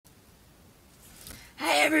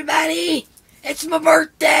everybody! It's my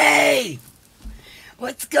birthday!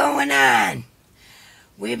 What's going on?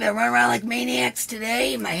 We've been running around like maniacs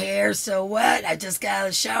today. My hair's so wet. I just got out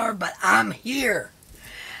of the shower, but I'm here.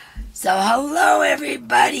 So hello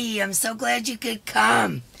everybody. I'm so glad you could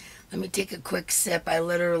come. Let me take a quick sip. I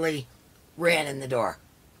literally ran in the door.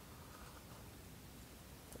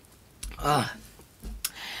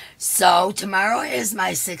 So tomorrow is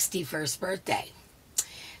my 61st birthday.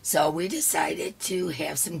 So we decided to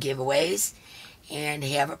have some giveaways and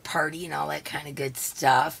have a party and all that kind of good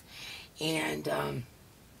stuff. And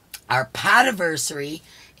our podiversary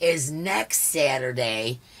is next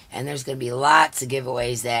Saturday, and there's going to be lots of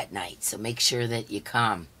giveaways that night. So make sure that you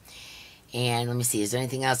come. And let me see, is there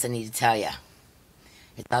anything else I need to tell you?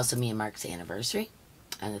 It's also me and Mark's anniversary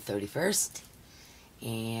on the 31st.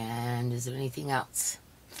 And is there anything else?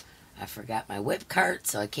 I forgot my whip cart,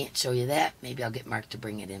 so I can't show you that. Maybe I'll get Mark to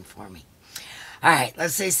bring it in for me. All right,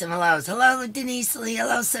 let's say some hellos. Hello, Denise Lee.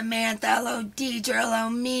 Hello, Samantha. Hello, Deidre. Hello,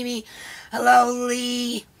 Mimi. Hello,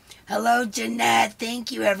 Lee. Hello, Jeanette.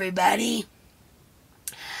 Thank you, everybody.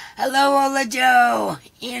 Hello, Ola Joe.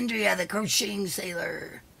 Andrea, the crocheting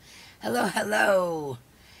sailor. Hello, hello.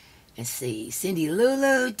 Let's see. Cindy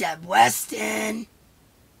Lulu. Deb Weston.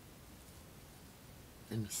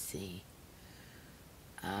 Let me see.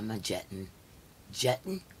 I'm a Jetton.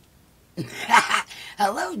 Jetton?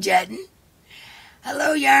 Hello, Jetton.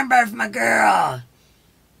 Hello, Yarn Barf, my girl.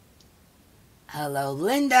 Hello,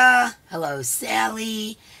 Linda. Hello,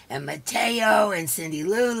 Sally. And Mateo. And Cindy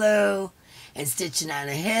Lulu. And Stitching on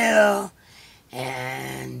a Hill.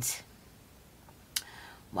 And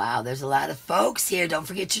wow, there's a lot of folks here. Don't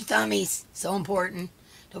forget your thummies. So important.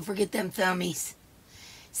 Don't forget them thummies.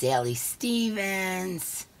 Sally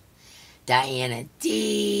Stevens. Diana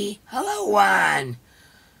D. Hello, Juan.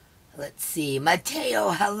 Let's see.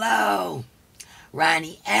 Mateo, hello.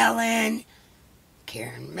 Ronnie Allen.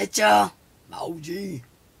 Karen Mitchell. Mauji.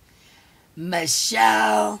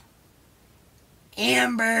 Michelle.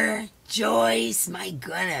 Amber. Joyce. My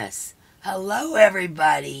goodness. Hello,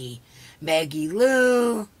 everybody. Maggie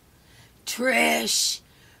Lou. Trish.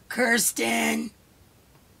 Kirsten.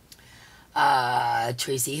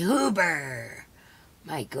 Tracy Huber.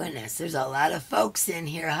 My goodness, there's a lot of folks in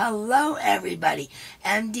here. Hello, everybody.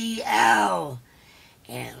 MDL.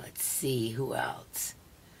 And let's see, who else?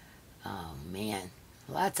 Oh, man.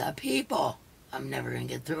 Lots of people. I'm never going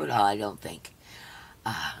to get through it all, I don't think.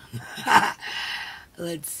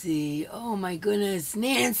 Let's see. Oh, my goodness.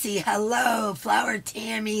 Nancy, hello. Flower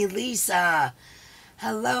Tammy, Lisa.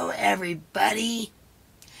 Hello, everybody.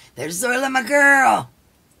 There's Zorla, my girl.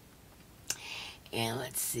 And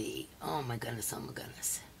let's see. Oh my goodness, oh my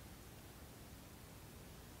goodness.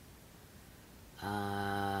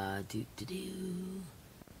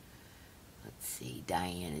 Let's see.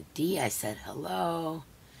 Diana D. I said hello.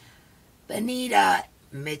 Benita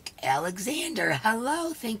McAlexander.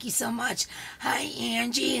 Hello. Thank you so much. Hi,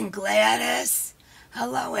 Angie and Gladys.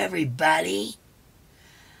 Hello, everybody.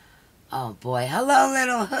 Oh boy. Hello,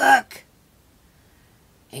 Little Hook.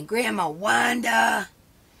 And Grandma Wanda.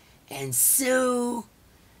 And Sue.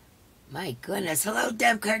 My goodness. Hello,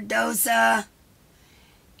 Deb Cardoza.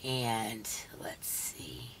 And let's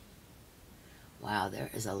see. Wow, there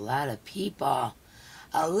is a lot of people.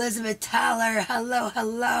 Elizabeth Tyler. Hello,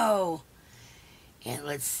 hello. And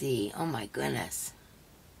let's see. Oh, my goodness.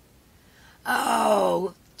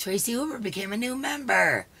 Oh, Tracy Hoover became a new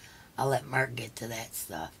member. I'll let Mark get to that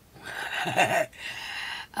stuff.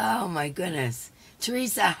 Oh, my goodness.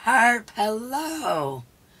 Teresa Harp. Hello.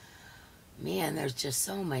 Man, there's just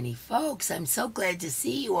so many folks. I'm so glad to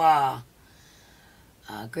see you all.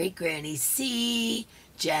 Great Granny C.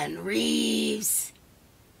 Jen Reeves.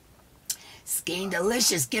 Skein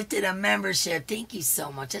Delicious gifted a membership. Thank you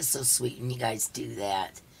so much. That's so sweet when you guys do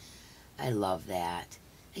that. I love that.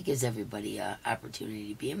 It gives everybody an opportunity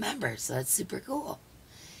to be a member. So that's super cool.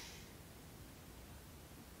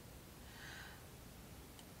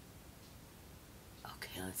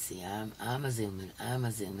 Okay, let's see. I'm a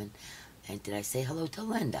zooming. And did I say hello to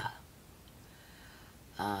Linda?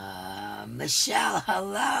 Michelle,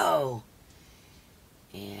 hello.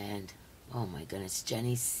 And, oh my goodness,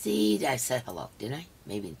 Jenny Seed. I said hello, didn't I?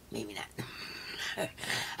 Maybe not.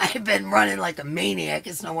 I've been running like a maniac.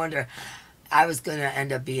 It's no wonder I was going to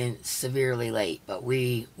end up being severely late, but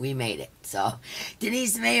we made it. So,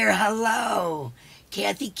 Denise Mayer, hello.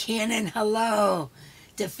 Kathy Cannon, hello.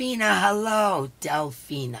 Defina, hello.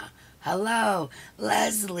 Delphina. Hello,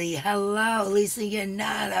 Leslie. Hello, Lisa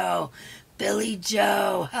Yanato. Billy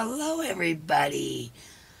Joe. Hello, everybody.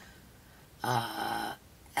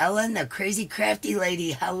 Ellen, the crazy crafty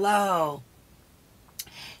lady. Hello.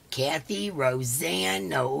 Kathy, Roseanne,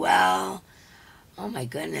 Noel. Oh my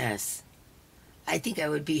goodness. I think I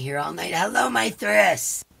would be here all night. Hello, my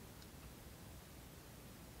Thris.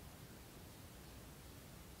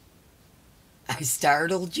 I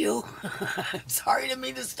startled you. I'm sorry to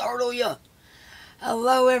mean to startle you.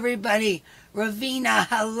 Hello, everybody. Ravina,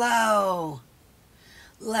 hello.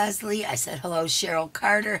 Leslie, I said hello. Cheryl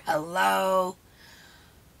Carter, hello.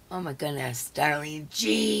 Oh my goodness. Darlene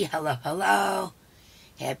G, hello, hello.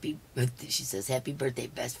 Happy birthday. She says, happy birthday,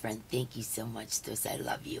 best friend. Thank you so much, Thris. I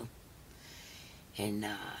love you. And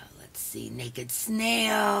let's see. Naked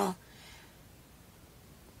Snail.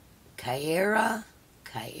 Kyra.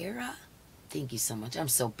 Thank you so much. I'm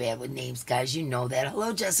so bad with names, guys. You know that.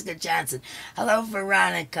 Hello, Jessica Johnson. Hello,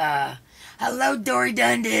 Veronica. Hello, Dory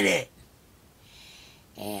Dunn did it.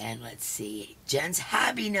 And let's see. Jen's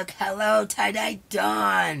Hobby Nook. Hello, Tie-Dye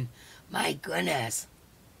Dawn. My goodness.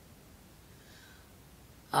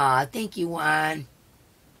 Thank you, Juan.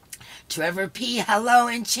 Trevor P. Hello,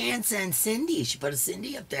 and Chanson. Cindy. She put a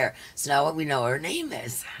Cindy up there. So now what we know her name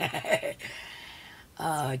is.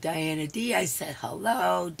 Diana D. I said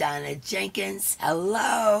hello. Donna Jenkins.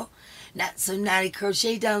 Hello. Not So Naughty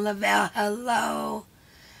Crochet down Lavelle. Hello.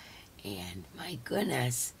 And my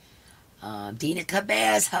goodness. Dina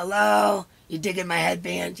Cabaz. Hello. You digging my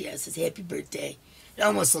headband? Yes, it's happy birthday. It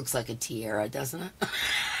almost looks like a tiara, doesn't it?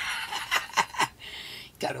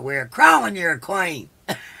 Gotta wear a crown when you're a queen.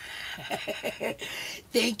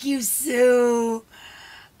 Thank you, Sue.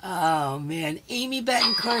 Oh, man. Amy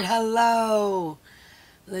Betancourt, hello.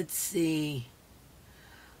 Let's see.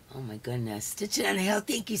 Oh, my goodness. Stitch It on a Hill,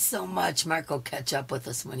 thank you so much. Mark will catch up with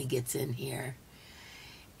us when he gets in here.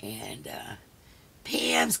 And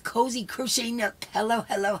Pam's Cozy Crochet Nook. Hello,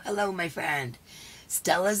 hello, hello, my friend.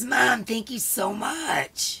 Stella's mom, thank you so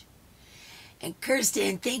much. And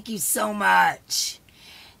Kirsten, thank you so much.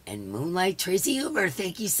 And Moonlight Tracy Huber,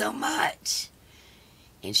 thank you so much.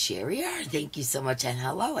 And Sherry R, thank you so much. And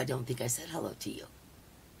hello, I don't think I said hello to you.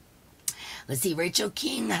 Let's see, Rachel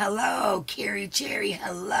King, hello. Carrie Cherry,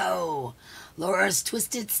 hello. Laura's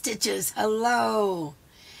Twisted Stitches, hello.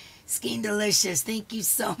 Skein Delicious, thank you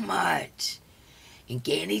so much. And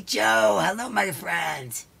Candy Joe, hello, my friend.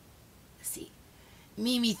 Let's see.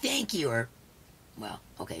 Mimi, thank you. Or, well,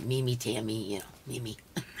 okay, Mimi, Tammy, you know, Mimi.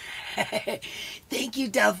 Thank you,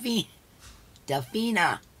 Delphina.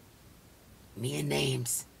 Me and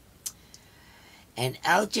names. And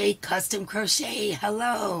LJ Custom Crochet,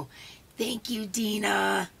 hello. Thank you,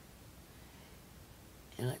 Dina.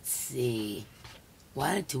 And let's see.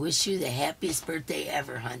 Wanted to wish you the happiest birthday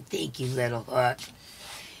ever, hon. Thank you, Little Hook.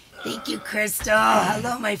 Thank you, Crystal.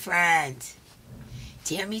 Hello, my friend.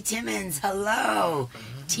 Tammy Timmons, hello.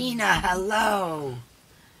 Tina, hello.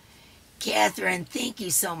 Catherine, thank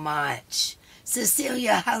you so much.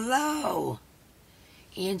 Cecilia, hello.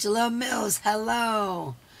 Angela Mills,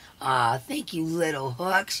 hello. Thank you, Little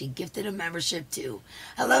Hook. She gifted a membership too.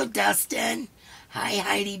 Hello, Dustin. Hi,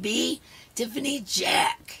 Heidi B. Tiffany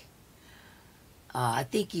Jack.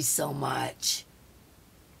 Thank you so much.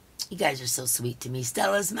 You guys are so sweet to me.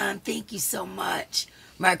 Stella's mom, thank you so much.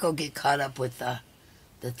 Mark will get caught up with the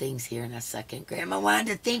things here in a second. Grandma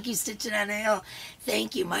Wanda, thank you. Stitch It on a Hill.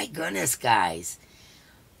 Thank you. My goodness, guys.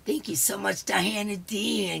 Thank you so much, Diana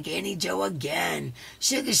D. and Annie Joe again.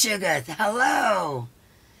 Sugar, hello.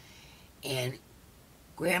 And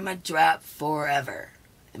Grandma Drop Forever.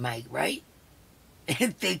 Am I right?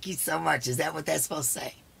 Thank you so much. Is that what that's supposed to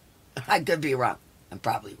say? I could be wrong. I'm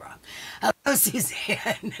probably wrong. Hello,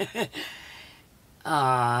 Suzanne.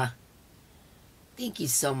 Thank you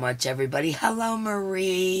so much, everybody. Hello,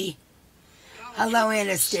 Marie. Hello,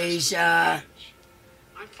 Anastasia.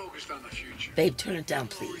 I'm focused on the future. Babe, turn it down,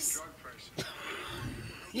 please.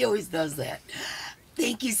 He always does that.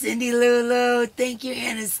 Thank you, Cindy Lulu. Thank you,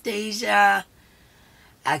 Anastasia.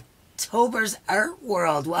 October's Art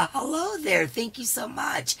World. Well, hello there. Thank you so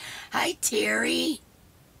much. Hi, Terry.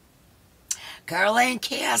 Carla and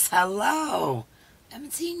Cass, hello. I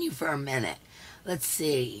haven't seen you for a minute. Let's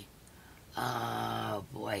see. Oh,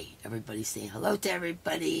 boy. Everybody's saying hello to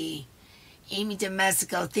everybody. Amy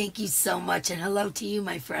Domestico, thank you so much. And hello to you,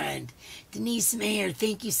 my friend. Denise Mayer,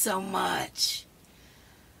 thank you so much.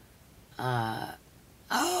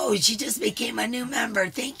 Oh, she just became a new member.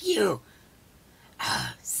 Thank you.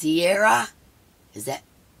 Sierra? Is that?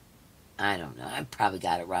 I don't know. I probably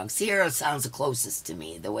got it wrong. Sierra sounds the closest to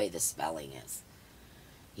me, the way the spelling is.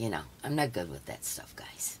 You know, I'm not good with that stuff,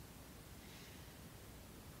 guys.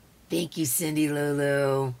 Thank you, Cindy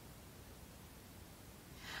Lulu.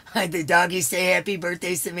 The doggies say happy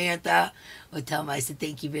birthday, Samantha. Well, tell them I said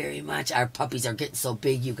thank you very much. Our puppies are getting so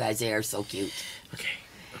big, you guys. They are so cute. Okay.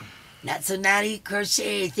 Not so naughty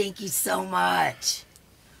crochet. Thank you so much.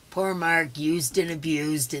 Poor Mark, used and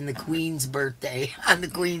abused in the Queen's birthday. On the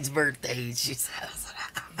Queen's birthday, she says.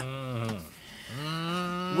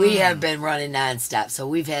 We have been running nonstop, so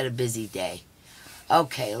we've had a busy day.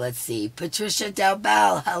 Okay, let's see. Patricia Del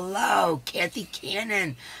Bell, hello. Kathy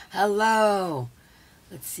Cannon, hello.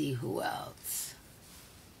 Let's see who else.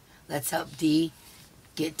 Let's help Dee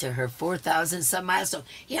get to her 4,000 some milestone.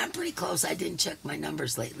 Yeah, I'm pretty close. I didn't check my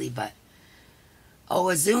numbers lately, but oh,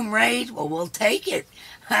 a Zoom raid? Well, we'll take it.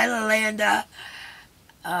 Hi, Lalanda.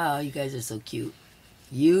 Oh, you guys are so cute.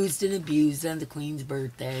 Used and abused on the Queen's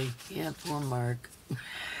birthday. Yeah, poor Mark.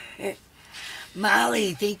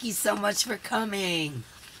 Molly, thank you so much for coming.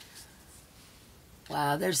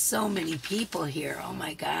 Wow, there's so many people here. Oh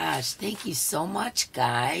my gosh. Thank you so much,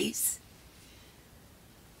 guys.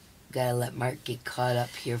 Gotta let Mark get caught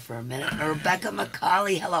up here for a minute. Rebecca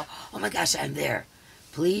McCauley, hello. Oh my gosh, I'm there.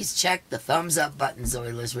 Please check the thumbs up button,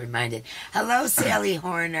 Zoila's reminded. Hello, Sally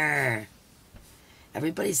Horner.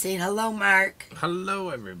 Everybody's saying hello, Mark.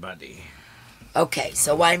 Hello, everybody. Okay,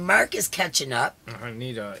 so while Mark is catching up. I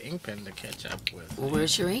need an ink pen to catch up with. Well,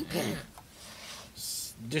 where's your ink pen?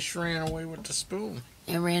 Just ran away with the spoon.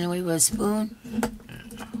 It ran away with a spoon?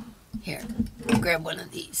 Here, grab one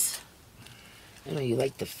of these. I know you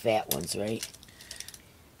like the fat ones, right?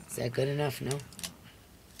 Is that good enough? No?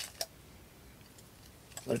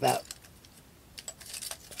 What about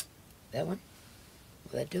that one?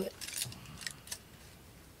 Will that do it?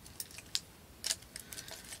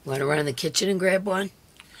 Want to run in the kitchen and grab one?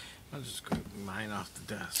 I'll just grab mine off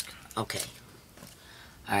the desk. Okay.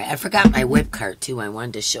 All right, I forgot my whip cart, too. I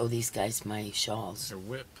wanted to show these guys my shawls. Their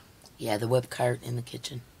whip? Yeah, the whip cart in the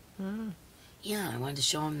kitchen. Yeah, I wanted to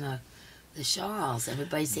show them the shawls.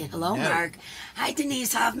 Everybody's saying, hello, Yeah. Mark. Hi,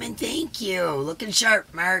 Denise Hoffman. Thank you. Looking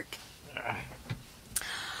sharp, Mark.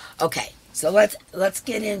 Okay, so let's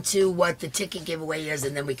get into what the ticket giveaway is,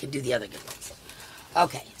 and then we can do the other giveaways.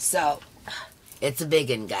 Okay, so it's a big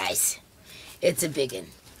one, guys. It's a big one.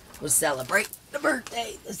 We'll celebrate the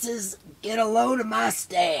birthday. This is Get a Load of My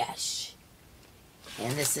Stash.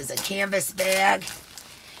 And this is a canvas bag.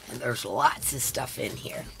 And there's lots of stuff in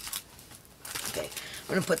here. Okay, I'm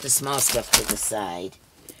going to put the small stuff to the side.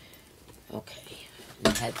 Okay, and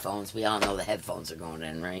the headphones. We all know the headphones are going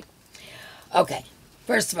in, right? Okay,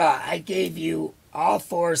 first of all, I gave you all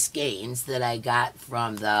 4 skeins that I got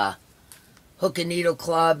from the Hook and Needle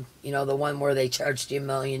Club, you know, the one where they charged you $1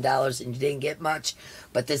 million and you didn't get much,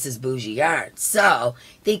 but this is bougie yarn. So,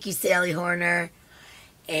 thank you, Sally Horner.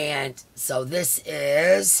 And so this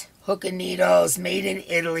is Hook and Needles, made in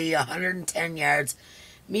Italy, 110 yards,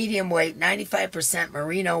 medium weight, 95%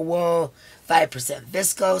 merino wool, 5%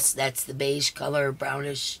 viscose. That's the beige color,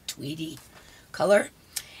 brownish, tweedy color.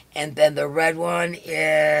 And then the red one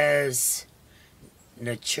is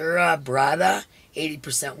Natura Brada,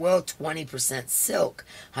 80% wool, 20% silk,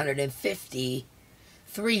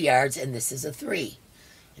 153 yards, and this is a 3.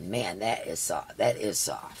 And man, that is soft. That is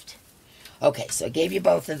soft. Okay, so I gave you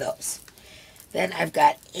both of those. Then I've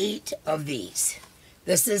got 8 of these.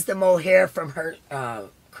 This is the mohair from her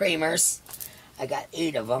Kramer's. I got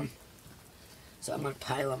 8 of them. So I'm going to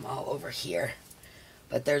pile them all over here.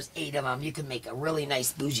 But there's 8 of them. You can make a really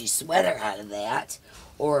nice bougie sweater out of that.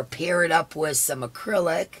 Or pair it up with some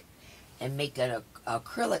acrylic and make an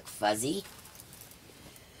acrylic fuzzy.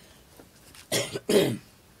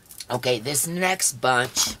 Okay, this next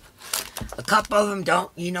bunch, a couple of them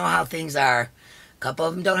don't, you know how things are. A couple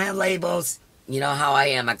of them don't have labels. You know how I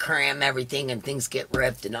am. I cram everything and things get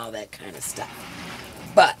ripped and all that kind of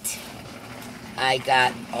stuff. But I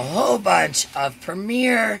got a whole bunch of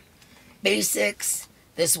Premier Basics.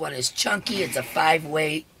 This one is chunky. It's a 5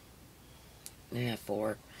 weight. Yeah,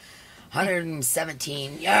 4.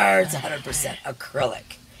 117 yards, 100%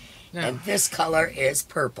 acrylic. No. And this color is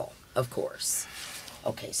purple, of course.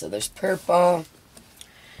 Okay, so there's purple.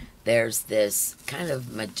 There's this kind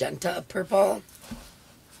of magenta purple.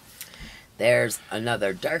 There's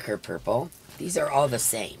another darker purple. These are all the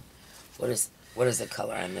same. What is the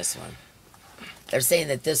color on this one? They're saying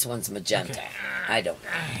that this one's magenta. Okay. I don't know.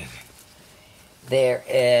 There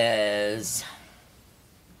is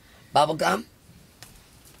bubblegum.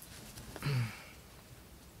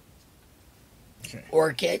 Okay.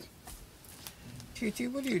 Orchid.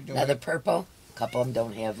 TT, what are you doing? Another purple. A couple of them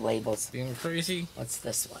don't have labels. Being crazy? What's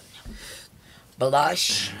this one?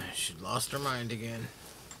 Blush. She lost her mind again.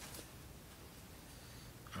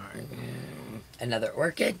 Alright. Another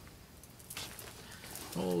orchid.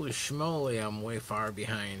 Holy schmoly, I'm way far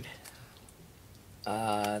behind.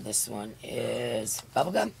 This one is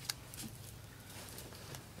bubblegum.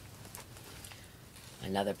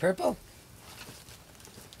 Another purple.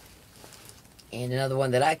 And another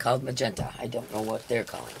one that I called magenta. I don't know what they're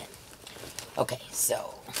calling it. Okay,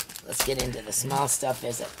 so let's get into the small stuff,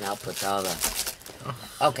 is it? And I'll put all the...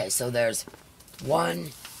 Okay, so there's 1,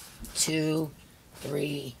 2,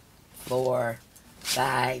 3, 4,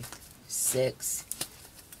 5, 6,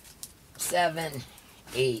 7,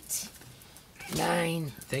 8,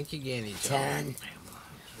 9, Thank you, Ganny. 10,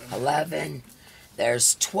 11.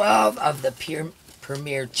 There's 12 of the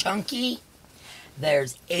Premier Chunky.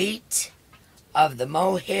 There's 8 of the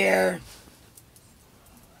mohair.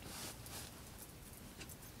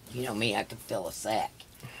 You know me, I could fill a sack.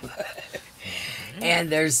 And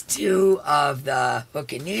there's 2 of the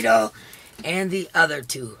hook and needle, and the other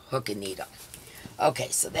 2 hook and needle. Okay,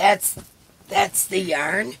 so that's the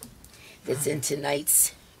yarn that's in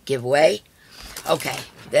tonight's giveaway. Okay,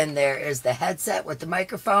 then there is the headset with the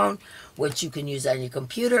microphone, which you can use on your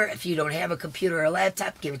computer. If you don't have a computer or a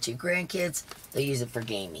laptop, give it to your grandkids. They'll use it for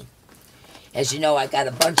gaming. As you know, I got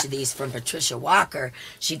a bunch of these from Patricia Walker.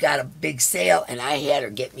 She got a big sale, and I had her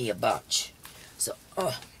get me a bunch. So,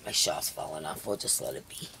 oh, my shawl's falling off. We'll just let it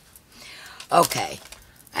be. Okay,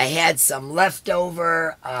 I had some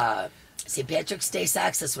leftover St. Patrick's Day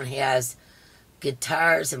socks. This one has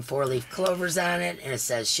guitars and 4-leaf clovers on it, and it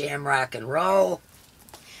says Shamrock and Roll.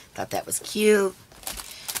 Thought that was cute.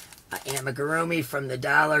 Amigurumi from the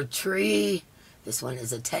Dollar Tree. This one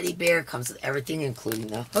is a teddy bear. Comes with everything, including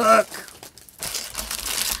the hook.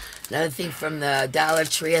 Another thing from the Dollar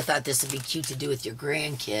Tree, I thought this would be cute to do with your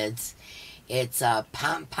grandkids. It's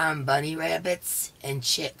pom-pom bunny rabbits and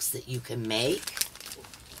chicks that you can make.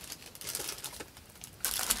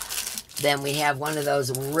 Then we have one of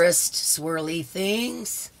those wrist swirly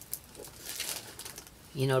things.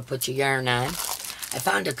 You know, to put your yarn on. I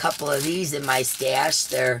found a couple of these in my stash.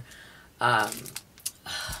 They're,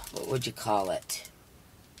 what would you call it?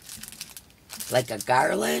 Like a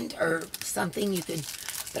garland or something you could...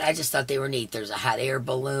 But I just thought they were neat. There's a hot air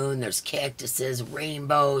balloon. There's cactuses,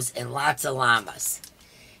 rainbows, and lots of llamas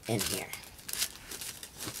in here.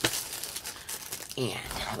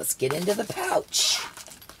 And let's get into the pouch.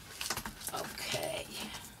 Okay.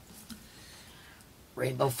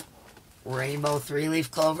 Rainbow 3-leaf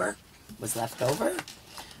clover was left over. Okay.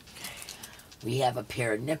 We have a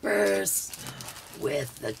pair of nippers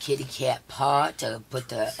with the kitty cat paw to put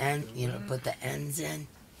the end, put the ends in.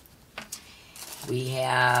 We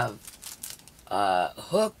have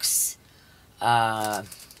hooks,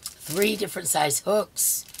 3 different size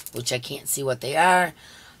hooks, which I can't see what they are.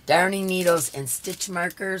 Darning needles and stitch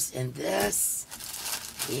markers in this.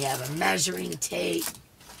 We have a measuring tape.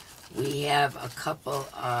 We have a couple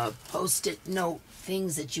of post-it note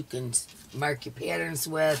things that you can mark your patterns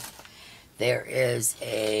with. There is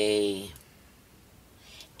a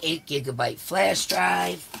 8 GB flash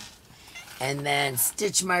drive. And then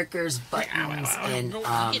stitch markers, buttons, and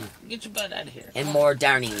get your butt out of here. And more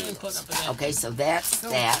darning needles. Okay, so that's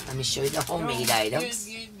that. Let me show you the homemade items.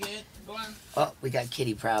 Good. Go on. Oh, we got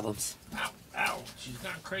kitty problems. Ow. She's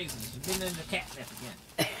gone crazy. She's been in the catnip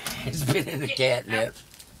again. She's been in the catnip.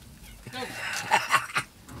 Go.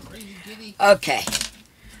 Crazy kitty. Okay.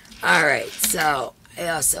 Alright, so I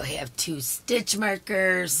also have 2 stitch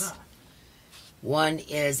markers. One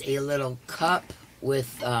is a little cup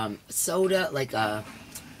with soda, like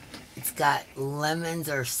it's got lemons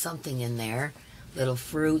or something in there, little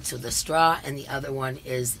fruits with a straw, and the other one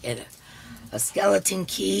is a skeleton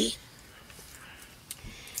key.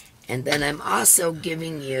 And then I'm also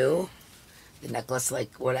giving you the necklace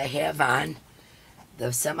like what I have on,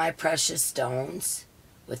 the semi-precious stones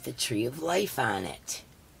with the Tree of Life on it.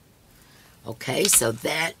 Okay, so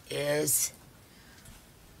that is,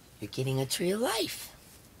 you're getting a Tree of Life.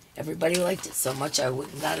 Everybody liked it so much I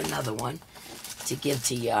went and got another one to give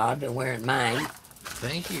to y'all. I've been wearing mine.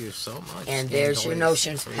 Thank you so much. And there's your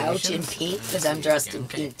Notions pouch in pink, because I'm dressed in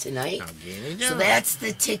pink tonight. So that's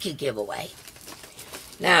the ticket giveaway.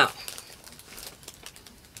 Now,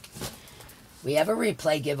 we have a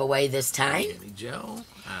replay giveaway this time.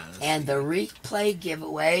 And the replay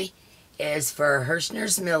giveaway is for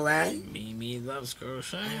Hirschner's Millen. Mimi loves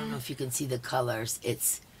crochet. I don't know if you can see the colors.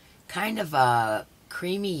 It's kind of a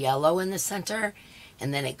creamy yellow in the center,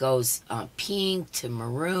 and then it goes pink to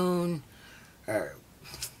maroon, or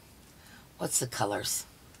what's the colors?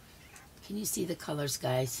 Can you see the colors,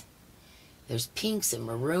 guys? There's pinks and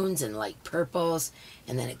maroons and like purples,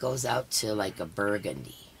 and then it goes out to like a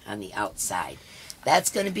burgundy on the outside. That's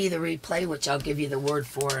going to be the replay, which I'll give you the word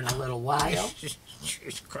for in a little while.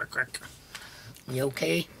 You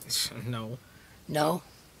okay? No. No?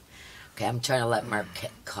 Okay, I'm trying to let Mark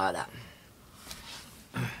get caught up.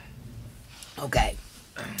 Okay.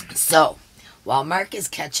 So, while Mark is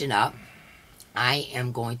catching up, I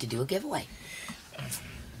am going to do a giveaway. Let's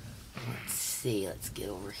see. Let's get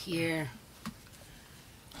over here.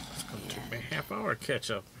 It's going to take me a half hour catch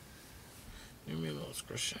up. Give me a little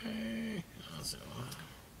crochet.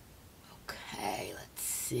 Okay, let's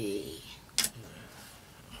see.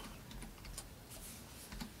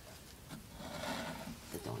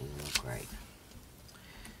 That don't even look right.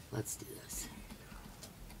 Let's do this.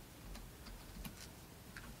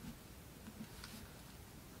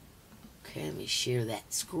 Okay, let me share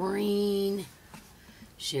that screen.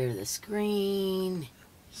 Share the screen.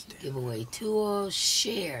 Giveaway tool.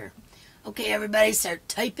 Share. Okay, everybody, start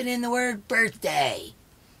typing in the word birthday.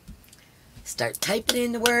 Start typing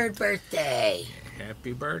in the word birthday.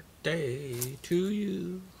 Happy birthday to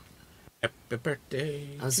you. Happy birthday.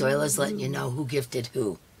 Oh, Zoila's letting you know who gifted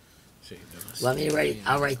who. Want me to write it?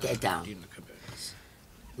 I'll write that down.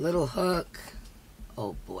 Little hook.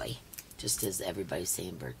 Oh, boy. Just as everybody's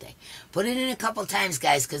saying birthday. Put it in a couple times,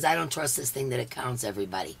 guys, because I don't trust this thing that it counts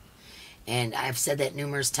everybody. And I've said that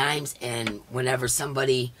numerous times, and whenever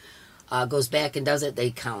somebody goes back and does it,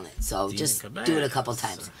 they count it. So just do it a couple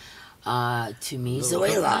times. To me,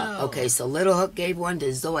 Zoila. Okay, so Little Hook gave one to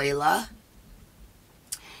Zoila.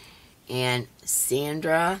 And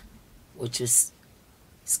Sandra, which was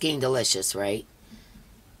Skein Delicious, right?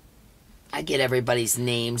 I get everybody's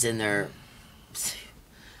names in their...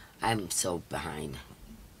 I'm so behind.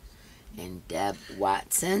 And Deb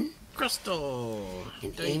Watson. Crystal.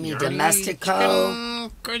 And Amy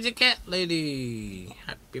Domestico. Crazy cat lady.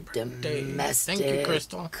 Happy birthday. Domestico. Thank you,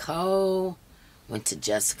 Crystal. Went to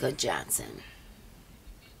Jessica Johnson.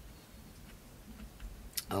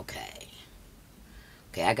 Okay.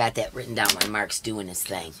 Okay, I got that written down when Mark's doing his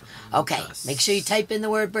thing. Okay, make sure you type in the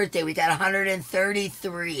word birthday. We got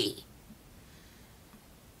 133.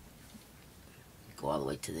 Go all the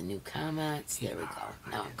way to the new comments. There we go.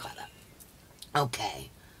 Now I'm caught up. Okay.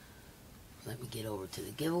 Let me get over to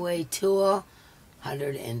the giveaway tool.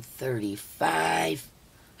 135.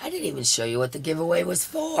 I didn't even show you what the giveaway was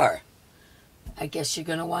for. I guess you're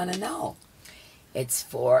going to want to know. It's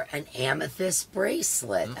for an amethyst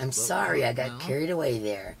bracelet. I'm sorry, I got carried away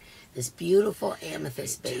there. This beautiful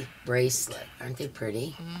amethyst bracelet. Aren't they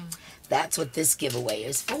pretty? That's what this giveaway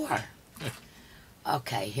is for.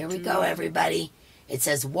 Okay, here we go, everybody. It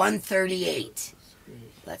says 138.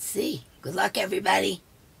 Let's see. Good luck, everybody.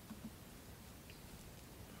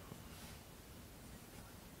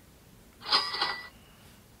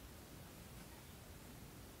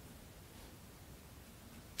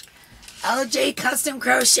 LJ Custom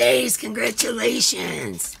Crochets,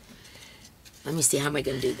 congratulations. Let me see, how am I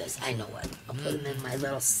going to do this? I know what. I'll put them in my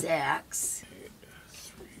little sacks.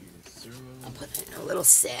 I'll put them in a little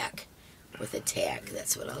sack with a tag.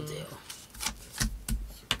 That's what I'll do.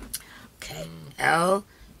 Okay,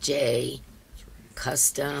 LJ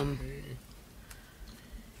Custom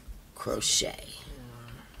Crochet.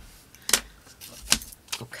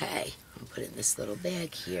 Okay, I'll put it in this little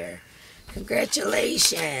bag here.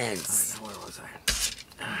 Congratulations. Where was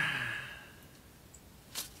I?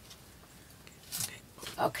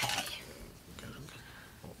 Okay.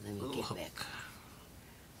 Let me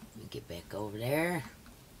get back over there.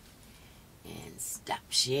 And stop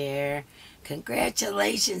share.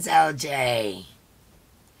 Congratulations, LJ.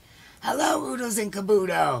 Hello, Oodles and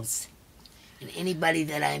Caboodles. And anybody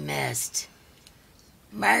that I missed.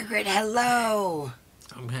 Margaret, hello.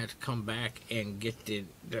 I'm going to have to come back and get the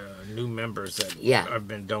new members that have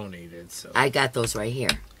been donated. So I got those right here.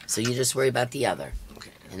 So you just worry about the other.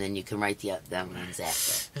 Okay. And then you can write the them ones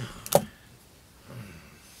after.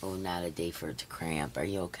 Oh, not a day for it to cramp. Are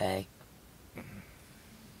you okay?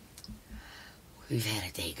 We've had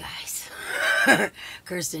a day, guys.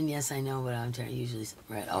 Kirsten, yes, I know, but I'm trying to usually...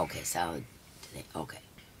 Right. Okay, solid today. Okay.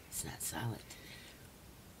 It's not solid today.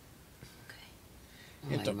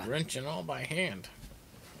 Okay. Hit the wrenching all by hand.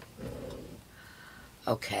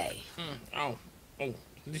 Okay. Oh. Did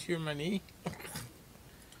you hear my knee?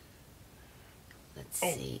 Let's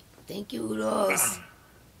see. Thank you, Oodles.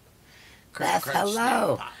 Beth,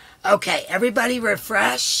 hello. Okay, everybody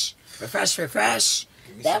refresh. Refresh.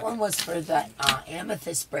 That one was for the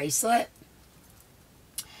amethyst bracelet.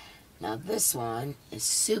 Now this one is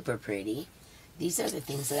super pretty. These are the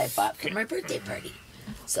things that I bought for my birthday party.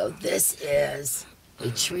 So this is a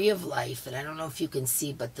tree of life, and I don't know if you can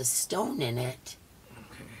see, but the stone in it,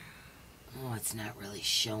 oh, it's not really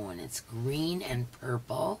showing. It's green and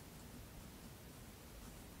purple.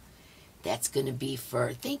 That's going to be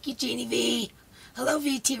for, thank you, Jeannie V. Hello,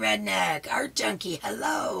 VT Redneck. Art Junkie,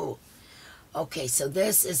 hello. Okay, so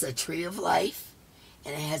this is a tree of life,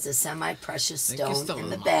 and it has a semi-precious stone in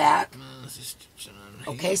the back.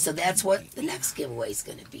 Okay, so that's what the next giveaway is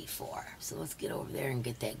going to be for. So let's get over there and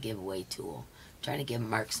get that giveaway tool. I'm trying to give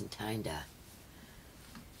Mark some time to...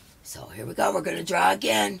 So here we go. We're going to draw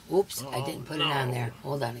again. Oops, I didn't put it on there.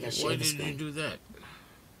 Hold on, I got to share the screen. Why did you do that?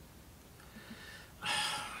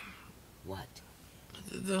 What?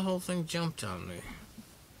 The whole thing jumped on me.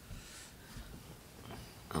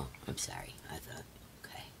 Oh, I'm sorry. I thought...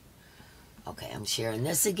 Okay. Okay, I'm sharing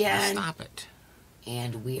this again. Stop it.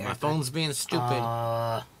 And we are... My phone's being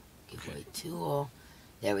stupid. Giveaway tool.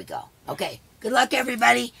 There we go. Okay. Good luck,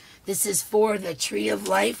 everybody. This is for the Tree of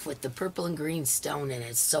Life with the purple and green stone, and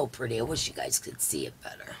it's so pretty. I wish you guys could see it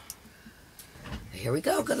better. Here we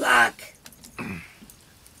go. Good luck.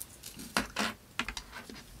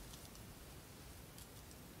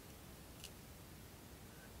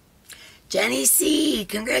 Jenny C.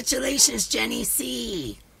 Congratulations, Jenny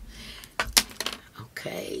C.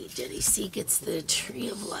 Okay, Jenny C gets the Tree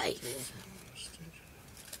of Life.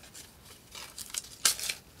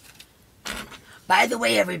 By the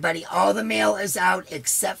way, everybody, all the mail is out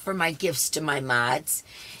except for my gifts to my mods.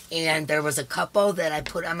 And there was a couple that I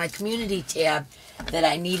put on my community tab that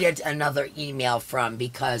I needed another email from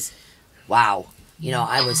because, wow, you know,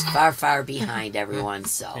 I was far, far behind everyone.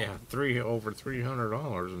 So yeah, over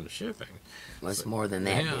 $300 in the shipping. It was more than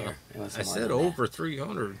that here. It was I said over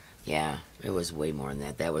 300. Yeah, it was way more than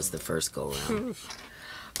that. That was the first go round.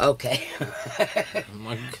 Okay.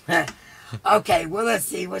 Okay, well, let's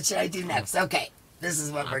see. What should I do next? Okay, this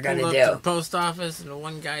is what we're going to do. To the post office, and the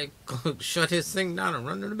one guy shut his thing down and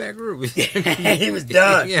run to the back room. He was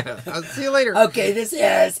done. Yeah, I'll see you later. Okay, this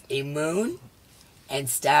has a moon and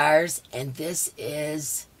stars, and this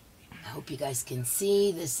is, I hope you guys can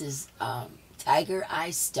see, this is Tiger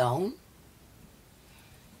Eye Stone.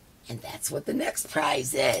 And that's what the next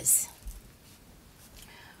prize is.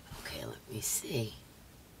 Okay, let me see.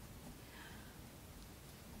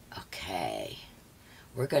 Okay.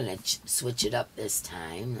 We're going to switch it up this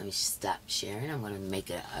time. Let me stop sharing. I'm going to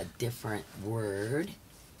make a different word.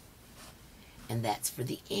 And that's for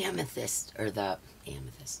the amethyst, or the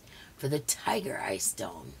amethyst, for the Tiger Eye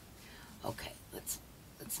Stone. Okay, let's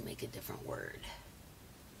make a different word.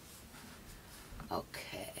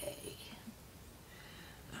 Okay.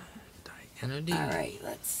 All right,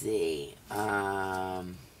 let's see. Okay,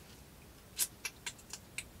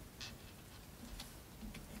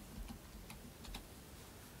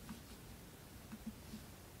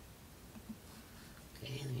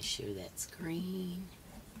 let me share that screen.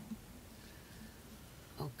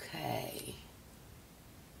 Okay.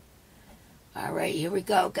 All right, here we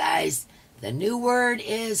go, guys. The new word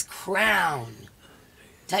is crown.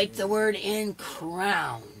 Type the word in,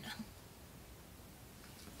 crown.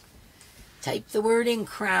 Type the word in,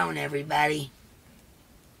 crown, everybody.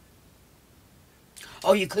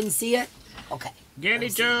 Oh, you couldn't see it? Okay. Get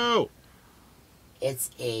it, Joe. It's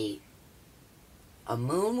a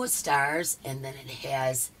moon with stars, and then it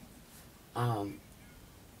has, I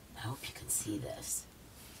hope you can see this.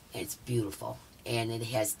 It's beautiful. And it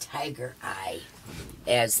has tiger eye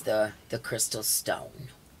as the crystal stone.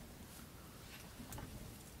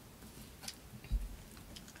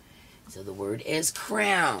 So the word is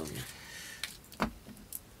crown.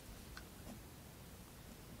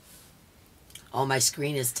 Oh, my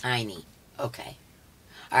screen is tiny. Okay.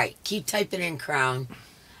 All right, keep typing in crown.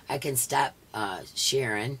 I can stop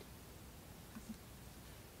sharing.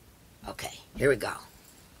 Okay, here we go.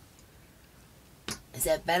 Is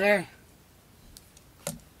that better?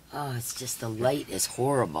 Oh, it's just the light is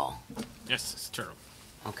horrible. Yes, it's terrible.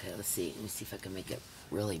 Okay, let's see. Let me see if I can make it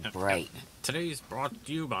really bright. Today's brought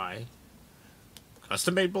to you by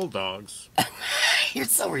Custom-Made Bulldogs. You're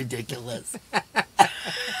so ridiculous.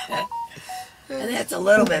 And that's a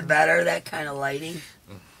little bit better, that kind of lighting.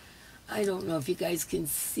 I don't know if you guys can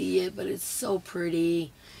see it, but it's so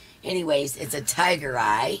pretty. Anyways, it's a tiger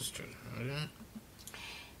eye.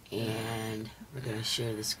 And we're going to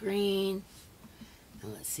share the screen.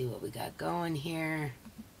 And let's see what we got going here.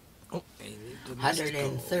 Oh,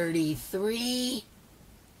 133.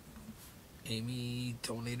 Amy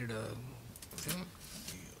donated a...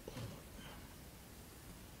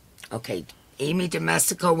 Okay, Amy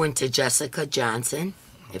Domestico went to Jessica Johnson,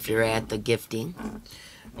 if you're at the gifting.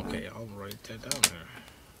 Okay, I'll write that down there.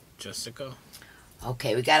 Jessica.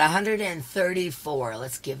 Okay, we got 134.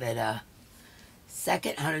 Let's give it a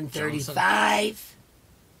second. 135.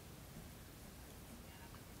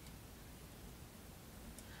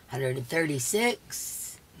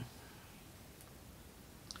 136.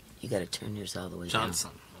 You got to turn yours all the way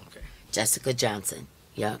Johnson. down. Okay. Jessica Johnson.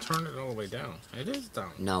 Yeah. Turn it all the way down. It is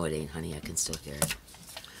down. No, it ain't, honey. I can still hear it.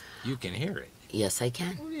 You can hear it. Yes, I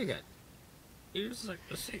can. What do you got? Ears like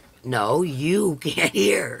the sea. No, you can't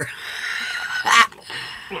hear.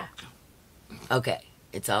 Look. Okay,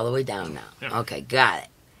 it's all the way down now. Yeah. Okay, got it.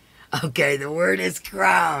 Okay, the word is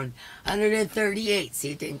crown. 138.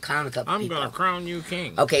 See, it didn't count a couple I'm people. gonna crown you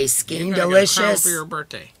king. Okay, You Skein gotta get a crown Delicious. for your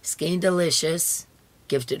birthday. Skein Delicious.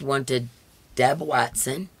 Gifted one to Deb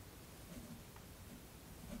Watson.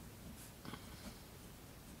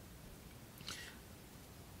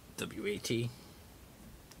 WAT.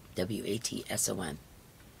 WATSON.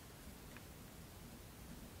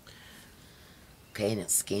 Okay, and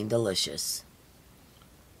it's Skein Delicious.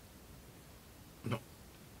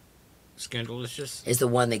 Scandalicious. Is the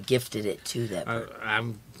one that gifted it to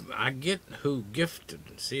them. I get who gifted.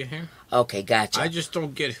 See it here? Okay, gotcha. I just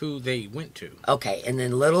don't get who they went to. Okay, and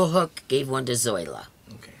then Little Hook gave one to Zoila.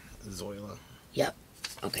 Okay, Zoila. Yep.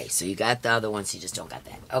 Okay, so you got the other ones, you just don't got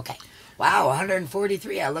that. Okay. Wow,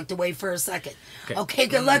 143. I looked away for a second. Okay,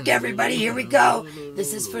 good luck, everybody. Here we go.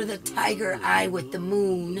 This is for the tiger eye with the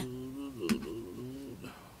moon.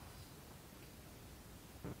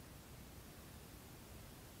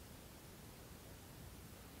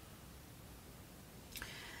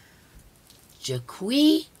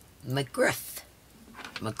 Jaquie McGriffin.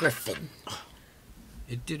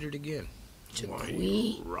 It did it again.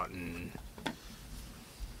 Jaquie Rotten.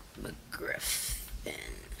 McGriffin.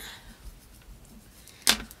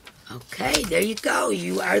 Okay, there you go.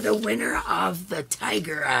 You are the winner of the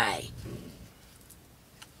tiger eye.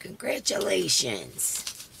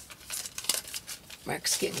 Congratulations.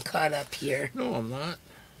 Mark's getting caught up here. No, I'm not.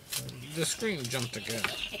 The screen jumped again.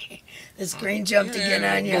 The screen jumped again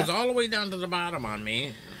on It you. goes all the way down to the bottom on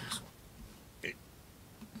me.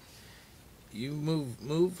 You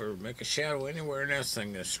move or make a shadow anywhere in this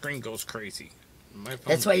thing, the screen goes crazy. My phone,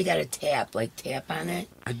 That's why you got to tap. Like, tap on it.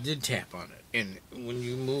 I did tap on it, and when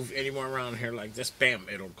you move anywhere around here like this, bam,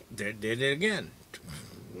 it'll did it again.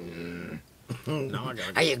 Now I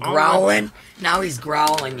gotta Are you go growling? Now he's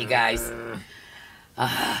growling, you guys.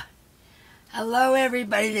 Hello,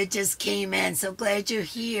 everybody that just came in. So glad you're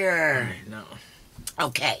here. No.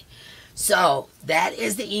 Okay, so that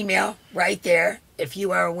is the email right there. If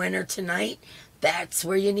you are a winner tonight, that's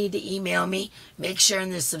where you need to email me. Make sure in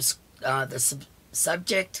the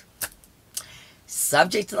subject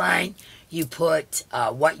line you put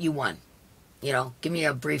what you won. You know, give me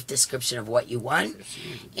a brief description of what you won.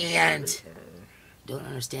 And don't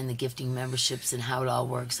understand the gifting memberships and how it all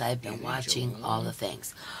works. I've been watching all the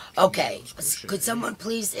things. Okay, could someone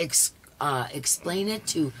please explain it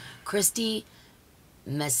to Christy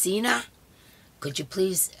Messina? Could you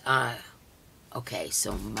please? Okay,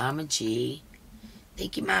 so Mama G.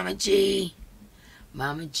 Thank you, Mama G.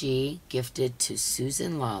 Mama G gifted to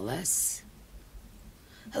Susan Lawless.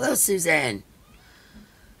 Hello, Susan.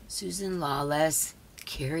 Susan Lawless.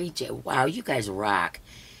 Carrie J. Wow, you guys rock.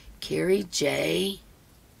 Carrie J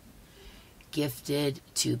gifted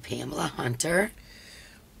to Pamela Hunter.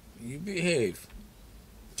 You behave.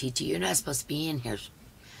 Titi, you're not supposed to be in here.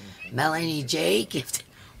 Melanie J gifted.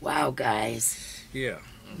 Wow, guys. Yeah.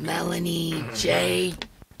 Melanie J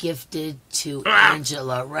gifted to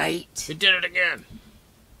Angela Wright. It did it again.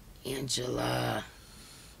 Angela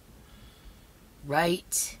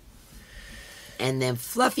Wright. And then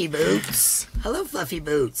Fluffy Boots. Hello, Fluffy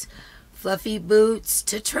Boots. Fluffy Boots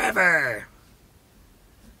to Trevor.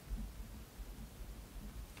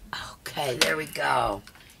 Okay, there we go.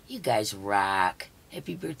 You guys rock.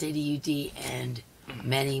 Happy birthday to you, D, and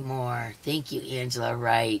many more. Thank you, Angela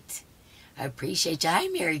Wright. I appreciate you. Hi,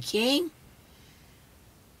 Mary King.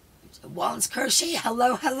 Walton's Crochet.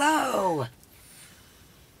 Hello, hello.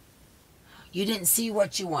 You didn't see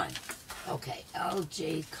what you won. Okay,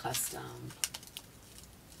 LJ Custom.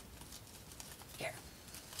 Here.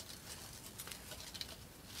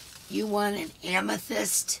 You won an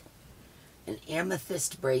amethyst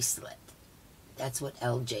bracelet. That's what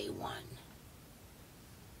LJ won.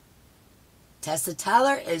 Tessa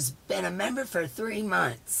Tyler has been a member for 3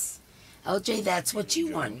 months. LJ, that's what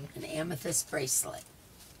you won, an amethyst bracelet.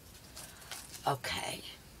 Okay.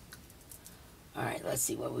 All right, let's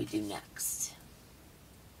see what we do next.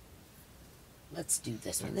 Let's do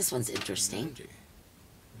this one. This one's interesting.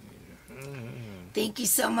 Thank you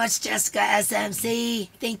so much, Jessica SMC.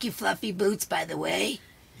 Thank you, Fluffy Boots, by the way.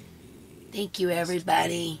 Thank you,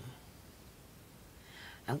 everybody.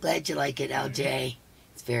 I'm glad you like it, LJ.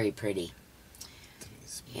 It's very pretty.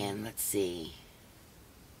 And let's see.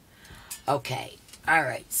 Okay. All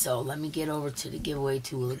right. So let me get over to the giveaway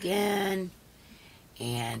tool again.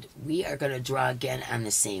 And we are going to draw again on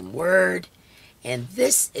the same word. And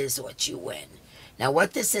this is what you win. Now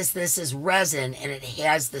what this is resin, and it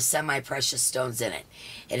has the semi-precious stones in it.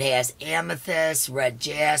 It has amethyst, red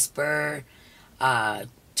jasper,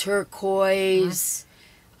 turquoise,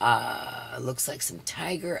 looks like some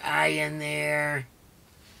tiger eye in there.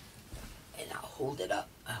 And I'll hold it up.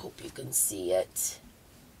 I hope you can see it.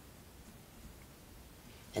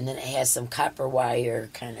 And then it has some copper wire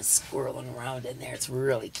kind of swirling around in there. It's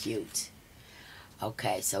really cute.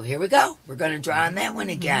 Okay, so here we go. We're going to draw on that one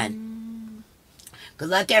again. Good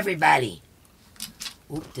luck, everybody.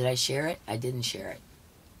 Oop, did I share it? I didn't share it.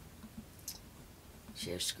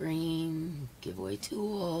 Share screen, giveaway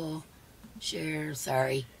tool, share,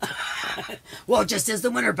 sorry. Well, just as the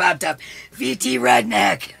winner popped up, VT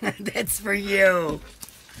Redneck, that's for you.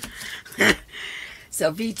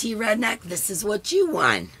 So VT Redneck, this is what you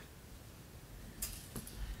won.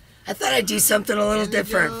 I thought I'd do something a little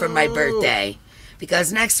different for my birthday,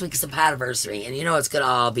 because next week is a podiversary, and you know it's going to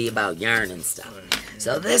all be about yarn and stuff.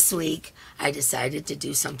 So this week, I decided to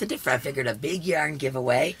do something different. I figured a big yarn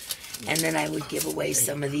giveaway, and then I would give away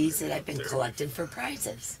some of these that I've been collecting for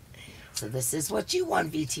prizes. So this is what you won,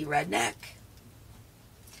 VT Redneck.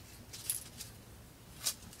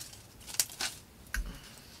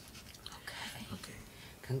 Okay.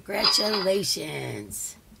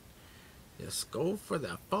 Congratulations. Let's go for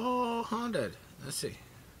the 400. Let's see.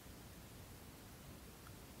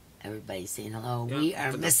 Everybody's saying hello. Yeah, We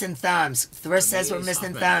are missing thumbs. Thrift says we're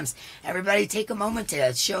missing thumbs. Everybody take a moment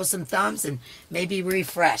to show some thumbs and maybe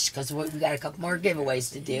refresh, because we got a couple more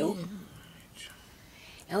giveaways to do.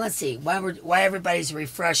 And let's see, why everybody's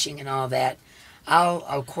refreshing and all that, I'll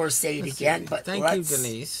of course say it again. But thank you,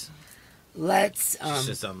 Denise. Let's. She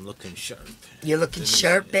says I'm looking sharp. You're looking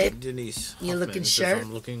sharp, babe. Denise. You're looking sharp.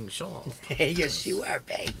 I'm looking sharp. Yes, you are,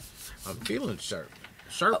 babe. I'm feeling sharp.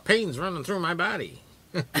 Sharp pains running through my body.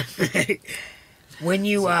 When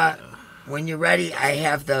you're ready, I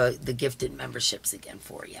have the gifted memberships again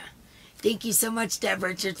for you. Thank you so much, Deb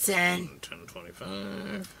Richardson.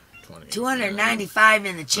 1025. 295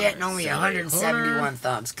 in the chat and only 171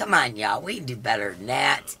 thumbs. Come on, y'all. We can do better than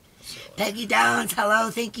that. Peggy Downs, hello.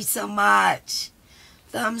 Thank you so much.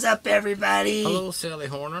 Thumbs up, everybody. Hello, Sally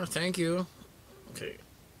Horner. Thank you. Okay.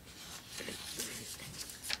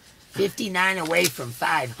 59 away from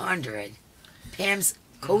 500. Pam's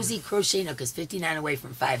Cozy Crochet Nook is 59 away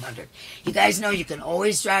from 500. You guys know you can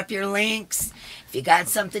always drop your links. If you got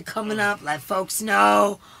something coming up, let folks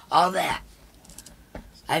know. All that.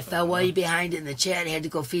 I fell way behind in the chat. Had to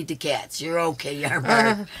go feed the cats. You're okay,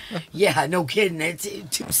 Yarbird. Yeah, no kidding. It's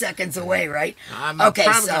 2 seconds away, right? I'm probably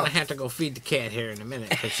going to have to go feed the cat here in a minute,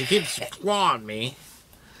 because she keeps clawing me.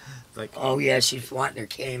 Like, oh, yeah, she's wanting her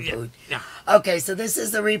cane food. Yeah. Okay, so this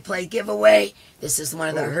is the replay giveaway. This is one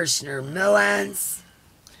of the Hirschner Millens.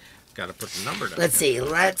 Got to put the number down. Let's see.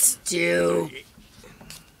 Let's do...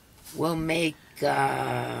 We'll make...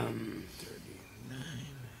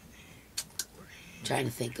 Trying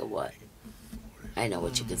to think of what. I know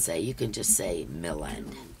what you can say. You can just say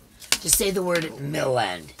Millend. Just say the word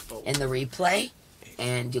Millend in the replay,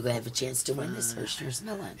 and you'll have a chance to win this Hirschner's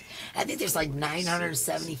Millend. I think there's like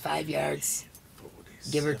 975 yards,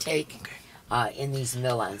 give or take, in these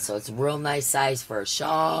Millends. So it's a real nice size for a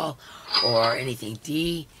shawl or anything.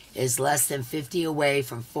 D is less than 50 away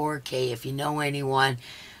from 4K. If you know anyone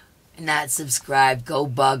not subscribed, go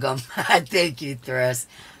bug them. Thank you, Thris.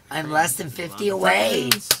 I'm less than 50 away.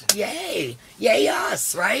 Yay. Yay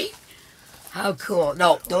us, right? How cool.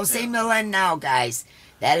 No, don't say Millend now, guys.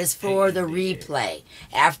 That is for the replay.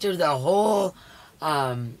 After the whole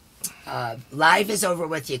live is over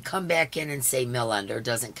with, you come back in and say Millend, or it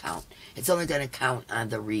doesn't count. It's only going to count on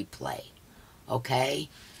the replay. Okay?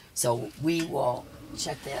 So we will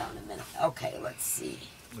check that out in a minute. Okay, let's see.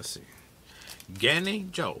 Let's see.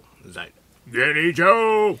 Ganny Joe. Is that Ganny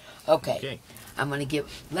Joe? Okay. I'm going to give...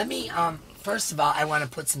 Let me... first of all, I want to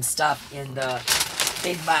put some stuff in the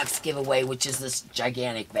big box giveaway, which is this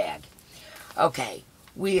gigantic bag. Okay.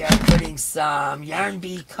 We are putting some Yarn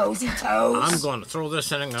Bee Cozy Toes. I'm going to throw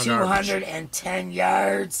this in the 210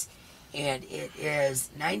 yards. And it is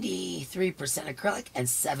 93% acrylic and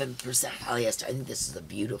 7% polyester. I think this is a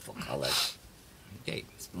beautiful color. Okay.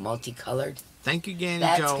 It's multicolored. Thank you,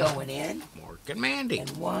 Ganny Joe. That's going in. Mark and Mandy. And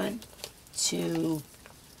 1, 2,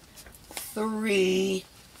 3.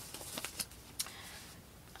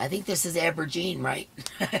 I think this is Aubergine, right?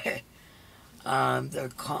 They're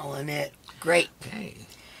calling it grape. Okay.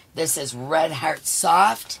 This is Red Heart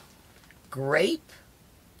Soft. Grape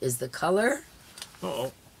is the color.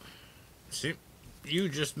 Uh-oh. See, you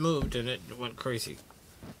just moved and it went crazy.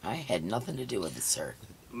 I had nothing to do with it, sir.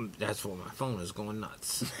 That's why my phone is going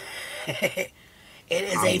nuts. It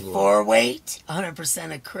is a 4-weight,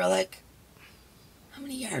 100% acrylic. How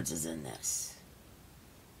many yards is in this?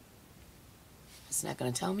 It's not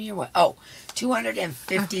going to tell me or what? Oh,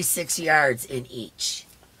 256 yards in each.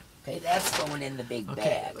 Okay, that's going in the big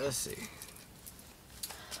bag. Let's see.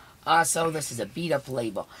 Also, this is a beat-up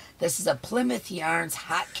label. This is a Plymouth Yarns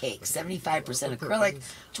Hot Cake, 75% acrylic,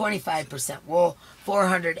 25% wool,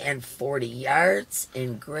 440 yards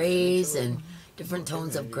in grays and different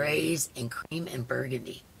tones of grays and cream and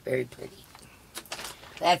burgundy. Very pretty.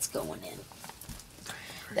 That's going in.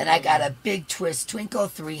 Then I got a Big Twist Twinkle,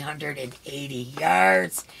 380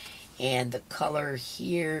 yards. And the color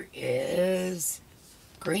here is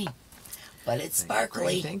green. But it's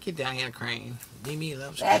sparkly. Thank you, Diane Crane. Mimi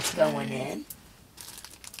loves That's going in.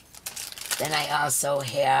 Then I also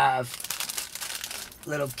have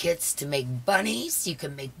little kits to make bunnies. You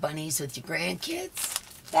can make bunnies with your grandkids.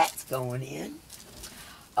 That's going in.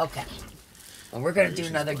 Okay. And we're going to do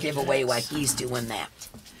another giveaway while he's doing that.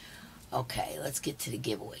 Okay, let's get to the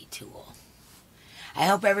giveaway tool. I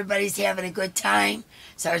hope everybody's having a good time.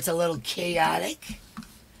 Sorry it's a little chaotic.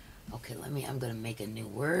 Okay, I'm going to make a new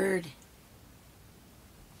word.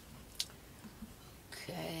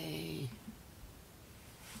 Okay.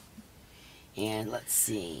 And let's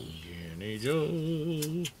see. Jenny Joe.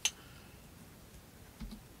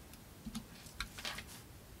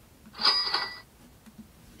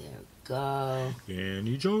 There we go.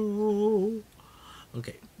 Jenny Joe.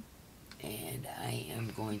 Okay. And I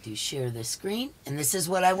am going to share the screen. And this is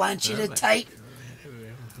what I want you to type.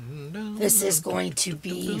 This is going to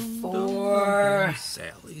be for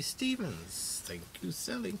Sally Stevens. Thank you,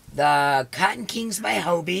 Sally. the Cotton Kings by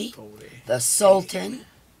Hobie. The Sultan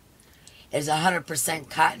is 100%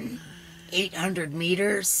 cotton, 800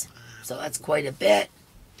 meters. So that's quite a bit.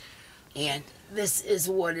 And this is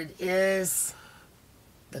what it is.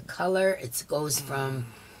 The color, it goes from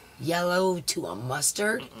yellow to a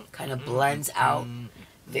mustard. Kind of blends out.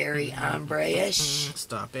 Very ombre-ish.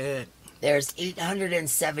 Stop it. There's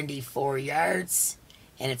 874 yards,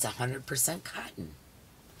 and it's 100% cotton.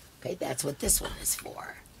 Okay, that's what this one is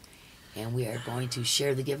for. And we are going to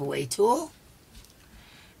share the giveaway tool.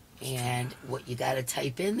 And what you got to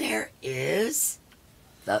type in there is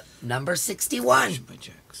the number 61.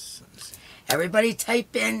 Everybody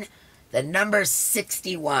type in the number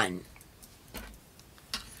 61.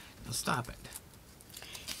 Now stop it.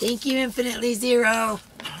 Thank you, Infinitely Zero.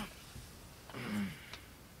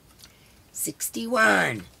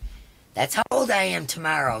 61. That's how old I am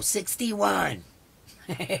tomorrow. 61.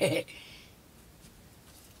 Okay.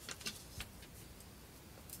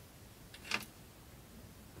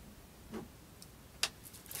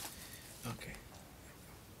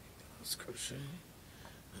 Let's crochet.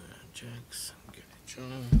 Jax. Get it,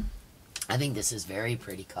 John. I think this is very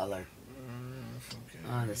pretty color.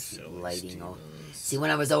 Oh, this lighting. See, when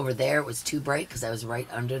I was over there, it was too bright because I was right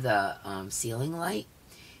under the ceiling light.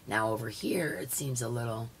 Now over here, it seems a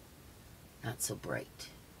little not so bright.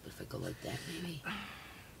 But if I go like that, maybe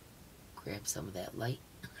grab some of that light.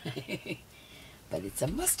 But it's a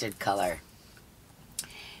mustard color.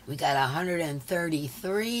 We got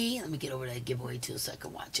 133. Let me get over to the giveaway tool so I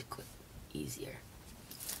can watch it quick, easier.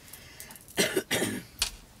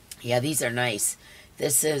 Yeah, these are nice.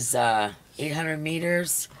 This is 800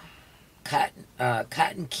 meters,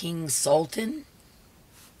 Cotton King Sultan.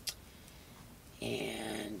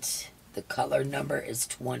 And the color number is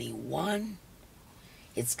 21.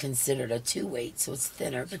 It's considered a 2-weight, so it's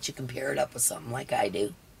thinner, but you can pair it up with something like I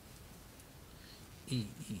do. Is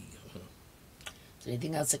there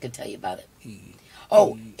anything else I can tell you about it?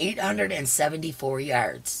 Oh, 874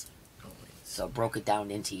 yards. So broke it down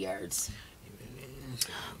into yards.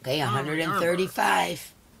 Okay,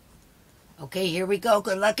 135. Okay, here we go.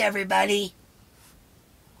 Good luck, everybody.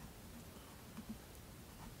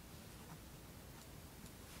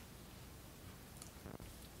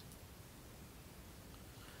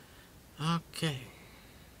 Okay.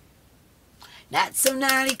 Not so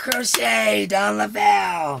naughty crochet, Dawn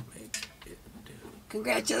Lavelle.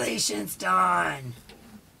 Congratulations, Dawn.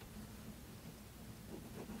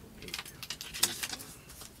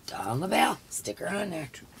 Dawn Lavelle, stick her on there.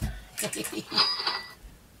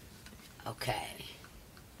 Okay.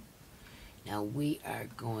 Now we are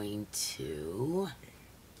going to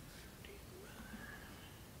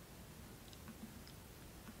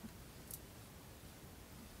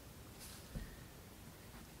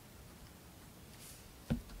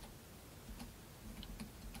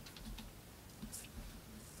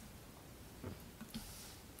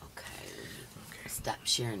stop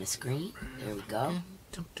sharing the screen. There we go.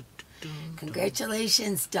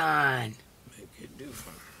 Congratulations, Dawn. Make it do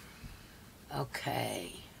for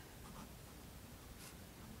Okay.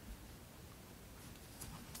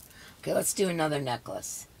 Okay, let's do another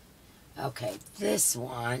necklace. Okay, this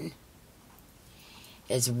one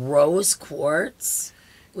is rose quartz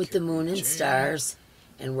with the moon and stars.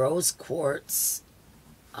 And rose quartz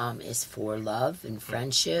is for love and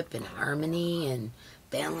friendship and harmony and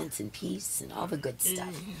balance and peace and all the good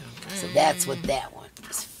stuff. So that's what that one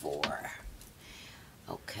is for.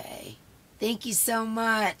 Okay. Thank you so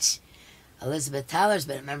much. Elizabeth Tyler's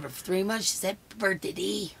been a member for 3 months. She said, happy birthday,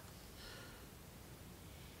 Dee.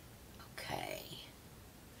 Okay.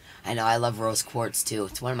 I know, I love rose quartz too.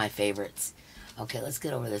 It's one of my favorites. Okay, let's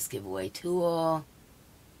get over this giveaway tool.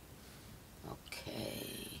 Okay.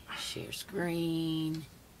 Share screen.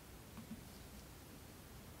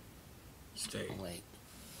 Stay. Oh, wait,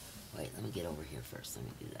 let me get over here first. Let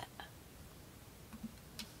me do that.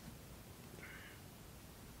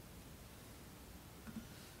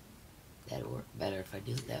 That'll work better if I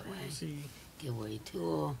do it that way. See. Giveaway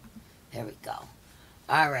tool. There we go.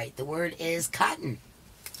 All right, the word is cotton.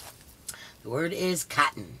 The word is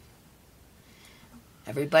cotton.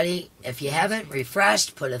 Everybody, if you haven't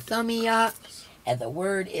refreshed, put a thumbie up. And the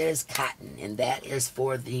word is cotton, and that is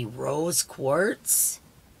for the rose quartz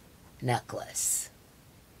necklace.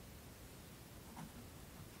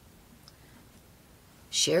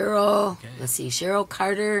 Cheryl, Okay. let's see, Cheryl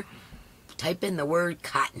Carter, type in the word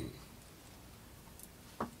cotton.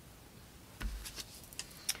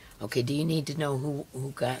 Okay, do you need to know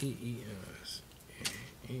who got? E-E-S.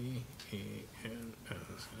 E-E-N-S.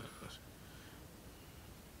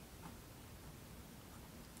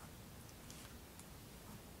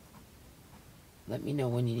 Let me know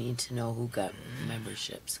when you need to know who got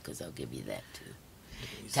memberships, because I'll give you that too.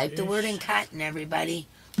 Type the word in cotton, everybody.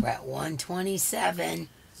 We're at 127.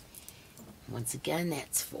 Once again,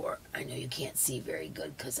 that's for, I know you can't see very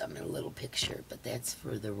good because I'm in a little picture, but that's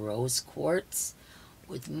for the rose quartz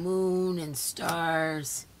with moon and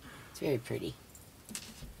stars. It's very pretty.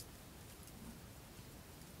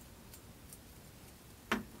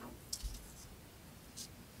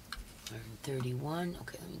 $131.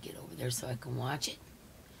 Okay, let me get over there so I can watch it.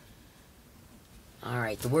 All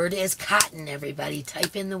right, the word is cotton, everybody.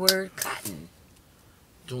 Type in the word cotton.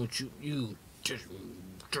 Don't you just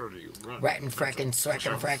dirty Rattin' frickin'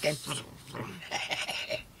 sweckin' frickin'.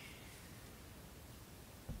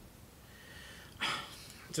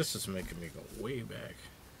 This is making me go way back.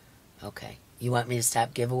 Okay. You want me to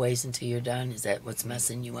stop giveaways until you're done? Is that what's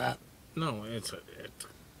messing you up? No, it's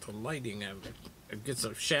the lighting of it. It gets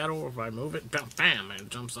a shadow if I move it, bam, and it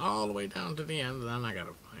jumps all the way down to the end. Then I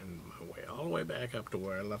gotta find my way all the way back up to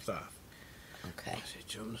where I left off. Okay. It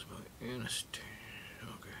jumps by instant.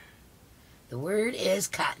 Okay. The word is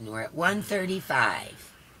cotton. We're at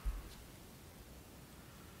 135.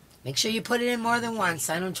 Make sure you put it in more than once.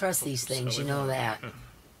 I don't trust these things. You know that.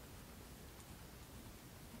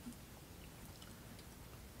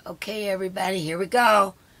 Okay, everybody. Here we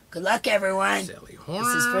go. Good luck, everyone. Sally Horner.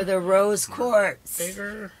 This is for the rose quartz.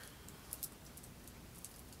 Bigger.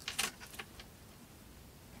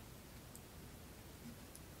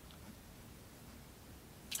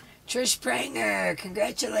 Trish Pranger,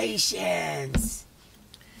 congratulations.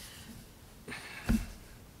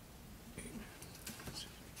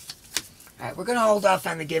 All right, we're going to hold off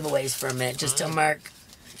on the giveaways for a minute, just till Mark.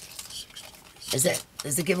 Is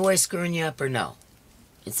the giveaway screwing you up or no?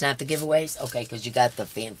 It's not the giveaways? Okay, because you got the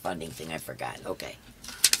fan funding thing. I forgot. Okay.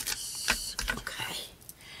 Okay.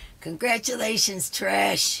 Congratulations,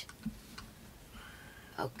 Trish.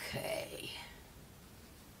 Okay.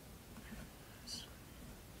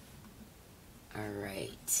 All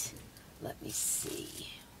right. Let me see.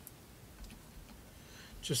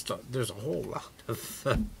 Just there's a whole lot of.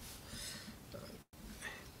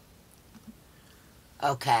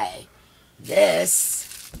 Okay. This.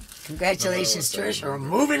 Congratulations, Trish. We're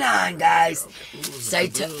moving on, guys.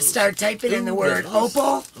 Start typing in the word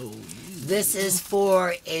opal. This is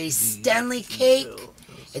for a Stenli cake.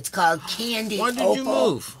 It's called Candy Opal. Why did you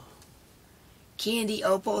move? Candy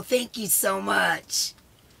Opal. Thank you so much.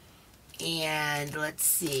 And let's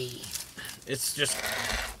see. It's just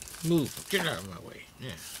move. Get out of my way.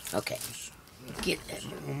 Yeah. Okay.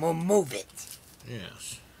 We'll move it.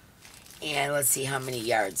 Yes. And let's see how many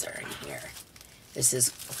yards are in here. This is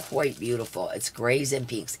quite beautiful. It's grays and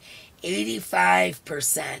pinks.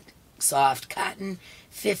 85% soft cotton,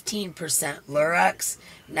 15% Lurex,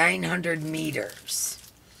 900 meters.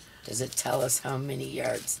 Does it tell us how many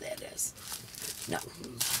yards that is? No.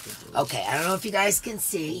 Okay, I don't know if you guys can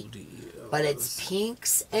see, but it's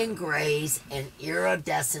pinks and grays and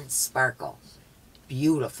iridescent sparkle.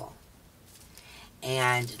 Beautiful.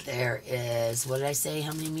 And there is, what did I say?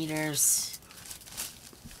 How many meters?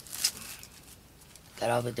 Got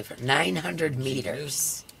all the different, 900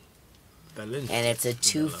 meters. And it's a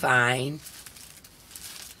 2 fine.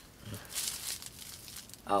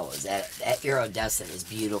 Oh, is that iridescent is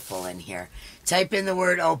beautiful in here. Type in the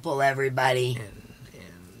word opal, everybody.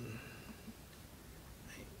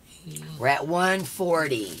 We're at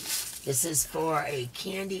 140. This is for a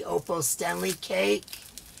candy opal Stenli cake.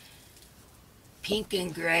 Pink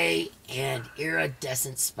and gray and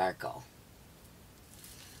iridescent sparkle.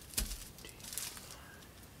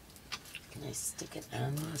 Can I stick it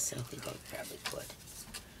on this? I think I probably could.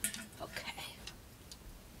 Okay.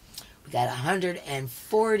 We got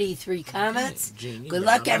 143 comments. Good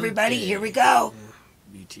luck, everybody. Here we go.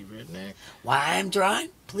 BT Redneck. While I'm drawing,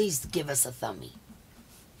 please give us a thumbie.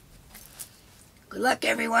 Good luck,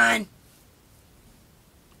 everyone.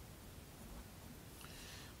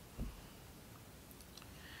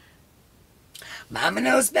 Mama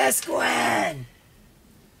knows best, Gwen.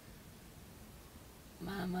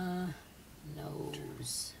 Mama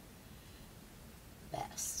knows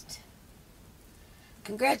best.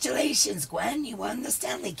 Congratulations, Gwen. You won the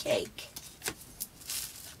Stenli cake.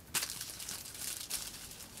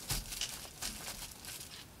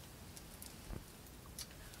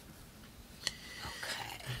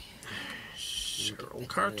 Cheryl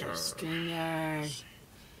Carter. StreamYard.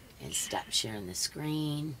 And stop sharing the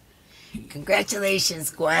screen. Congratulations,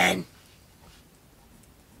 Gwen.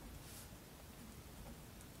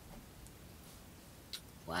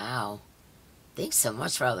 Wow. Thanks so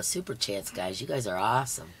much for all the super chats, guys. You guys are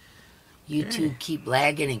awesome. YouTube keep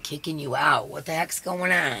lagging and kicking you out. What the heck's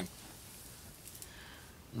going on?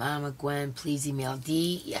 Mama Gwen, please email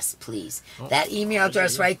D. Yes, please. That email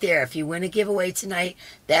address right there. If you win a giveaway tonight,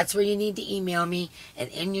 that's where you need to email me. And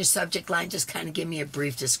in your subject line, just kind of give me a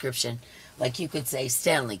brief description. Like you could say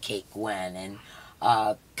Stenli cake, Gwen, and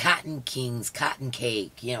Cotton Kings, cotton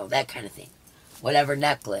cake, you know, that kind of thing. Whatever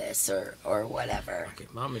necklace or whatever. Okay,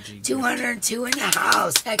 Mama G. 202 in the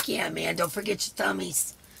house. Heck yeah, man. Don't forget your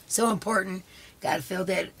tummies. So important. Gotta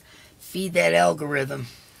feed that algorithm.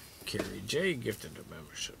 Carrie J gifted a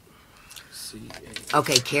membership.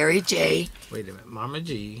 Okay, Carrie J. Wait a minute. Mama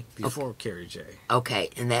G before Carrie J. Okay,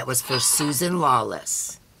 and that was for Susan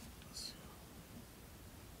Lawless.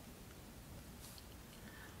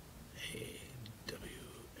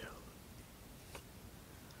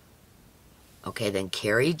 Okay, then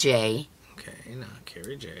Carrie J. Okay, now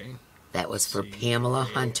Carrie J. That was for Pamela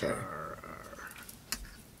Hunter.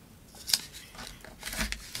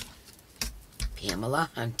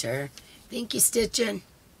 Pamela Hunter. Thank you, Stitchin'.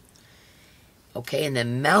 Okay, and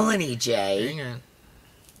then Melanie J. Hang on.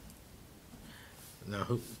 Now,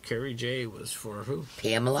 who? Carrie J was for who?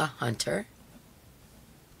 Pamela Hunter.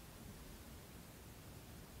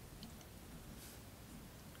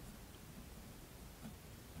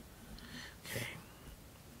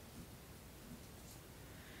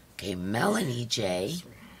 Okay, Melanie J.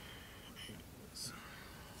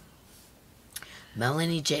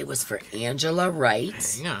 Melanie J was for Angela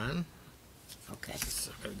Wright. Hang on. Okay.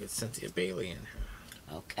 So I gotta get Cynthia Bailey in here.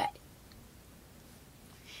 Okay.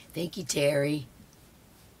 Thank you, Terry.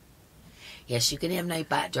 Yes, you can have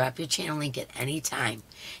Nightbot. Drop your channel link at any time.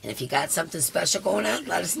 And if you got something special going on,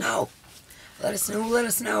 let us know. Let us know, let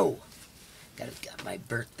us know. Got my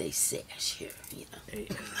birthday sash here, you know.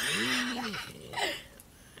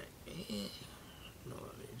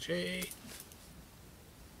 Melanie J.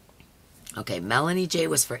 Okay, Melanie J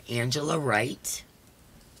was for Angela Wright.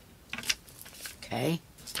 Okay.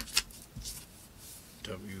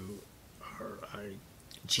 W-R-I...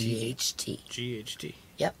 G-H-T. G-H-T.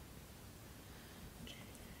 Yep.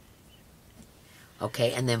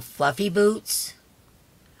 Okay, and then Fluffy Boots.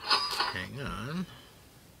 Hang on.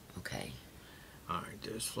 Okay. Alright,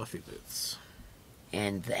 there's Fluffy Boots.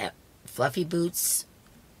 And that Fluffy Boots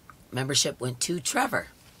membership went to Trevor.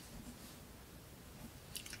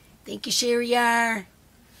 Thank you, Sherry R.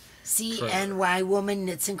 CNY Woman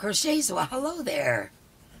Knits and Crochets. Well, hello there.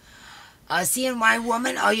 CNY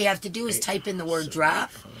Woman, all you have to do is type in the word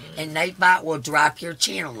drop, and Nightbot will drop your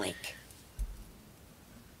channel link.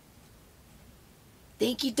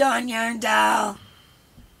 Thank you, Dawn Yarn Doll.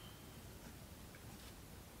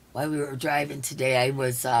 While we were driving today, I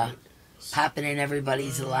was popping in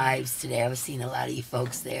everybody's lives today. I was seeing a lot of you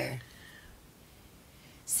folks there.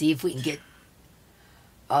 See if we can get...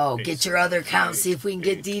 Oh, get your other account. See if we can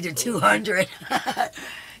get D to 200.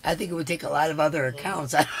 I think it would take a lot of other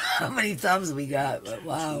accounts. I don't know how many thumbs we got, but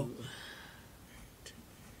wow.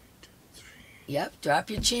 Yep, drop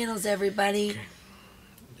your channels, everybody.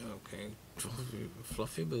 Okay.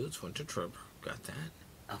 Fluffy Boots went to Trevor. got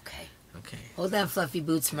that. Okay. Okay. Hold on, Fluffy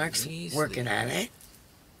Boots. Mark's Easily. working on it.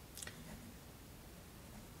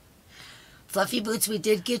 Fluffy Boots, we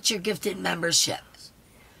did get your gifted membership.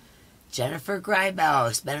 Jennifer Greibel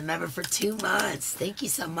has been a member for 2 months. Thank you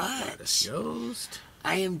so much.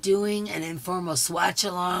 I am doing an informal swatch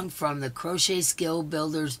along from the Crochet Skill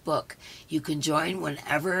Builders book. You can join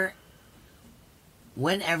whenever,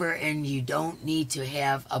 and you don't need to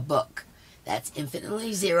have a book. That's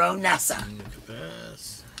Infinitely Zero Nessa. Look at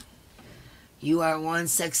this. You are one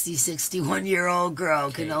sexy 61-year-old girl.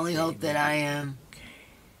 Okay, Can only hope that I am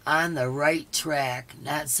on the right track.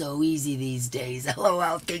 Not so easy these days.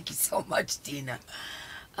 LOL. Thank you so much, Tina.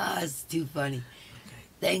 It's too funny. Okay.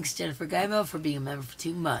 Thanks, Jennifer Geimel, for being a member for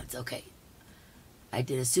 2 months. Okay. I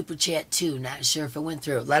did a super chat too. Not sure if it went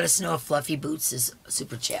through. Let us know if Fluffy Boots'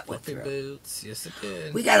 super chat went through. Fluffy Boots. Yes, it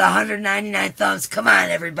did. We got 199 thumbs. Come on,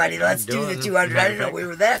 everybody. Let's do the 200. I didn't know we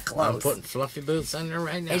were that close. I'm putting Fluffy Boots on there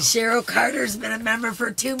right now. And Cheryl Carter's been a member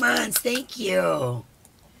for 2 months. Thank you.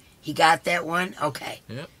 He got that one? Okay.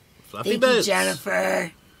 Yep. Fluffy Thank Boots. you,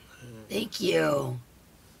 Jennifer. Thank you.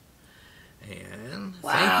 And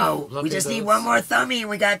wow. thank you, we just Boots. need one more thumbie and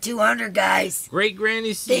we got 200, guys. Great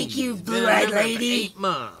Granny C. Thank you, blue-eyed lady. 8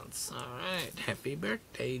 months. All right. Happy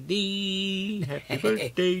birthday, Dee. Happy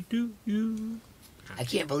birthday to you. I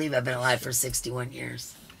can't believe I've been alive for 61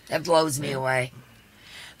 years. That blows me away.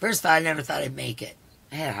 First of all, I never thought I'd make it.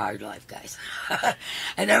 I had a hard life, guys.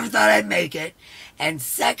 I never thought I'd make it. And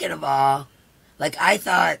second of all, like I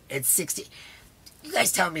thought at 60... You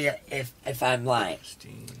guys tell me if I'm lying.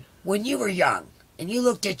 When you were young and you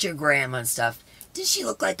looked at your grandma and stuff, did she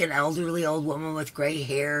look like an elderly old woman with gray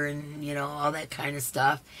hair and, you know, all that kind of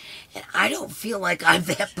stuff? And I don't feel like I'm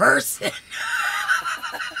that person.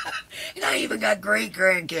 And I even got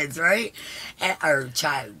great-grandkids, right? Or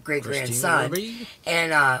great-grandson.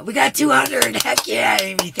 And we got 200. Heck yeah,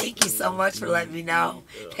 Amy. Thank you so much for letting me know.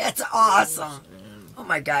 That's awesome. Oh,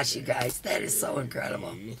 my gosh, you guys. That is so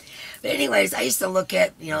incredible. But anyways, I used to look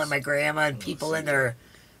at, you know, like my grandma and people in their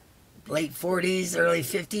late 40s, early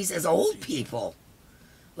 50s as old people.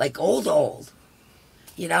 Like old.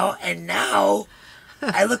 You know? And now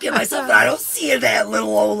I look at myself and I don't see that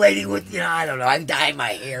little old lady with, you know, I don't know. I dye my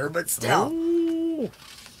hair, but still. Oh,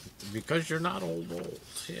 because you're not old.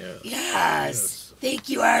 Yes. Thank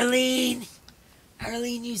you, Arlene.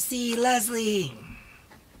 Arlene, you see, Leslie.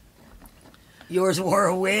 Yours wore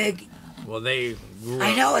a wig. Well, they grew up.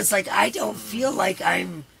 I know. It's like I don't feel like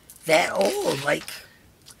I'm that old. Like,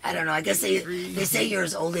 I don't know. I guess they say you're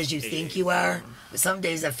as old as you think you are. But some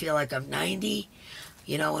days I feel like I'm 90.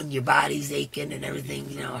 You know, and your body's aching and everything,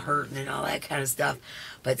 you know, hurting and all that kind of stuff.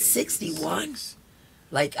 But 61,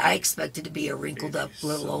 like I expected to be a wrinkled up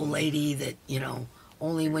little old lady that, you know,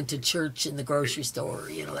 only went to church and the grocery store,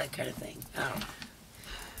 you know, that kind of thing. I don't know.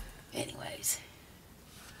 Anyways.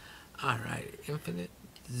 All right. Infinite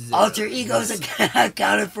Zero. Alter Egos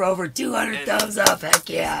accounted for over 200 thumbs up. Heck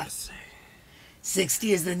yeah.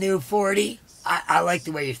 60 is the new 40. I like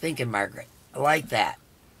the way you're thinking, Margaret. I like that.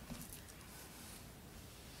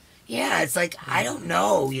 Yeah, it's like, I don't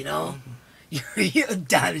know, you know. You're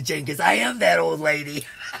Donna Jenkins. I am that old lady.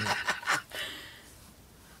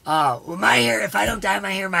 Well, my hair, if I don't dye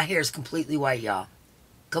my hair is completely white, y'all.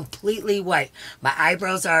 Completely white. My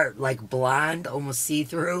eyebrows are like blonde, almost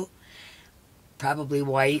see-through. Probably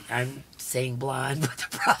white. I'm saying blonde, but they're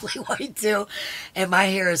probably white too. And my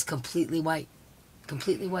hair is completely white.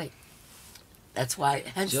 Completely white. That's why,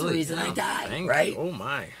 hence the reason I dye, right? Oh,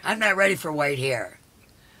 my. I'm not ready for white hair.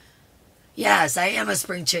 Yes, I am a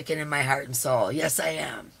spring chicken in my heart and soul. Yes, I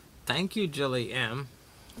am. Thank you, Jilly M.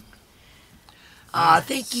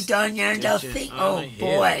 Thank you, Dawn Yarndale. Oh,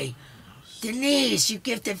 boy. Denise, you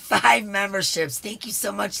gifted 5 memberships. Thank you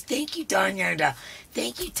so much. Thank you, Dawn Yarndale.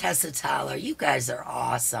 Thank you, Tessa Tyler. You guys are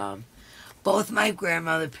awesome. Both my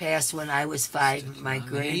grandmother passed when I was 5. My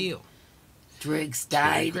Driggs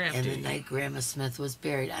died, and the night Grandma Smith was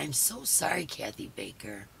buried. I'm so sorry, Kathy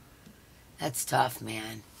Baker. That's tough,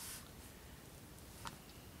 man.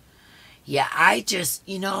 Yeah, I just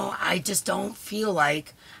don't feel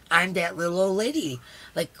like I'm that little old lady.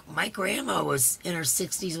 Like, my grandma was in her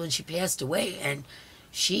 60s when she passed away, and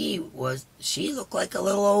she looked like a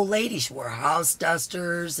little old lady. She wore house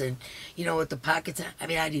dusters and, you know, with the pockets. I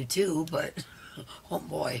mean, I do too, but oh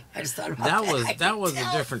boy, I just thought about that. That was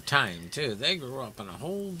a different time, too. They grew up in a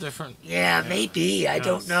whole different... Yeah, maybe. I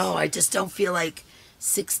don't know. I just don't feel like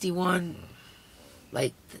 61,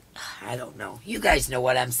 like, I don't know. You guys know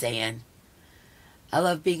what I'm saying. I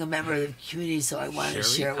love being a member of the community, so I want to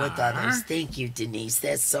share it with others. Thank you, Denise.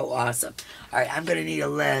 That's so awesome. All right, I'm going to need a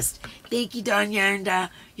list. Thank you, Dawn Yarnda.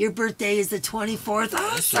 Your birthday is the 24th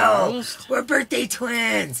also. We're birthday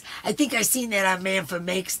twins. I think I seen that on Manfa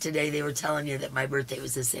Makes today. They were telling you that my birthday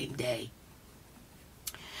was the same day.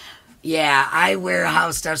 Yeah, I wear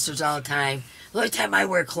house dusters all the time. The only time I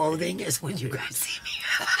wear clothing is when you guys see me.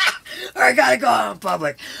 Or I got to go out in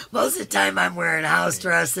public. Most of the time I'm wearing house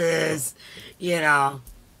dresses. You know,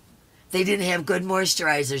 they didn't have good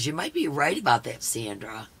moisturizers. You might be right about that,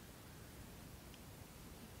 Sandra.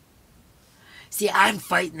 See, I'm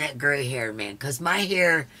fighting that gray hair, man, because my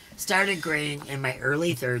hair started graying in my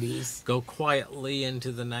early 30s. Go quietly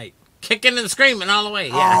into the night. Kicking and screaming all the way.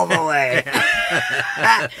 Yeah. All the way.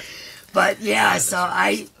 But, yeah, so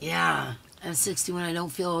I'm 61. I don't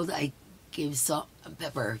feel old. I give salt and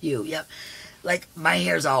pepper. Yep. Like, my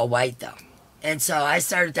hair's all white, though. And so I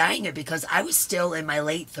started dyeing it because I was still in my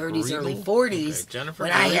late 30s, early 40s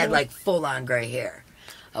when I had like full-on gray hair.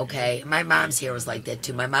 Okay? My mom's hair was like that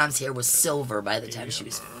too. My mom's hair was silver by the time she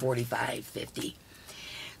was 45, 50.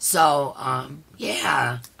 So,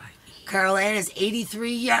 yeah. Carol Ann is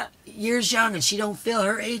 83 years young and she don't feel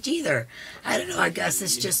her age either. I don't know. I guess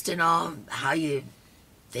it's just in all how you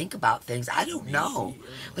think about things. I don't know.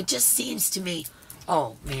 But it just seems to me,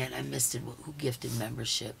 oh, man, I missed it. Who gifted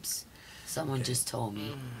memberships? Someone just told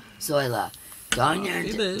me. Zoila. Dawn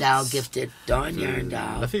Yarndow gifted. Dawn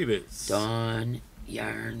Yarndow. Dawn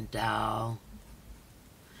Yarndow.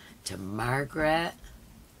 To Margaret.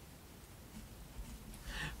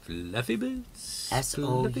 Fluffy Boots.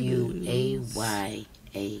 SOUAYAH.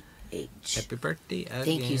 Happy birthday again.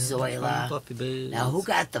 Thank you, Zoila. Fluffy Boots. Now, who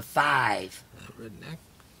got the 5? Redneck.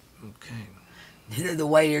 Okay. The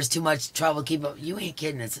white hair's too much trouble keeping up. You ain't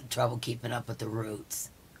kidding. It's trouble keeping up with the roots.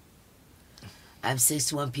 I'm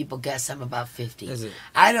 61. People guess I'm about 50. Is it?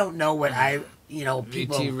 I don't know what people.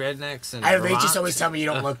 VT rednecks and they just always tell me you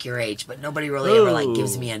don't look your age, but nobody really ever like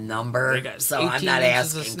gives me a number, so I'm not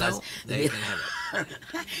asking because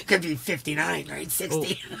could be 59, right?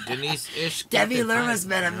 60. Oh, Denise Ish. Debbie Lerma's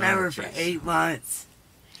been a member for 8 months.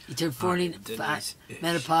 You turned 45.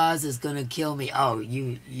 Menopause is gonna kill me. Oh,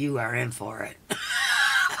 you are in for it.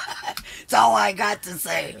 That's all I got to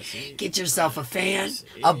say. Get yourself a fan,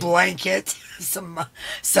 a blanket, some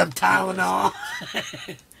Tylenol.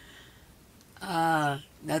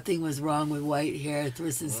 Nothing was wrong with white hair.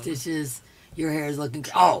 Thriss and Stitches, your hair is looking...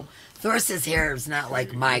 Oh, Thriss's hair is not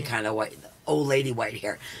like my kind of white, old lady white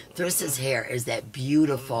hair. Thriss's hair is that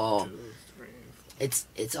beautiful...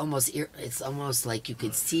 It's almost like you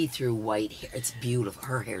could see through white hair. It's beautiful.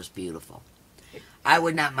 Her hair's beautiful. I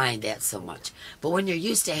would not mind that so much. But when you're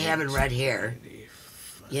used to having red hair,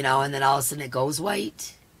 and then all of a sudden it goes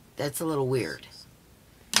white, that's a little weird.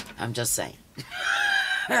 I'm just saying.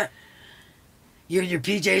 You're in your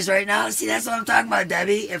PJs right now? See, that's what I'm talking about,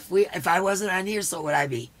 Debbie. If I wasn't on here, so would I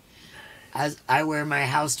be. I wear my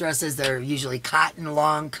house dresses. They're usually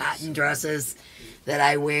long cotton dresses that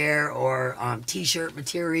I wear, or t-shirt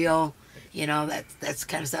material. That's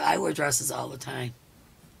kind of stuff. I wear dresses all the time.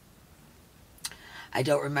 I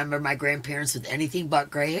don't remember my grandparents with anything but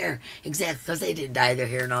gray hair. Exactly, because they didn't dye their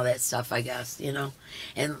hair and all that stuff, I guess,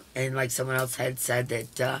 And like someone else had said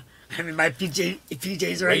that, my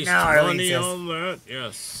PJs right now are... Waste money on that,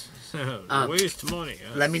 yes. Waste money.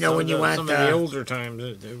 Let me know when you want some of the older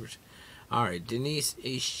times. All right, Denise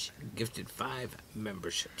Ish gifted 5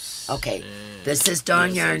 memberships. Okay, this is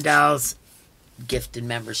Dawn Yarndow's gifted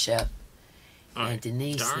membership. And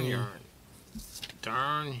Denise...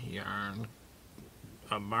 Darn yarn.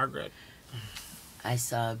 Margaret. I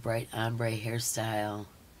saw a bright ombre hairstyle.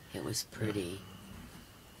 It was pretty.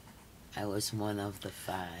 I was one of the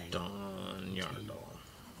 5. Dawn Yarndall.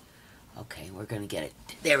 Okay, we're going to get it.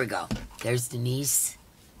 There we go. There's Denise.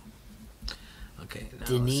 Okay, now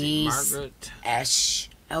Denise Margaret. Esh.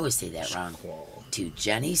 I always say that wrong. To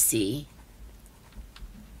Jenny C.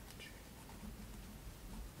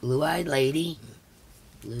 Blue-eyed lady.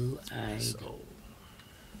 Blue-eyed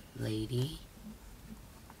lady.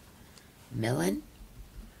 Millen.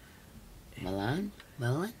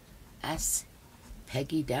 S.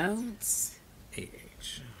 Peggy Downs.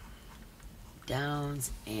 A.H.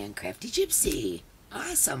 Downs and Crafty Gypsy.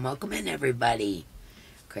 Awesome. Welcome in, everybody.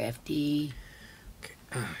 Crafty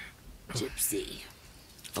Gypsy.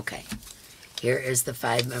 Okay. Here is the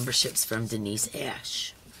 5 memberships from Denise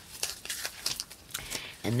Ash.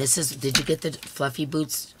 And this is... Did you get the fluffy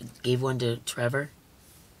boots? Gave one to Trevor?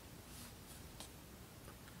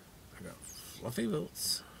 I got fluffy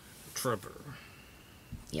boots. Trevor.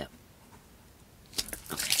 Yep.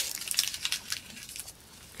 Okay.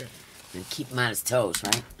 And keep him on his toes,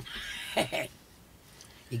 right?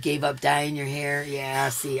 You gave up dyeing your hair? Yeah,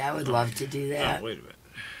 see, I would love to do that. Oh, wait a minute.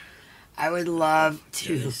 I would love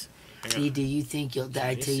to. Yes. See, do you think you'll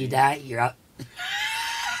die till you die? You're up.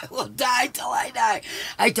 We'll die till I die.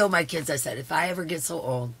 I told my kids, I said, if I ever get so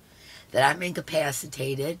old that I'm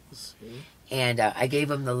incapacitated, and I gave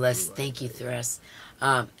them the list. Thank you, Thris.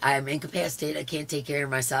 I'm incapacitated. I can't take care of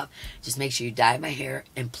myself. Just make sure you dye my hair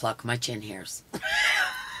and pluck my chin hairs.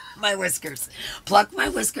 My whiskers. Pluck my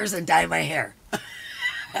whiskers and dye my hair.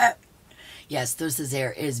 Yes, Thris's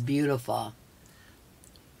hair is beautiful.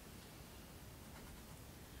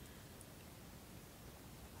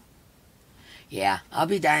 Yeah, I'll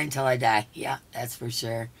be dying till I die. Yeah, that's for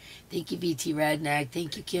sure. Thank you, VT Redneck.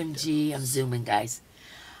 Thank you, Kim G. I'm zooming, guys.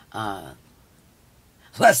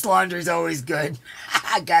 Less laundry's always good.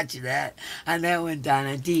 I got you that. On that one,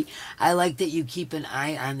 Donna D. I like that you keep an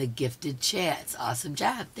eye on the gifted chats. Awesome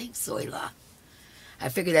job. Thanks, Zoila. I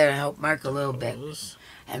figured that would help Mark a little bit.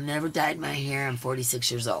 I've never dyed my hair. I'm 46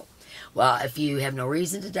 years old. Well, if you have no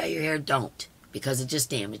reason to dye your hair, don't. Because it just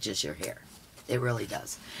damages your hair. It really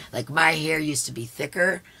does. Like, my hair used to be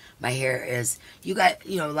thicker. My hair is, a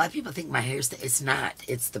lot of people think my hair's, it's not.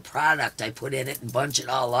 It's the product I put in it and bunch it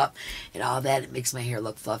all up and all that. It makes my hair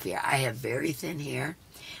look fluffier. I have very thin hair.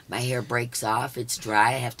 My hair breaks off. It's dry.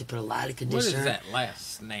 I have to put a lot of conditioner. What is that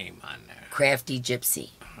last name on there? Crafty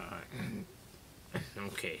Gypsy.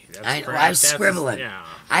 Okay. I was scribbling. Yeah.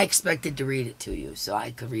 I expected to read it to you so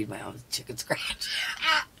I could read my own chicken scratch.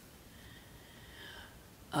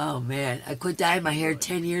 Oh, man. I quit dyeing my hair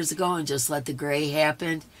 10 years ago and just let the gray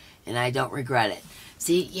happen, and I don't regret it.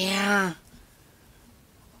 See, yeah.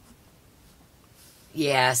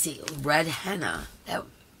 Yeah, see, red henna.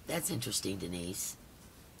 That's interesting, Denise.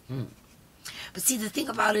 But see, the thing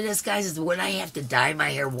about it is, guys, is when I have to dye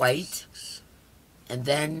my hair white and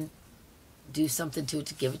then do something to it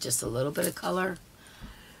to give it just a little bit of color.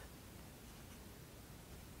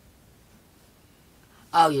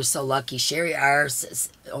 Oh, you're so lucky. Sherry R. is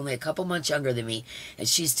only a couple months younger than me, and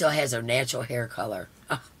she still has her natural hair color.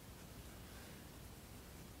 Oh.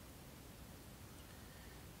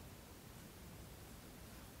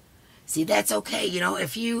 See, that's okay.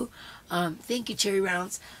 If you, thank you, Cherry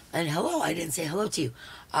Rounds, and hello, I didn't say hello to you.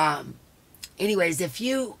 Anyways, if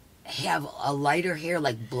you have a lighter hair,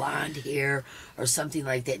 like blonde hair or something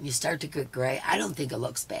like that, and you start to get gray, I don't think it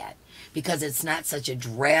looks bad. Because it's not such a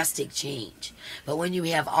drastic change. But when you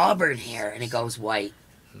have auburn hair and it goes white,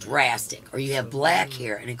 drastic. Or you have black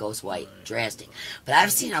hair and it goes white, drastic. But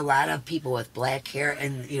I've seen a lot of people with black hair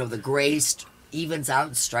and, the gray evens out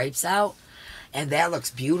and stripes out. And that looks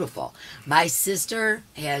beautiful. My sister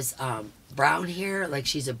has brown hair, like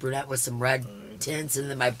she's a brunette with some red tints. And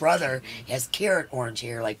then my brother has carrot orange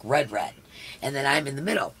hair, like red. And then I'm in the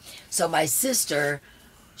middle. So my sister,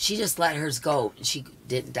 she just let hers go. She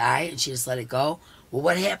didn't dye, and she just let it go. Well,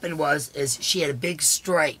 what happened is she had a big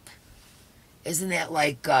stripe. Isn't that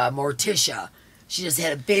like Morticia? She just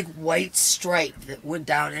had a big white stripe that went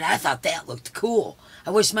down, and I thought that looked cool. I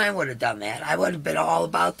wish mine would have done that. I would have been all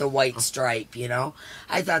about the white stripe,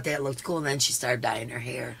 I thought that looked cool, and then she started dyeing her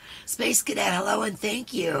hair. Space Cadet, hello, and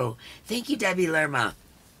thank you. Thank you, Debbie Lerma.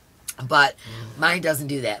 But mine doesn't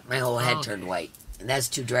do that. My whole head turned white, and that's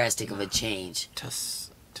too drastic of a change.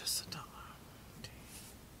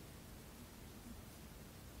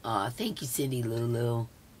 Aw, thank you, Cindy Lulu.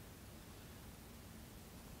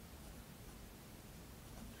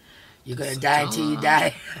 You're going to die until you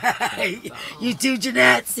die. You too,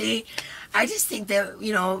 Jeanette, see? I just think that,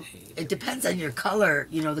 it depends on your color,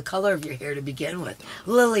 the color of your hair to begin with.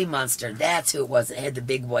 Lily Munster, that's who it was that had the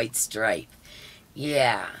big white stripe.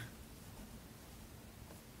 Yeah.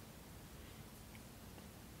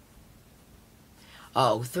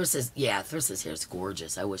 Oh, Thris's hair is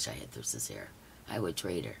gorgeous. I wish I had Thris's hair. I would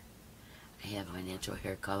trade her. I have my natural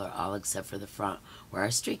hair color, all except for the front, where I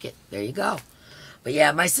streak it. There you go. But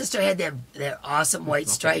yeah, my sister had that awesome white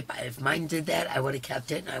stripe. If mine did that, I would have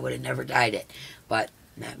kept it, and I would have never dyed it. But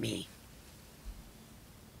not me.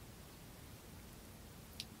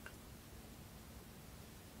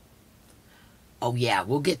 Oh yeah,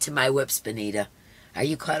 we'll get to my whips, Benita. Are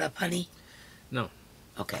you caught up, honey? No.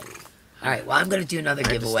 Okay. All right, well, I'm going to do another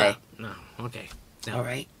giveaway. No, okay. No. All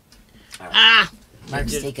right. Ah!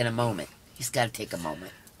 Mark's taking a moment. He's got to take a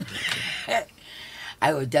moment.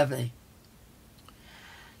 I would definitely.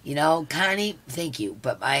 Connie, thank you,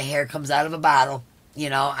 but my hair comes out of a bottle.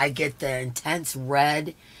 I get the Intense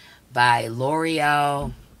Red by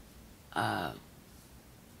L'Oreal. What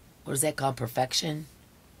is that called? Perfection?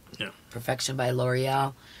 Yeah. Perfection by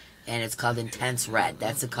L'Oreal. and it's called Intense Red.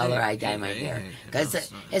 That's the color I dye my hair.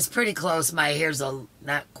 Because it's pretty close. My hair's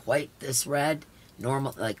not quite this red,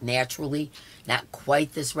 normal, like naturally, not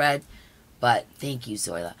quite this red. But thank you,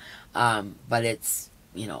 Zoila. But it's,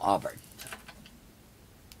 you know, auburn.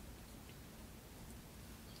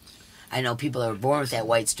 I know people are born with that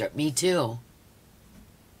white strip. Me too.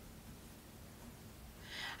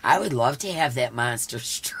 I would love to have that monster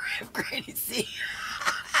strip, Granny C.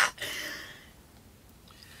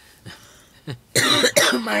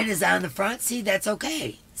 Mine is on the front. See, that's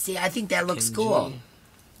okay. See, I think that looks cool.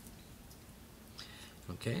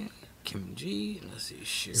 Okay, Kim G. Let's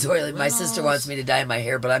see. Zoila, my sister wants me to dye my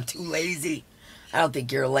hair, but I'm too lazy. I don't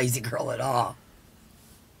think you're a lazy girl at all.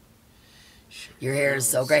 Your hair is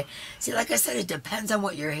so great. See, like I said, it depends on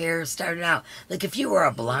what your hair started out. Like if you were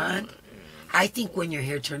a blonde, I think when your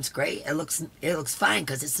hair turns gray, it looks fine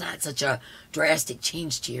because it's not such a drastic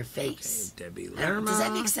change to your face. Okay, Debbie Does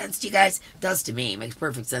that make sense to you guys? It does to me. It makes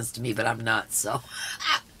perfect sense to me, but I'm not, so.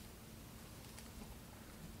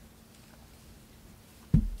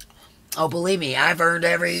 Oh, believe me, I've earned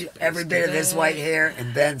every bit of this white hair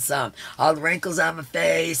and then some. All the wrinkles on my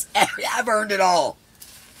face, I've earned it all.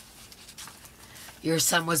 Your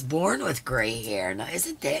son was born with gray hair. Now,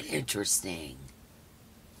 isn't that interesting?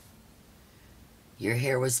 Your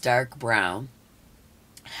hair was dark brown.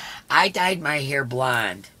 I dyed my hair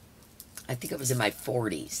blonde. I think it was in my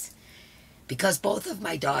 40s. Because both of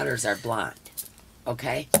my daughters are blonde.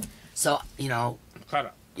 Okay? So, you know. Caught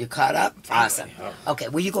up. You caught up? Awesome. Okay,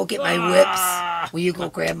 will you go get my whips? Will you go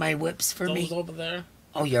grab my whips for me? Those over there?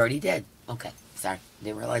 Oh, you already did? Okay, sorry.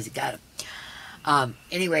 Didn't realize you got them.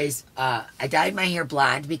 Anyways, I dyed my hair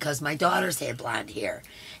blonde because my daughters had blonde hair.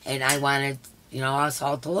 And I wanted, you know, us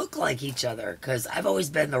all to look like each other. Because I've always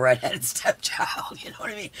been the redheaded stepchild. You know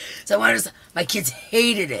what I mean? So I wanted my kids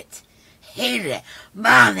hated it. Hated it.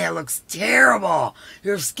 Mom, that looks terrible.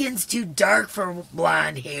 Your skin's too dark for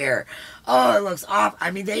blonde hair. Oh, it looks off.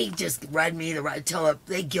 I mean, they just read me they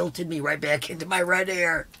guilted me right back into my red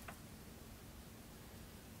hair.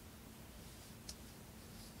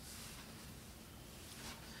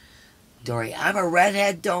 Dory, I'm a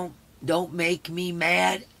redhead. Don't make me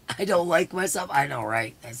mad. I don't like myself. I know,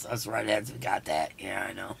 right? That's us redheads. We got that. Yeah,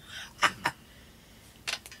 I know.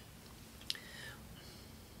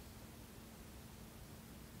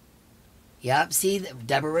 Yep, see,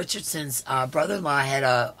 Deborah Richardson's brother-in-law had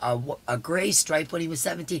a gray stripe when he was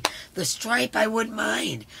 17. The stripe I wouldn't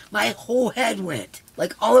mind. My whole head went.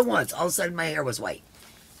 Like, all at once. All of a sudden, my hair was white.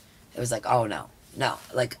 It was like, oh, no. No.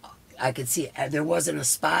 Like, I could see it. There wasn't a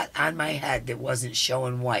spot on my head that wasn't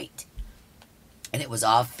showing white. And it was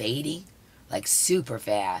all fading. Like, super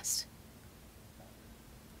fast.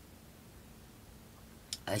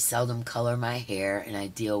 I seldom color my hair, and I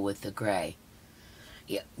deal with the gray.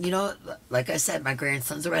 Yeah, you know, like I said, my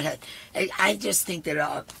grandson's a redhead. I just think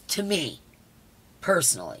that, to me,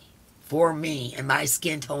 personally, for me and my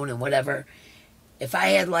skin tone and whatever, if I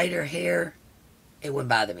had lighter hair, it wouldn't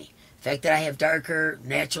bother me. The fact that I have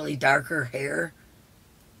naturally darker hair,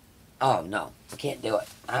 oh, no, I can't do it.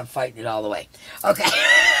 I'm fighting it all the way. Okay.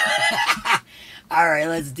 All right,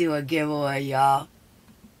 let's do a giveaway, y'all.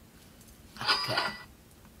 Okay.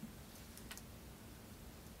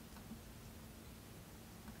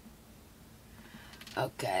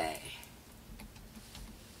 Okay.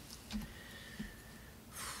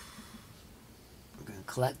 We're going to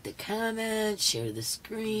collect the comments, share the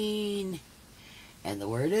screen, and the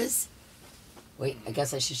word is, wait, I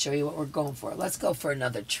guess I should show you what we're going for. Let's go for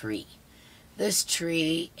another tree. This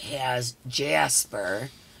tree has jasper,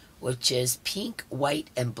 which is pink, white,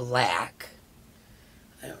 and black.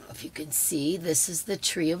 I don't know if you can see. This is the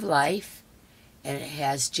tree of life, and it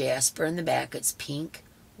has jasper in the back. It's pink,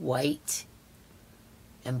 white,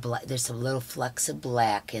 and black. There's some little flecks of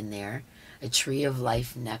black in there. A tree of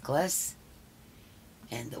life necklace.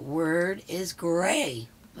 And the word is gray.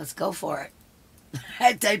 Let's go for it.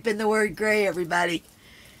 I type in the word gray, everybody.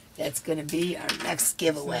 That's going to be our next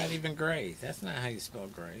giveaway. It's not even gray. That's not how you spell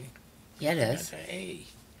gray. Yeah, it is. That's a A.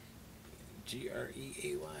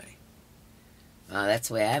 G-R-E-A-Y. Oh, that's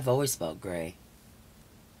the way I've always spelled gray.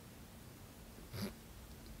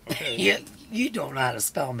 Okay. You don't know how to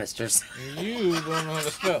spell, misters. You don't know how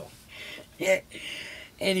to spell. Yeah.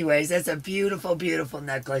 Anyways, that's a beautiful, beautiful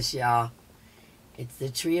necklace, y'all. It's the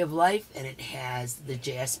tree of life, and it has the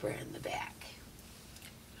jasper in the back.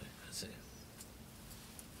 That's it.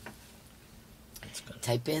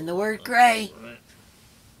 Type in the word gray.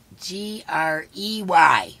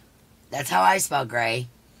 G-R-E-Y. That's how I spell gray.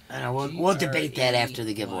 I know, we'll debate that after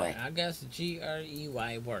the giveaway. I guess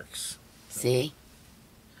G-R-E-Y works. See?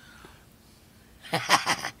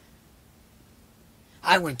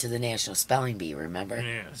 I went to the National Spelling Bee, remember?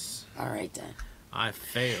 Yes. All right, then. I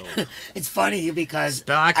failed. It's funny because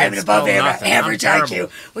I I have an above nothing. average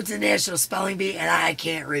IQ. Went to the National Spelling Bee, and I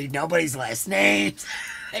can't read nobody's last names.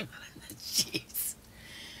 Jeez.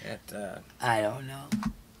 I don't know.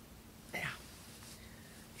 Yeah.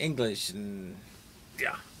 English and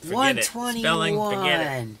yeah. Forget 121. it. Spelling,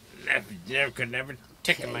 forget it. Could never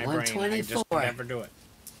tick in my brain. I just 124. could never do it.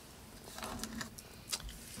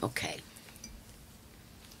 Okay.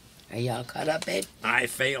 Are y'all caught up, babe? I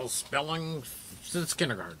failed spelling since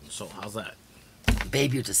kindergarten, so how's that?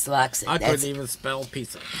 Babe, you're dyslexic. I couldn't even spell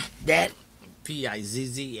pizza. That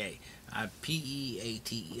P-I-Z-Z-A.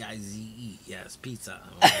 P-E-A-T-E-I-Z-E. Yes, pizza.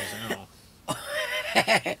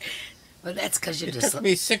 well, that's because you're It took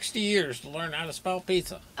me 60 years to learn how to spell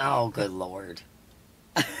pizza. Oh, good Lord.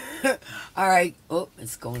 All right. Oh,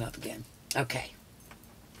 it's going up again. Okay.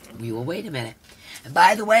 We will wait a minute. And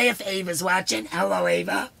by the way, if Ava's watching, hello,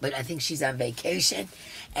 Ava. But I think she's on vacation.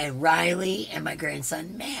 And Riley and my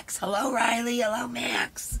grandson, Max. Hello, Riley. Hello,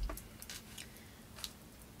 Max.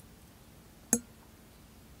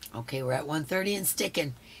 Okay, we're at 1:30 and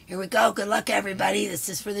sticking. Here we go. Good luck, everybody. This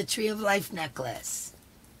is for the Tree of Life necklace.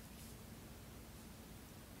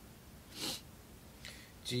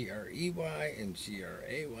 G-R-E-Y and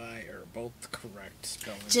G-R-A-Y are both correct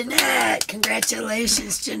spelling. Jeanette!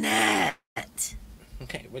 Congratulations, Jeanette.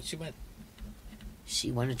 Okay, what she win?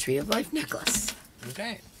 She won a Tree of Life necklace.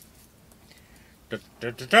 Okay. Da,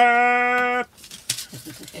 da, da, da.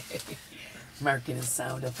 Marking his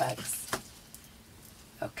sound effects.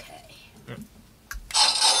 Okay.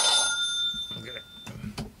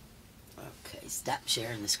 Okay, stop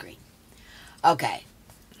sharing the screen. Okay.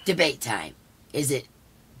 Debate time.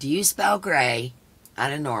 Do you spell gray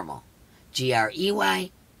on a normal?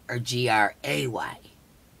 G-R-E-Y or G-R-A-Y?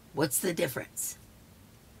 What's the difference?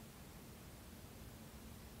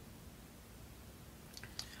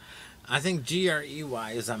 I think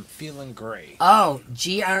G-R-E-Y is I'm feeling gray. Oh,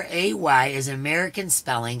 G-R-A-Y is American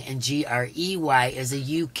spelling and G-R-E-Y is a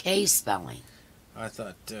UK spelling. I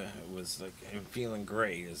thought it was like I'm feeling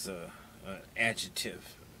gray is a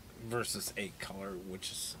adjective versus a color,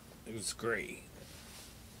 which is it was gray.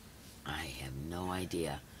 I have no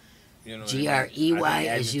idea. You know G-R-E-Y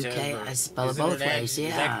is UK. I spell it both ways, yeah.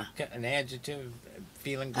 Is that an adjective,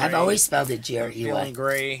 feeling gray? I've always spelled it G-R-E-Y. Feeling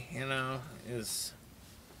gray, is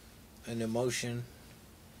an emotion.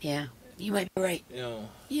 Yeah, you might be right.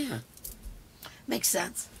 Yeah, makes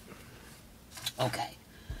sense. Okay.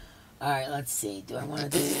 All right, let's see. Do I want to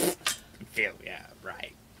do it? Yeah,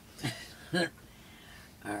 right.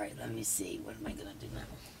 All right, let me see. What am I going to do now?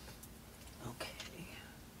 Okay.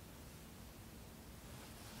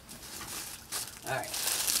 All right.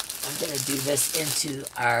 I'm going to do this into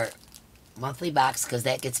our monthly box because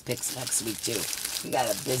that gets picked next week too. We got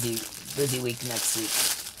a busy week next week.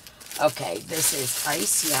 Okay, this is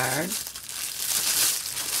ice yarn.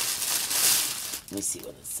 Let me see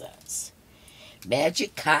what it says.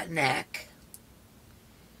 Magic cotton neck.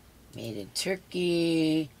 Made in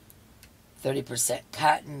Turkey. 30%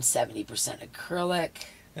 cotton, 70% acrylic.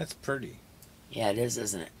 That's pretty. Yeah, it is,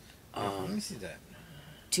 isn't it? Let me see that.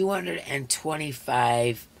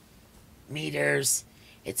 225 meters.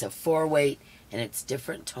 It's a 4-weight, and it's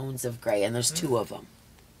different tones of gray, and there's 2 of them.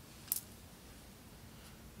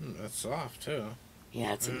 That's soft, too.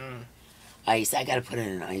 Yeah, it's ice. I got to put it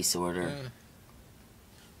in an ice order.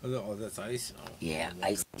 Oh, that's ice? Oh, yeah,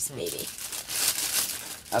 ice, baby.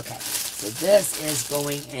 Okay, so this is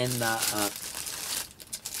going in the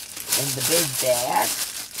big bag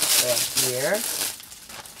right here.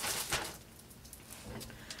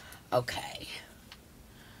 Okay.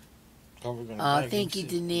 Oh, thank you,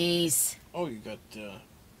 Denise. Oh, you got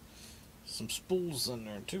some spools in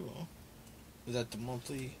there too, huh? Is that the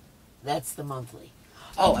monthly? That's the monthly.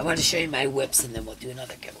 Oh, I want to show you my whips, and then we'll do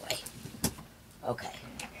another giveaway. Okay.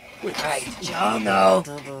 All right, did y'all know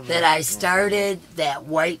that I started that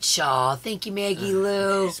white shawl? Thank you, Maggie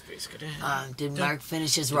Lou. Did Mark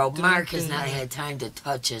finish his row? Mark has not had time to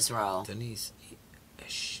touch his row. Denise.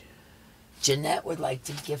 Jeanette would like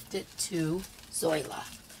to gift it to Zoila.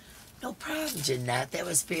 No problem, Jeanette. That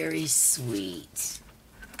was very sweet.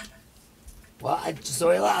 Well,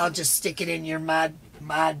 Zoila, I'll just stick it in your mod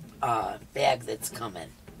bag that's coming.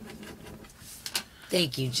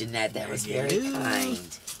 Thank you, Jeanette. That was very kind.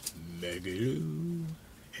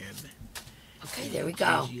 Okay, there we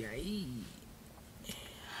go.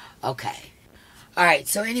 Okay. All right,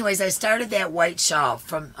 so anyways, I started that white shawl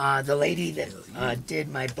from the lady that did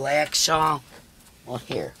my black shawl. Well,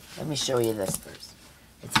 here, let me show you this first.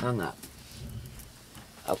 It's hung up.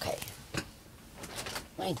 Okay.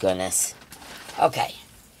 My goodness. Okay.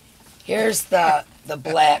 Here's the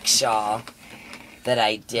black shawl that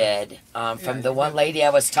I did from the one lady I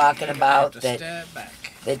was talking about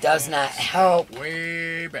that does not help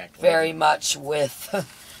Way back. very much with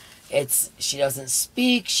she doesn't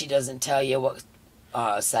speak, she doesn't tell you what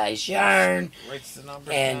size yarn, Writes the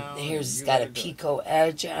numbers and down, here's you got a gotta do it. picot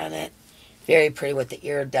edge on it. Very pretty with the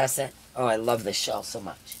iridescent. Oh, I love this shawl so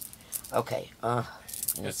much. Okay, and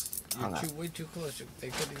it's hung up. You're way too close. They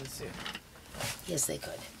couldn't even see it. Yes, they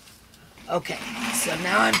could. Okay, so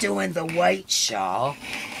now I'm doing the white shawl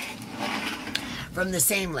from the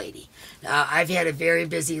same lady. Now, I've had a very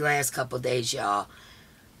busy last couple days, y'all,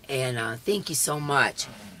 and thank you so much.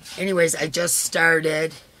 Anyways, I just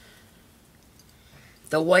started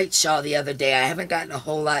the white shawl the other day. I haven't gotten a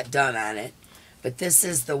whole lot done on it, but this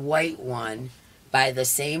is the white one by the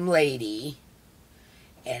same lady,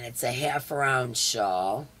 and it's a half-round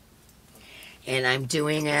shawl. And I'm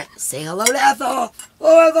doing it, say hello to Ethel,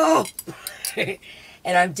 hello Ethel!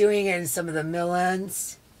 And I'm doing it in some of the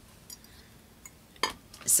mill-ends.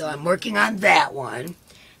 So I'm working on that one.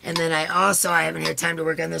 And then I haven't had time to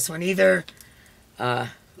work on this one either.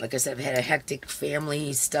 Like I said, I've had a hectic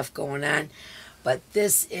family stuff going on. But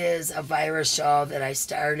this is a virus shawl that I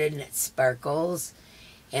started, and it sparkles.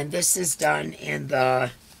 And this is done in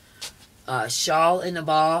the shawl in a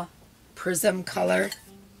ball prism color.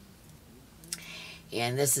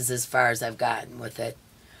 And this is as far as I've gotten with it.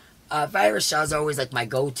 Virus shawl is always like my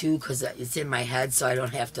go-to because it's in my head, so I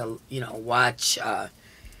don't have to, watch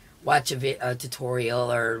a tutorial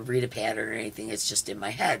or read a pattern or anything. It's just in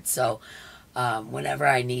my head. So whenever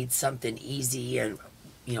I need something easy and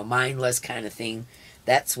mindless kind of thing,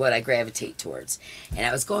 that's what I gravitate towards. And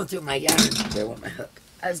I was going through my yarn. There went my hook.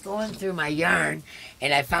 I was going through my yarn,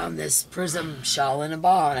 and I found this prism shawl in a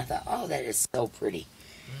ball, and I thought, oh, that is so pretty.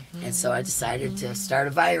 And so I decided to start a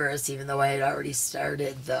virus, even though I had already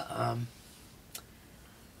started the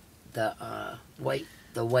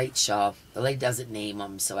white shawl. The lady doesn't name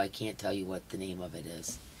them, so I can't tell you what the name of it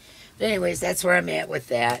is. But anyways, that's where I'm at with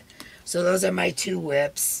that. So those are my two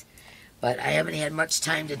whips, but I haven't had much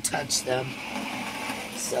time to touch them.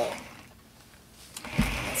 So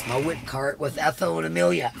that's my whip cart with Ethel and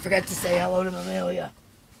Amelia. I forgot to say hello to Amelia.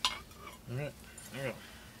 All right. There you go.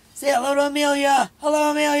 Say hello to Amelia.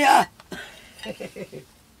 Hello, Amelia.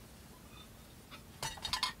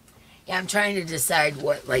 Yeah, I'm trying to decide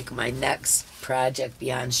what my next project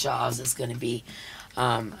beyond shawls is going to be.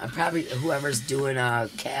 I'm probably, whoever's doing a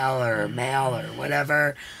Cal or Mal or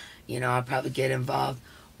whatever, I'll probably get involved.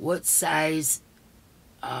 What size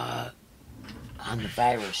on the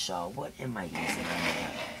virus shawl? What am I using on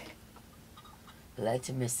that? Let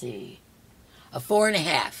me see. A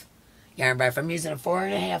 4.5. Yarn bar. If I'm using a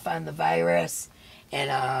 4.5 on the virus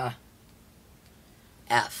and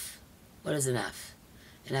F. What is an F?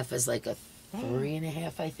 An F is like a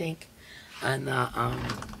 3.5, I think, on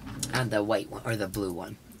the white one or the blue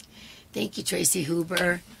one. Thank you, Tracy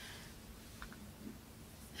Huber.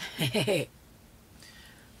 Okay.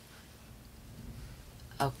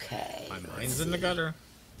 My mind's in the gutter.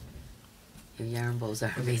 Your yarn bowls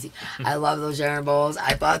are amazing. I love those yarn bowls.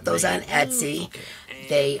 I bought those on Etsy. Okay.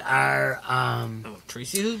 They are,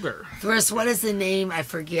 Tracy Huber. First, what is the name? I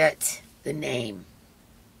forget the name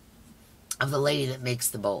of the lady that makes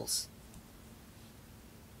the bowls.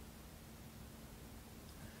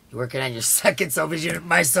 You're working on your second Sophie's Universe.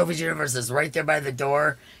 My Sophie's Universe is right there by the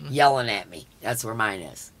door yelling at me. That's where mine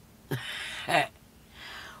is.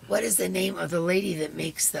 What is the name of the lady that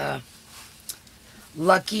makes the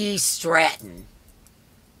Lucky Stratton?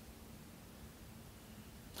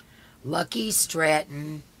 Lucky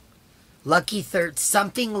Stratton,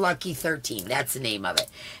 something Lucky 13. That's the name of it.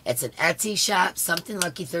 It's an Etsy shop, something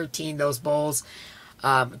Lucky 13. Those bowls,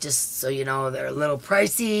 just so you know, they're a little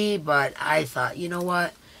pricey, but I thought, you know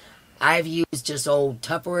what? I've used just old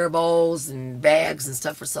Tupperware bowls and bags and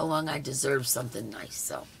stuff for so long, I deserve something nice.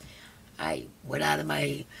 So I went out of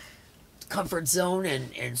my comfort zone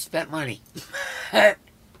and spent money.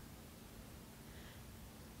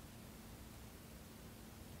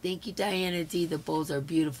 Thank you, Diana D. The bowls are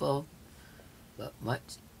beautiful, but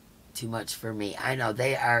too much for me. I know,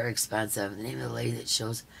 they are expensive. The name of the lady that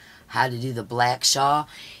shows how to do the black shawl.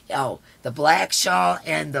 Oh, the black shawl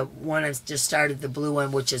and the one I've just started, the blue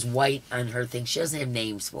one, which is white on her thing. She doesn't have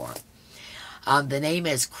names for them. The name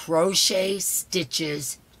is Crochet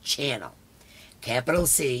Stitches Channel. Capital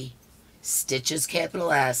C, Stitches,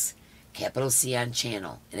 capital S, capital C on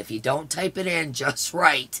channel. And if you don't type it in just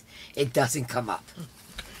right, it doesn't come up.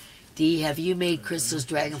 Dee, have you made Crystal's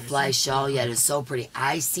Dragonfly shawl yet? It's so pretty.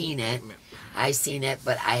 I seen it,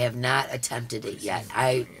 but I have not attempted it yet.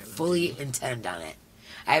 I fully intend on it.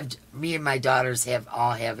 Me and my daughters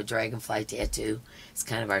all have a dragonfly tattoo. It's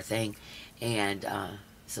kind of our thing. And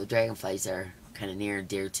so dragonflies are kind of near and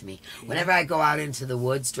dear to me. Whenever I go out into the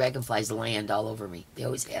woods, dragonflies land all over me. They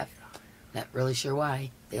always have. Not really sure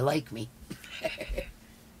why. They like me.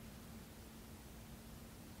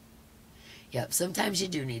 Yep, sometimes you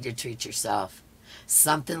do need to treat yourself.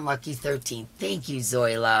 Something Lucky 13. Thank you,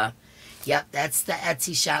 Zoila. Yep, that's the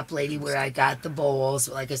Etsy shop, lady, where I got the bowls.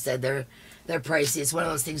 Like I said, they're pricey. It's one of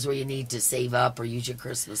those things where you need to save up or use your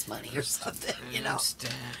Christmas money or something, you know.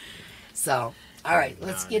 So, all right,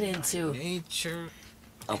 let's get into nature.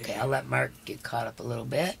 Okay, I'll let Mark get caught up a little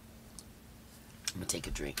bit. I'm gonna take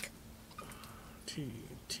a drink. Tea.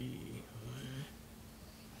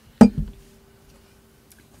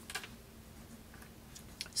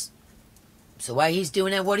 So while he's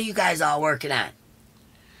doing that, what are you guys all working on?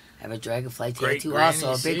 I have a dragonfly tattoo,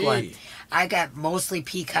 also a big one. I got mostly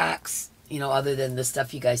peacocks, you know, other than the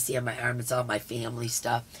stuff you guys see on my arm. It's all my family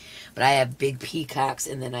stuff. But I have big peacocks,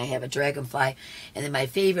 and then I have a dragonfly. And then my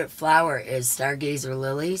favorite flower is stargazer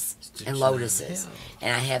lilies and lotuses.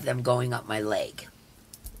 And I have them going up my leg.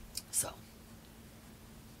 So.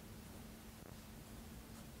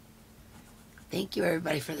 Thank you,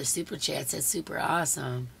 everybody, for the super chats. That's super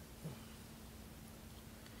awesome.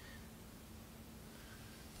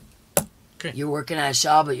 Okay. You're working on a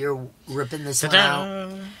shawl, but you're ripping this one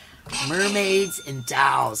out. Mermaids and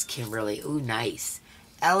dolls, Kimberly. Ooh, nice.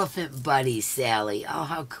 Elephant buddies, Sally. Oh,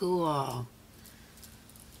 how cool. All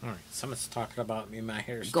right, someone's talking about me. My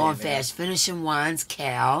hair's going fast. Finishing ones,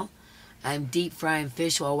 Cal. I'm deep frying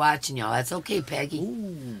fish while watching y'all. That's okay, Peggy.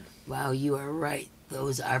 Ooh. Wow, you are right.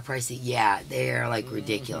 Those are pricey. Yeah, they are like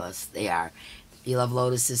ridiculous. They are. You love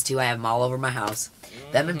lotuses too. I have them all over my house.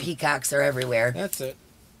 Them and peacocks are everywhere. That's it.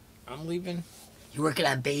 I'm leaving. You're working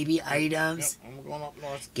on baby items. Yep, I'm going up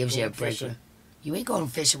north. Gives you a break. You ain't going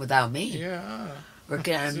fishing without me. Yeah.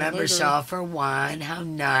 Working on a member shawl for one. How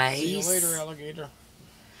nice. See you later, alligator.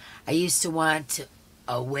 I used to want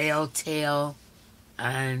a whale tail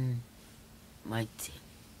on my tail,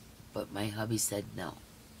 but my hubby said no.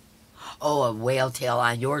 Oh, a whale tail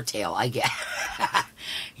on your tail. I get.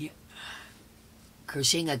 Yeah.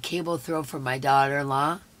 Crocheting a cable throw for my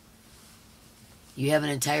daughter-in-law. You have an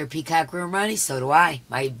entire peacock room, Ronnie? So do I.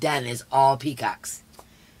 My den is all peacocks.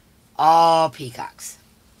 All peacocks.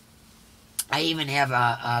 I even have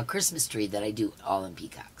a Christmas tree that I do all in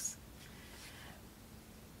peacocks.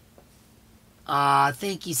 Aw,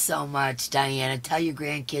 thank you so much, Diana. Tell your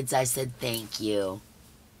grandkids I said thank you.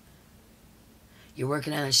 You're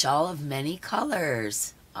working on a shawl of many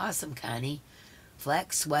colors. Awesome, Connie.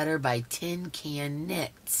 Flex sweater by Tin Can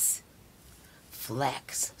Knits.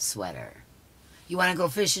 Flex sweater. You want to go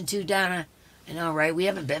fishing too, Donna? I know, right? We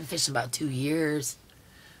haven't been fishing about 2 years.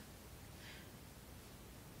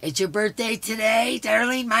 It's your birthday today,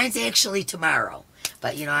 darling? Mine's actually tomorrow.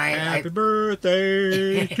 But, you know, Happy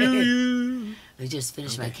birthday to you. I just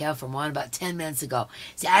finished my cow from one about 10 minutes ago.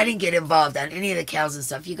 See, I didn't get involved on any of the cows and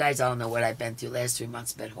stuff. You guys all know what I've been through. Last 3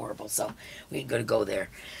 months have been horrible, so we ain't going to go there.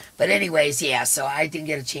 But anyways, yeah, so I didn't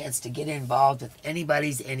get a chance to get involved with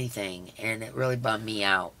anybody's anything, and it really bummed me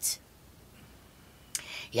out.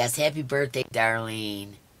 Yes, happy birthday,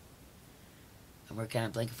 darling. I'm working on a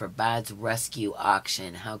blanket for Bod's rescue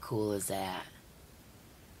auction. How cool is that?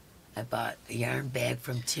 I bought a yarn bag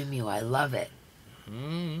from Timu. I love it.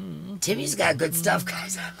 Timmy's got good stuff,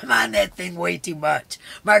 guys. I'm on that thing way too much.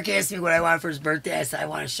 Mark asked me what I want for his birthday. I said, I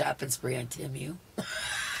want a shopping spree on Timu.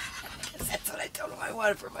 That's what I told him I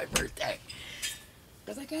wanted for my birthday.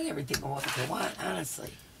 Because I got everything I want,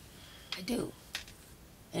 honestly. I do.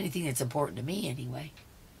 Anything that's important to me, anyway.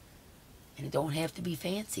 And it don't have to be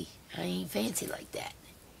fancy. I ain't fancy like that.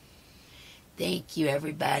 Thank you,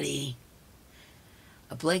 everybody.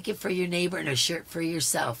 A blanket for your neighbor and a shirt for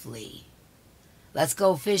yourself, Lee. Let's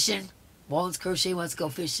go fishing. Walton's Crochet wants to go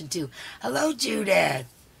fishing, too. Hello, Judith.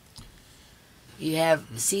 You have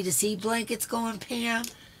C2C blankets going, Pam?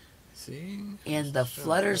 See? And the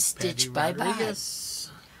Flutter Stitch Bye-Bye.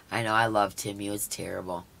 I know, I love Timu. It's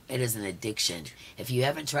terrible. It is an addiction. If you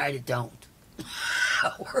haven't tried it, don't.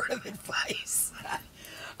 A word of advice.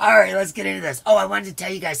 All right, let's get into this. Oh, I wanted to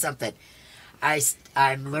tell you guys something.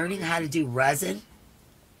 I'm learning how to do resin.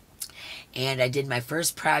 And I did my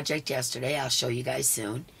first project yesterday. I'll show you guys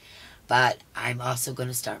soon. But I'm also going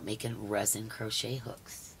to start making resin crochet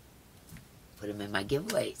hooks. Put them in my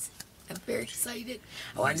giveaways. I'm very excited.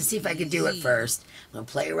 I wanted to see if I could do it first. I'm going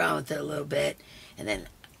to play around with it a little bit. And then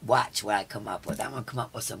watch what I come up with. I'm going to come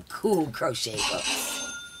up with some cool crochet hooks.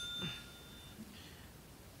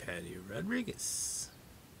 Patty Rodriguez.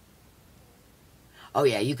 Oh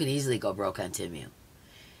yeah, you can easily go broke on Temu.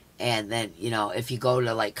 And then, you know, if you go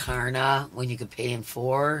to like Klarna, when you could pay in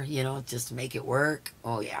 4, you know, just to make it work,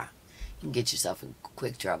 oh yeah, you can get yourself in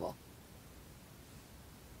quick trouble.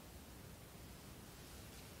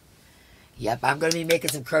 Yep, I'm going to be making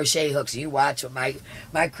some crochet hooks. You watch what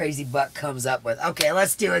my crazy butt comes up with. Okay,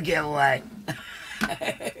 let's do a giveaway.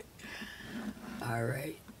 All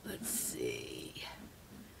right, let's see.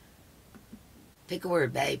 Pick a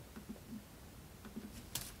word, babe.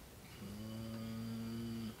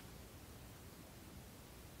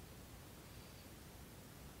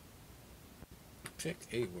 Pick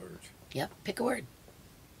a word. Yep, pick a word.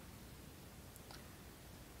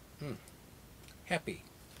 Happy.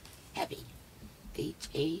 Happy.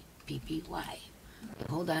 Happy.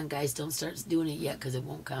 Hold on, guys. Don't start doing it yet because it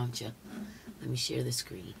won't count you. Let me share the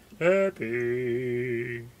screen.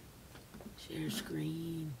 Happy. Share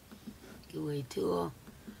screen. Giveaway tool.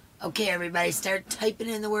 Okay, everybody, start typing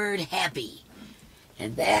in the word happy.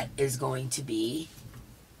 And that is going to be...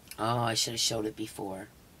 Oh, I should have showed it before.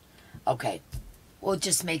 Okay. We'll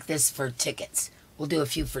just make this for tickets. We'll do a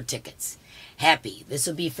few for tickets. Happy. This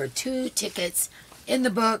will be for 2 tickets in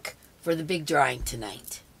the book for the big drawing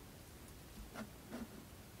tonight.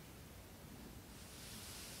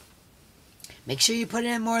 Make sure you put it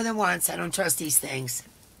in more than once. I don't trust these things.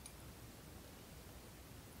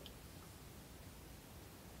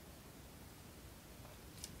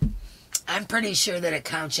 I'm pretty sure that it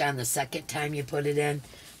counts you on the second time you put it in,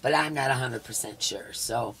 but I'm not 100% sure.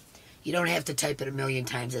 So you don't have to type it a million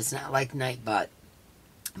times. It's not like Nightbot.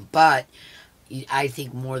 But I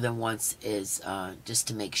think more than once is just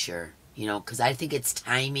to make sure, you know, because I think its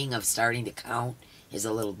timing of starting to count is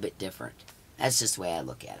a little bit different. That's just the way I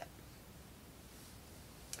look at it.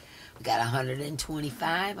 We got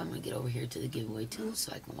 125. I'm going to get over here to the giveaway tool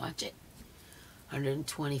so I can watch it.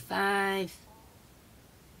 125.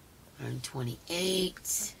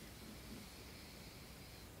 128.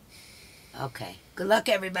 Okay. Good luck,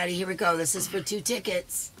 everybody. Here we go. This is for 2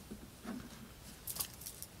 tickets.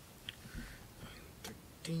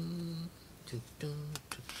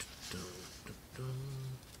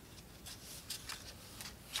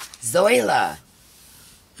 Zoila.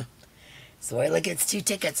 Zoila gets 2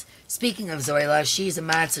 tickets. Speaking of Zoila, she's a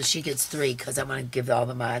mod, so she gets 3 because I'm going to give all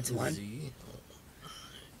the mods 1.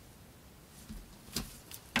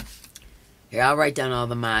 Here, I'll write down all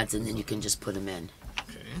the mods and then you can just put them in.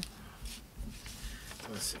 Okay.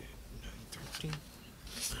 Let's see. 9, 13.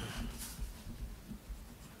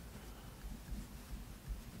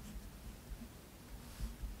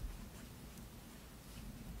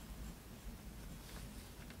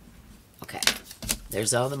 Okay.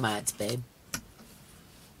 There's all the mods, babe.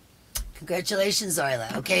 Congratulations,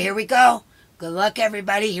 Zoila. Okay, here we go. Good luck,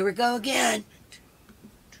 everybody. Here we go again.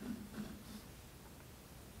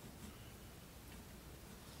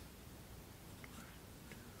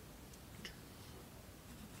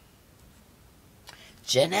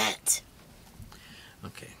 Jeanette.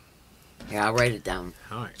 Okay. Here, I'll write it down.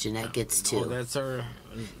 All right. Jeanette gets 2. Oh, that's our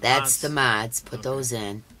That's mods. the mods. Put those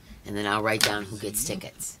in. And then I'll write down who gets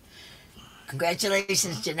tickets.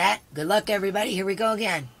 Congratulations, Jeanette. Good luck, everybody. Here we go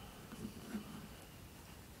again.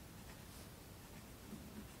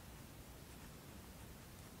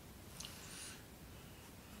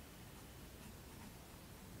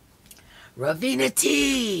 Ravina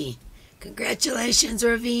T. Congratulations,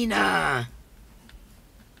 Ravina.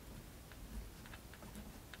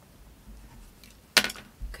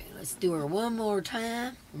 Okay, let's do her one more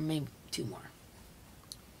time. Or maybe 2 more.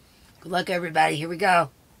 Good luck, everybody. Here we go.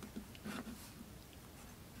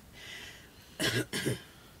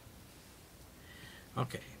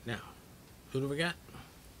 Okay, now, who do we got?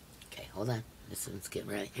 Okay, hold on. This one's getting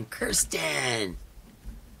ready. And Kirsten.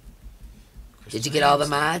 Did you get all the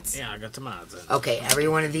mods? Yeah, I got the mods in. Okay, every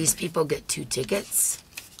one of these people get 2 tickets.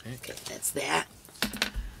 Okay. Okay, that's that.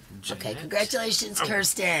 Jeanette. Okay, congratulations,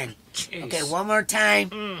 Kirsten. Jeez. Okay, one more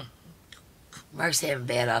time. Mark's having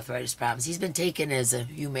bad arthritis problems. He's been taking his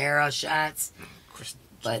Humira shots,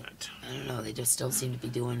 but Jeanette. I don't know. They just don't seem to be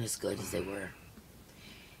doing as good as they were.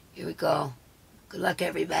 Here we go. Good luck,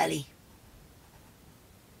 everybody.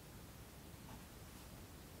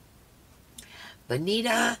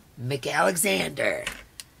 Benita McAlexander.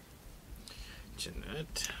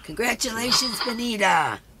 Jeanette. Congratulations,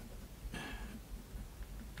 Benita.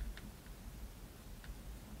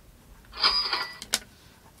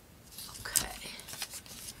 Okay.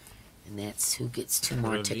 And that's who gets 2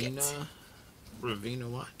 more tickets. Ravina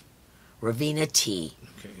what? Ravina T.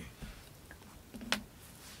 Okay.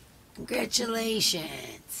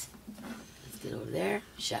 Congratulations. Let's get over there.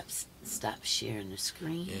 Stop sharing the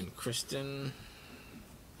screen. And Kristen.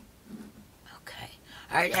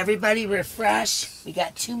 All right, everybody refresh. We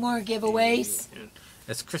got 2 more giveaways.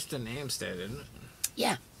 That's Kristen Amstead, isn't it?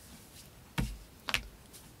 Yeah.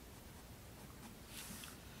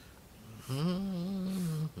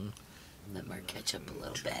 Let Mark catch up a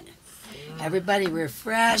little bit. Everybody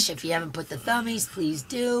refresh. If you haven't put the thummies, please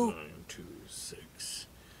do. 9, 2, 6,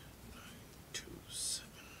 9, 2, 7,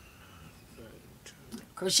 9, 2.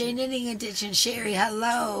 Crochet Knitting Edition, Sherry,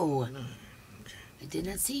 hello. Okay. I did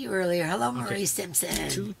not see you earlier. Hello, Marie Simpson.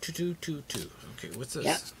 2, 2, 2, 2, 2. Okay, what's this?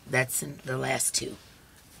 Yep, that's in the last 2.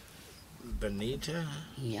 Benita.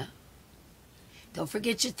 Yeah. Don't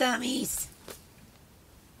forget your thummies.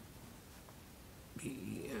 Benita.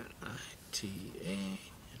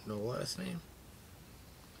 No last name.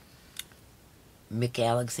 Mick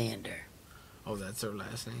Alexander. Oh, that's her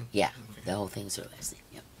last name? Yeah, Okay. the whole thing's her last name.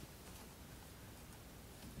 Yep.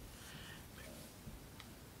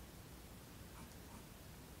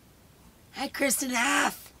 Hi, Kristen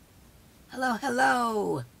F. Hello,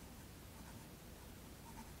 hello.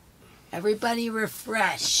 Everybody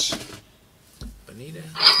refresh. Benita.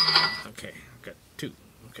 Okay, I've got 2.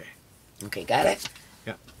 Okay. Okay, got it?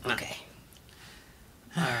 Yeah. Okay.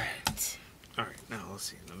 All right. All right, now let's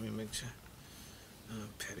see. Let me make sure.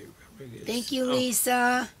 Patty Rodriguez. Thank you,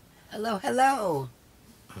 Lisa. Hello, hello.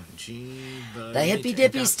 The The Hippy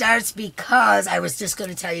Dippy starts because I was just going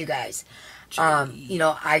to tell you guys. You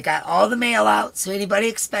know, I got all the mail out, so anybody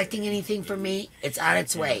expecting anything from me, it's on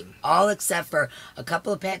its way. All except for a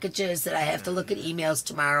couple of packages that I have to look at emails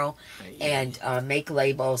tomorrow and make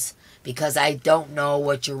labels, because I don't know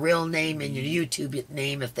what your real name and your YouTube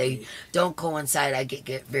name, if they don't coincide, I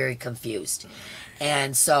get very confused.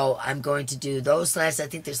 And so I'm going to do those last. I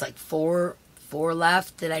think there's like four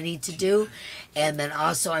left that I need to do. And then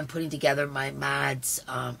also I'm putting together my mods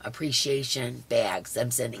appreciation bags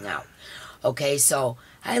I'm sending out. Okay, so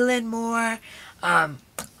hi Lynn Moore.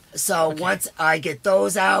 Once I get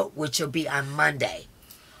those out, which will be on Monday.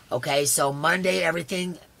 Okay, so Monday,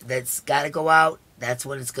 everything that's got to go out, that's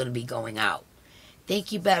when it's going to be going out.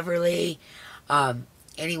 Thank you, Beverly.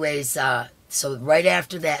 Anyways, so right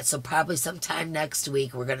after that, so probably sometime next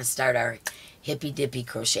week, we're going to start our Hippy Dippy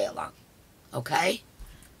Crochet Along. Okay?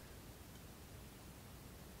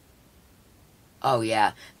 Oh,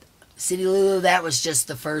 yeah. City Lulu, that was just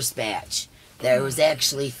the first batch. There was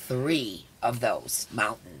actually 3 of those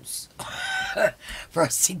mountains for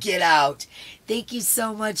us to get out. Thank you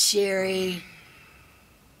so much, Sherry.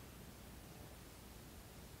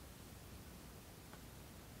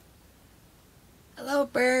 Hello,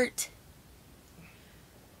 Bert.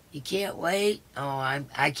 You can't wait? Oh,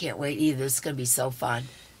 I can't wait either. This is going to be so fun.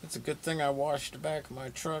 It's a good thing I washed the back of my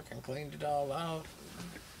truck and cleaned it all out.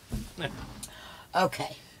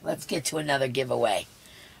 Okay, let's get to another giveaway.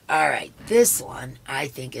 All right, this one I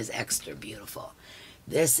think is extra beautiful.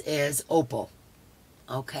 This is opal.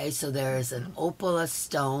 Okay, so there is an opal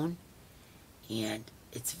stone, and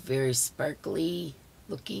it's very sparkly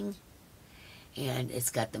looking, and it's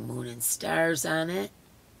got the moon and stars on it,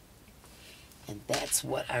 and that's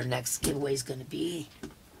what our next giveaway is going to be.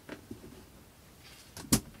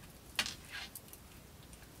 Let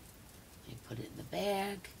me put it in the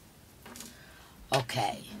bag.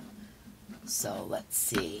 Okay, so let's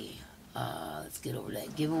see. Let's get over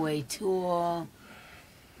that giveaway tool,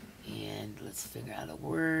 and let's figure out a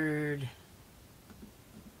word.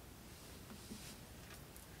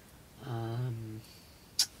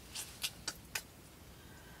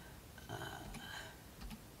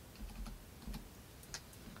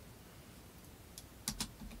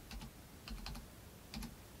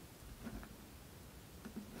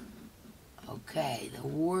 Okay, the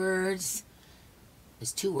words,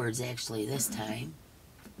 there's 2 words actually this time,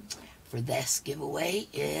 for this giveaway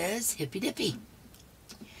is Hippy Dippy.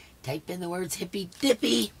 Type in the words Hippy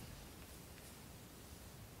Dippy.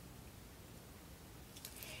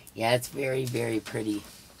 Yeah, it's very, very pretty.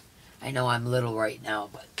 I know I'm little right now,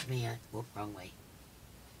 but man, whoop, wrong way.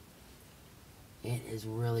 It is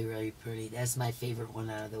really, really pretty. That's my favorite one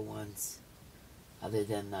out of the ones, other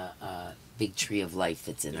than the big tree of life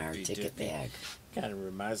that's in our ticket bag. Kind of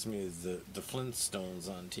reminds me of the Flintstones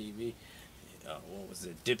on TV. What was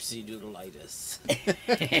it? Dipsy Doodleitis.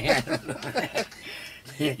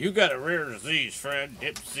 You got a rare disease, Fred.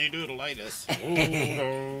 Dipsy Doodleitis.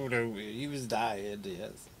 Oh, no. He was dying,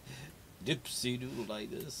 yes. Dipsy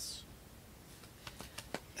Doodleitis.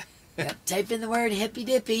 Yep, type in the word Hippy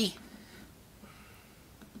Dippy.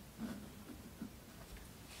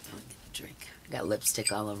 I'll get a drink. I got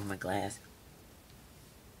lipstick all over my glass.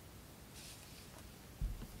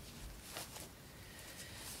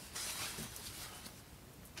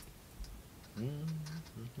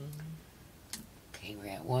 Okay, we're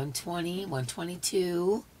at 120,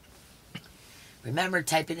 122. Remember,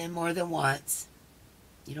 type it in more than once.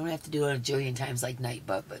 You don't have to do it a jillion times like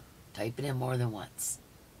Nightbutt, but type it in more than once.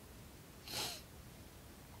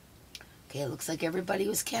 Okay, it looks like everybody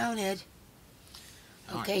was counted.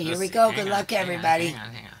 Okay, right, here we see. go. Good luck, everybody.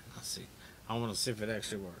 Hang on. Let's see. I want to see if it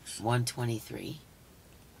actually works. 123.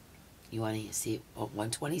 You want to see? Oh,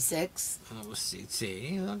 126. Let's see.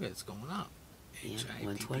 See, look, it's going up. Yeah, HIPPY.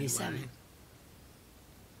 127.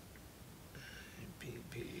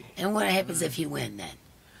 PP. And what happens if you win then?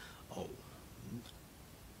 Oh.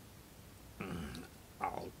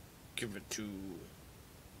 I'll give it to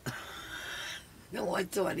No,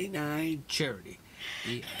 129. charity.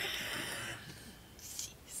 Jeez.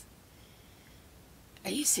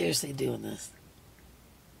 Are you seriously doing this?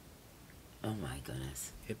 Oh my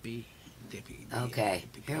goodness. Hippie. Dippy. Okay,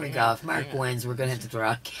 hippie. here we Hang go. on, If Mark hang on. wins, we're going to have to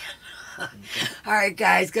draw again. All right,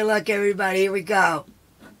 guys. Good luck, everybody. Here we go.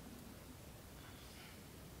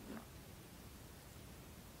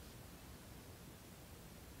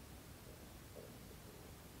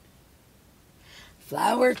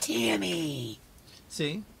 Flower Tammy.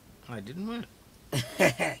 See, I didn't win.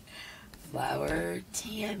 Flower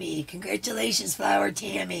Tammy. Congratulations, Flower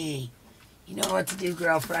Tammy. You know what to do,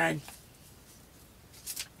 girlfriend.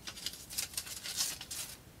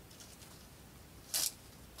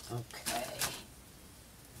 Okay.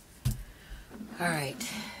 All right.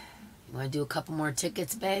 You want to do a couple more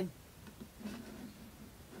tickets, babe?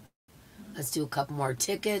 Let's do a couple more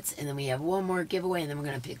tickets, and then we have one more giveaway, and then we're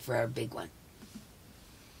going to pick for our big one.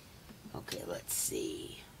 Okay, let's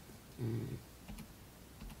see. Okay,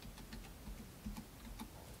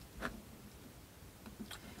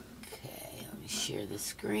 let me share the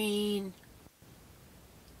screen.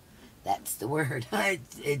 That's the word.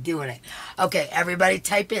 It's doing it. Okay, everybody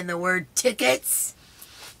type in the word tickets.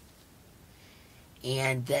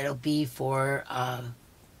 And that'll be for a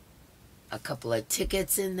couple of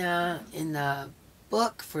tickets in the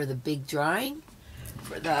book for the big drawing.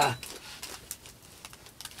 For the...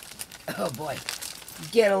 Oh boy.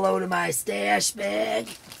 Get a load of my stash bag.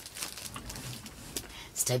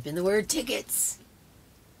 Let's type in the word tickets.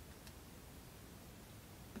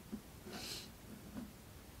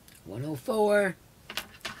 $104.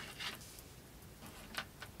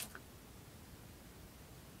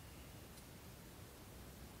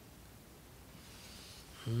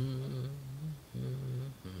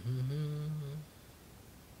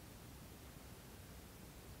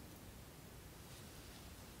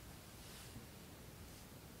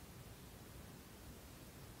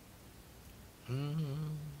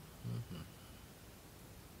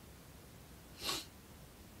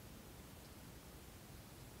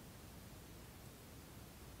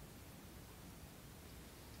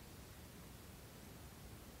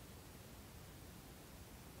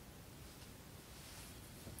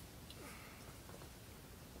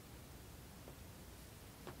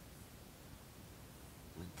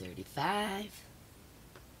 $135.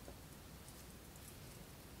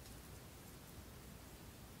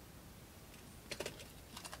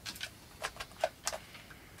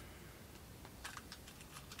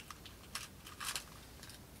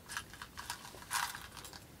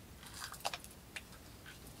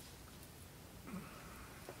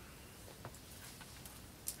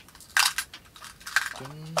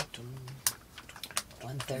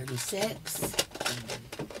 $136.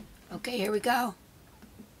 Okay, here we go.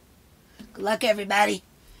 Good luck, everybody.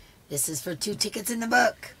 This is for 2 tickets in the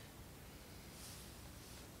book.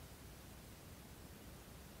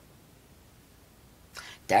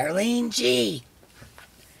 Darlene G.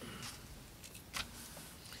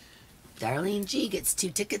 Darlene G gets 2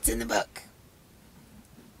 tickets in the book.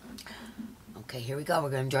 Okay, here we go. We're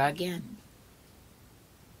going to draw again.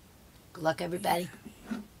 Good luck, everybody.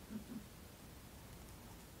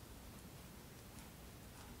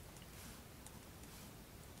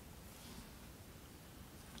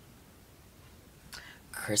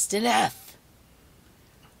 Kristen F.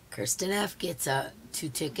 Kristen F gets 2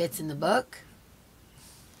 tickets in the book.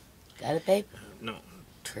 Got it, babe? No.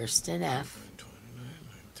 Kristen F. 29,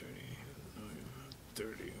 30,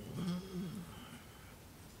 31.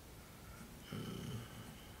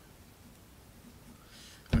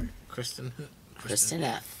 All right, Kristen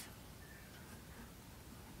F.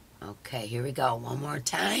 Okay, here we go. One more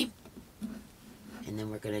time. And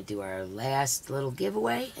then we're going to do our last little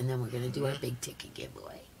giveaway. And then we're going to do our big ticket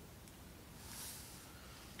giveaway.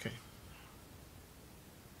 Okay.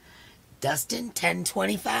 Dustin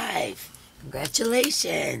 1025.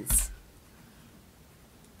 Congratulations.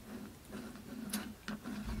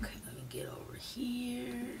 Okay, let me get over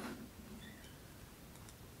here.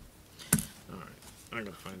 All right. I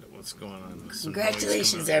gotta find out what's going on.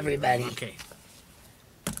 Congratulations, everybody. Okay.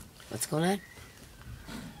 What's going on?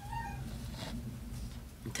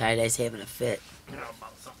 Tie-dye's having a fit. How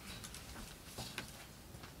about something?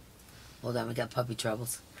 Hold on, we got puppy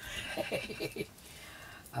troubles.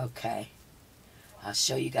 Okay. I'll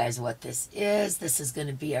show you guys what this is. This is going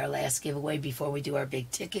to be our last giveaway before we do our big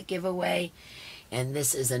ticket giveaway. And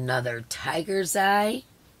this is another tiger's eye.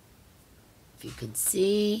 If you can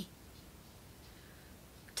see.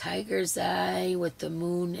 Tiger's eye with the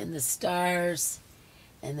moon and the stars.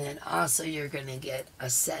 And then also you're going to get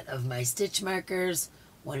a set of my stitch markers.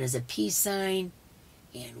 One is a peace sign.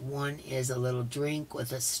 And one is a little drink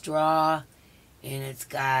with a straw. And it's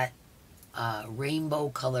got rainbow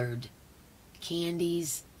colored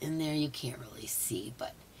candies in there. You can't really see,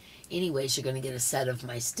 but anyways, you're going to get a set of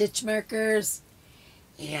my stitch markers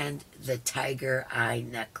and the tiger eye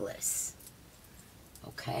necklace.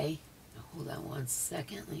 Okay, now hold on one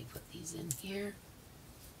second. Let me put these in here.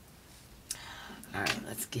 All right,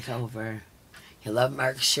 let's get over. You love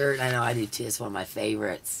Mark's shirt? I know I do too. It's one of my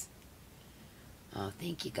favorites. Oh,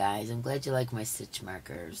 thank you guys. I'm glad you like my stitch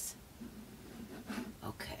markers.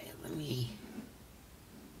 Okay, let me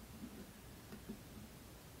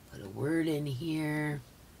put a word in here.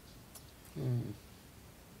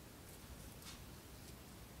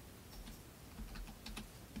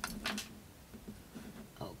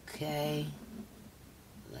 Okay,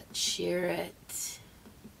 let's share it.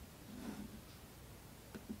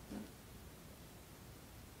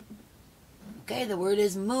 Okay, the word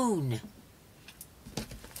is moon.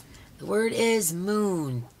 The word is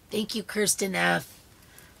moon. Thank you, Kirsten F.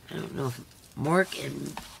 I don't know if Mark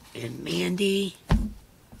and Mandy.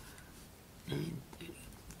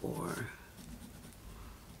 934.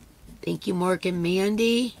 Thank you, Mark and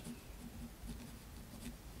Mandy.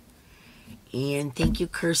 And thank you,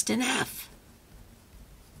 Kirsten F.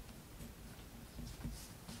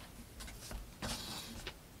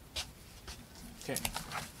 Okay.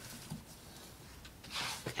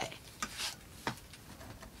 Okay.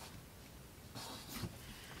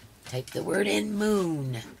 Type the word in,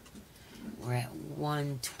 moon. We're at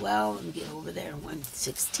 112. Let me get over there.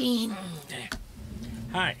 116.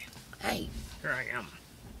 Hi. Hey. Here I am.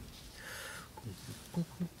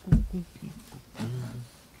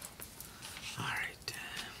 All right.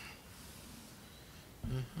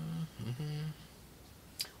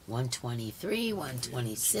 123,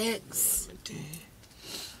 126.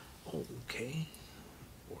 Okay.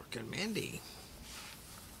 Working Mandy.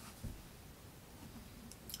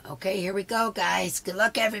 Okay, here we go, guys. Good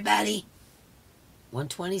luck, everybody.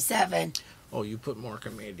 127. Oh, you put Mark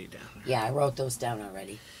and Mandy down there. Yeah, I wrote those down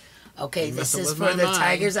already. Okay, You're this messing is with for my the mind.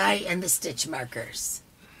 tiger's eye and the stitch markers.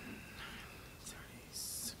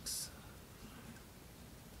 36.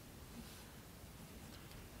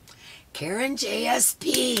 Karen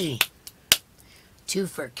JSP. 2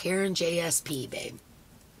 for Karen JSP, babe.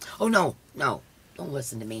 Oh, no. No. Don't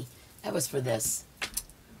listen to me. That was for this.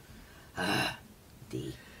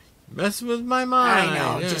 D. Messing with my mind. I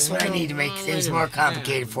know. Yeah, Just what I need to make things more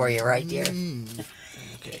complicated for you, right, dear?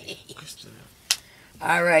 Okay.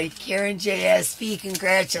 All right, Karen JSP,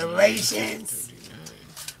 congratulations.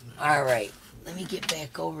 All right, let me get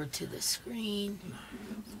back over to the screen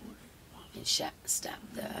and stop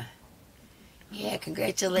the... Yeah,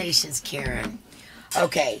 congratulations, Karen.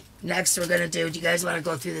 Okay, next we're going to do you guys want to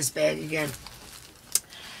go through this bag again?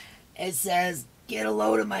 It says, get a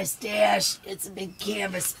load of my stash. It's a big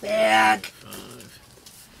canvas bag.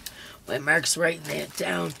 When Mark's writing that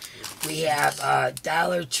down, we have a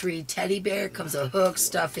Dollar Tree teddy bear. Comes with hook,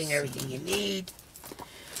 stuffing, everything you need.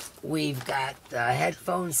 We've got the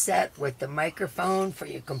headphone set with the microphone for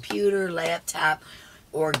your computer, laptop,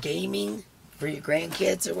 or gaming for your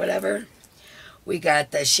grandkids or whatever. We got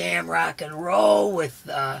the Shamrock and Roll with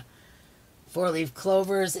 4-leaf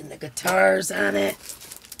clovers and the guitars on it.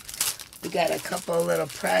 We got a couple of little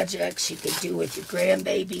projects you could do with your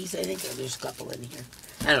grandbabies. I think there's a couple in here.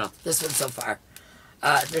 I don't know. This one so far.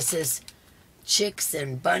 This is chicks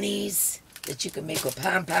and bunnies that you can make with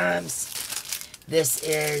pom-poms. This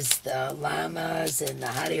is the llamas and the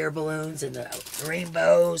hot air balloons and the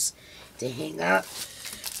rainbows to hang up.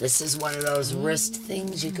 This is one of those wrist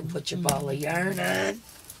things you can put your ball of yarn on.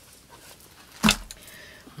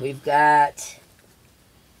 We've got...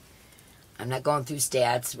 I'm not going through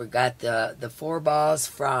stats. We got the 4 balls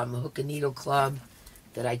from Hook and Needle Club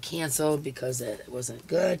that I canceled because it wasn't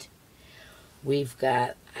good. We've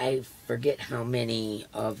got, I forget how many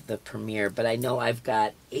of the premiere, but I know I've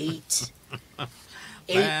got 8.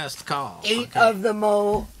 Last call. 8 of the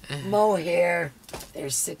mohair.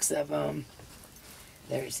 There's 6 of them.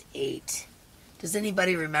 There's 8. Does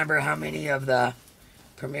anybody remember how many of the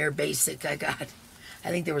Premier Basic I got? I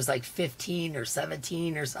think there was like 15 or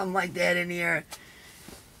 17 or something like that in here.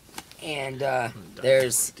 And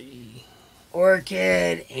there's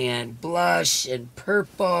orchid and blush and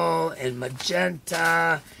purple and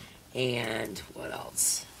magenta and what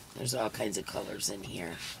else? There's all kinds of colors in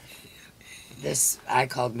here. This I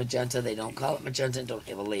called magenta. They don't call it magenta and don't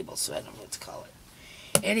have a label, so I don't know what to call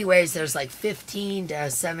it. Anyways, there's like 15 to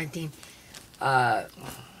 17 of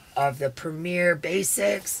the Premier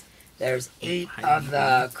Basics. There's 8 of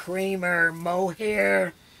the Kramer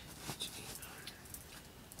Mohair.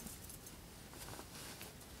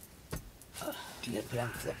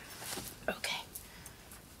 Okay.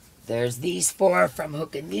 There's these 4 from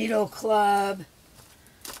Hook and Needle Club.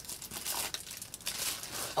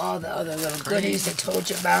 All the other little goodies I told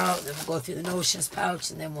you about. Then we'll go through the notions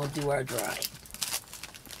pouch and then we'll do our drawing.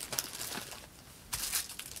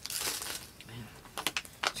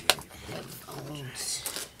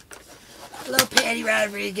 Headphones. Hello, Patty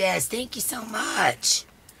Rodriguez. Thank you so much.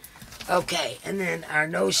 Okay, and then our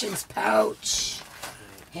notions pouch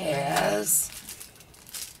has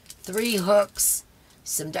 3 hooks,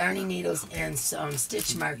 some darning needles, and some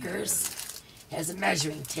stitch markers. Has a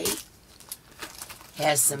measuring tape.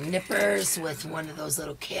 Has some nippers with one of those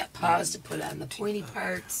little cat paws to put on the pointy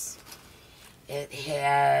parts. It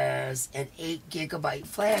has an 8 gigabyte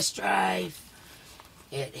flash drive.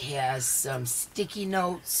 It has some sticky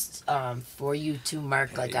notes for you to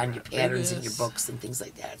mark like on your patterns in your books and things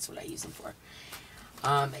like that. That's what I use them for.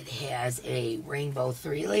 It has a rainbow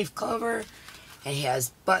 3-leaf clover. It has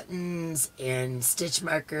buttons and stitch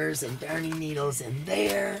markers and darning needles in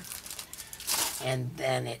there. And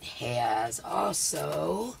then it has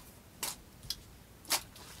also,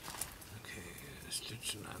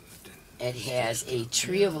 it has a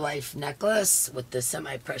Tree of Life necklace with the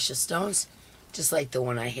semi-precious stones, just like the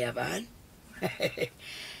one I have on. It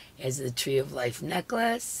has the Tree of Life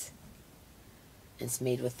necklace. It's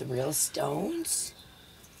made with the real stones.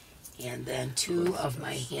 And then 2 of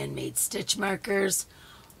my handmade stitch markers.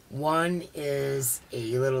 One is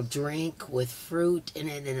a little drink with fruit in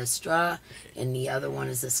it and a straw, and the other one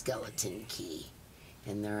is a skeleton key.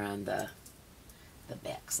 And they're on the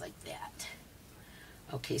backs like that.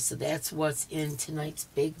 Okay, so that's what's in tonight's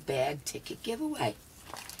big bag ticket giveaway.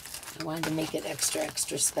 I wanted to make it extra,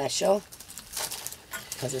 extra special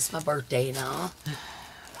because it's my birthday and all.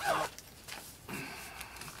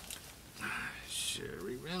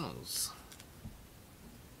 Sherry Reynolds.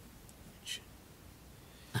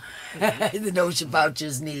 The notion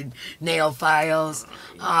pouches need nail files.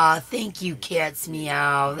 Aw, thank you, Cats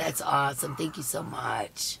Meow. That's awesome. Thank you so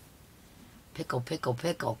much. Pickle, pickle,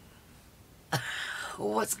 pickle.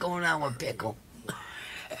 What's going on with Pickle?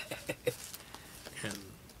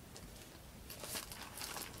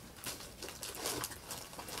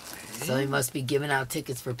 So he must be giving out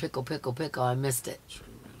tickets for Pickle, Pickle, Pickle. I missed it.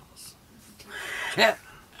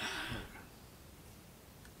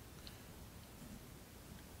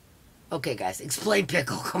 Okay, guys, explain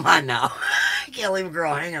Pickle. Come on now. I can't leave a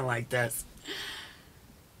girl hanging like this.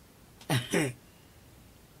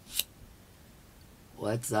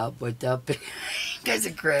 What's up? What's up? You guys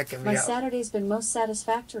are cracking me My up. Saturday's been most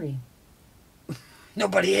satisfactory.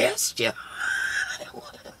 Nobody asked you.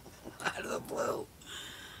 Out of the blue.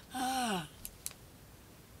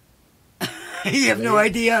 You have no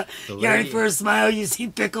idea? You're in for a smile. You see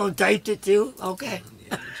Pickle and typed it too? Okay.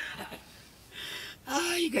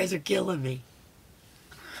 Oh, you guys are killing me.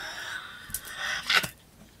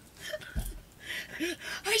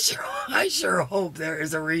 I sure hope there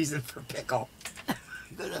is a reason for Pickle.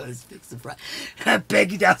 Good on his fixed and fried.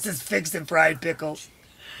 Peggy Downs is fixed and fried pickles.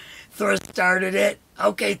 Thruss started it.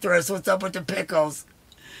 Okay, Thruss, what's up with the pickles?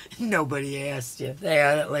 Nobody asked you. They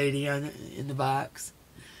had it, lady, in the box.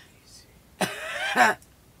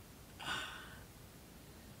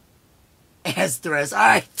 Ask Thruss. All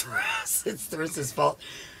right, Thruss. It's Thruss's fault.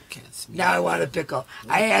 Now I want a pickle.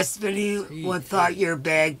 I asked if anyone thought your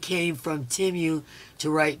bag came from Timu to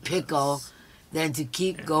write pickle, then to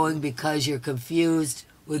keep going because you're confused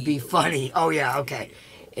would be funny. Oh, yeah, okay.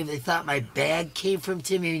 If they thought my bag came from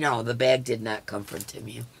Timu, no, the bag did not come from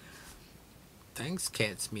Timu. Thanks,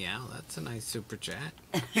 Cats Meow. That's a nice super chat.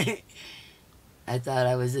 I thought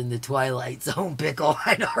I was in the Twilight Zone, Pickle.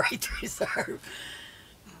 I know, right, Reserve.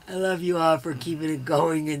 I love you all for keeping it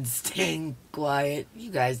going and staying quiet.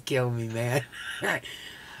 You guys kill me, man.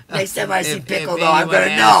 Next time I see Pickle, though, I'm going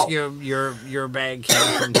to know. Your bag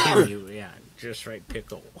came from Timu. Yeah, just right,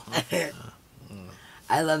 Pickle.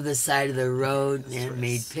 I love the side of the road and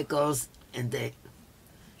made pickles, and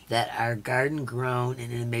that are garden grown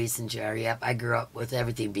and in a mason jar. Yep, I grew up with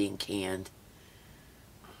everything being canned.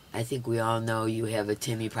 I think we all know you have a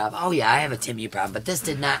Timmy problem. Oh yeah, I have a Timmy problem, but this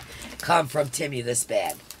did not come from Timmy, this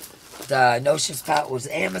bag. The Notion Spot was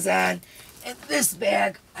Amazon, and this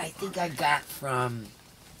bag I think I got from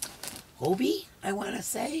Hobie, I want to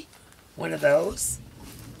say. One of those.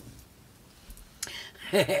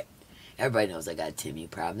 Everybody knows I got a Timmy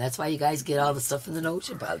problem. That's why you guys get all the stuff in the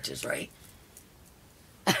Notion pouches, right?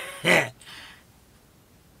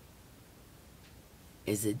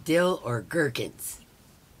 Is it dill or gherkins?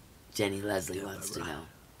 Jenny Leslie wants to know.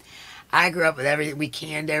 I grew up with everything. We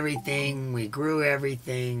canned everything. We grew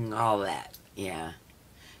everything. All that. Yeah.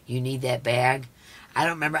 You need that bag? I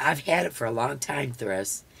don't remember. I've had it for a long time,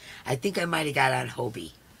 Thris. I think I might have got on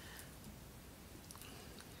Hobie.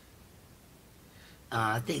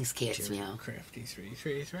 Thanks, Cats Meow. Crafty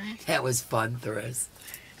 333. That was fun, Thris.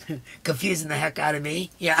 Confusing the heck out of me.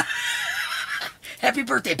 Yeah. Happy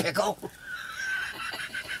birthday, Pickle.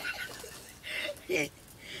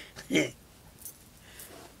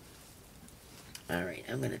 Alright,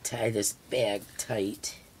 I'm going to tie this bag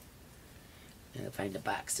tight. I'm going to find a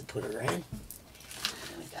box to put her in.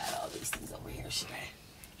 We got all these things over here, should I?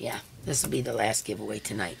 Yeah, this will be the last giveaway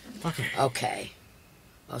tonight. Okay. Okay.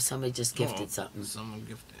 Oh, somebody just gifted something. Someone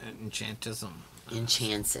gifted Enchantism.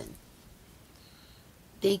 Enchanson.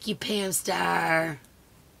 Thank you, Pam Star.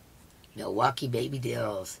 Milwaukee Baby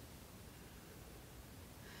Dills.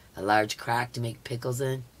 A large crock to make pickles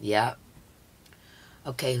in. Yep.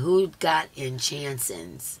 Okay, who got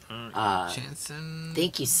Enchansons? Enchanson.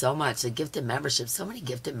 Thank you so much. A gifted membership. So many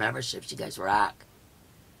gifted memberships. You guys rock.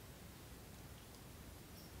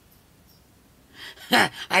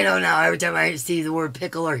 I don't know. Every time I see the word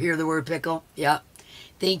pickle or hear the word pickle. Yep.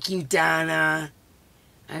 Thank you, Donna.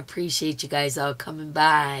 I appreciate you guys all coming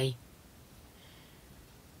by.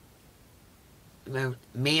 Remember,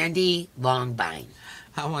 Mandy Longbine.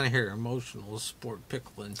 I want to hear emotional sport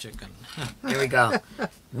pickle and chicken. Here we go.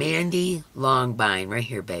 Mandy Longbine. Right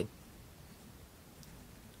here, babe.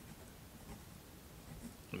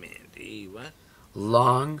 Mandy, what?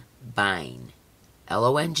 Longbine.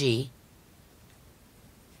 Longbine.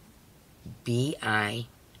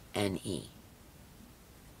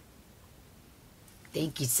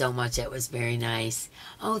 Thank you so much. That was very nice.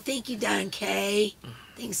 Oh, thank you, Don K.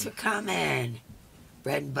 Thanks for coming.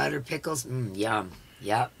 Bread and butter pickles. Yum.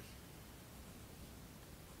 Yep.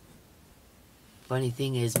 Funny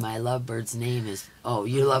thing is, my lovebird's name is... Oh,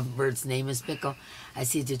 your lovebird's name is Pickle? I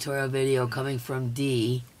see a tutorial video coming from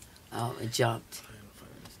D. Oh, it jumped.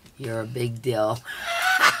 You're a big deal.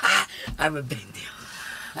 I'm a big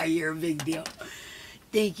deal. You're a big deal.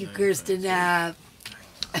 Thank you, Kirsten. I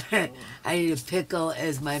need a pickle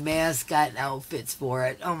as my mascot and outfits for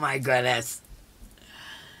it. Oh, my goodness.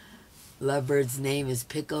 Lovebird's name is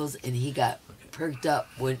Pickles, and he got perked up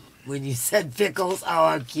when you said pickles. Oh,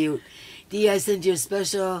 how cute. D, I send you a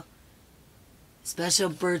special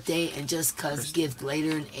birthday and just cuz gift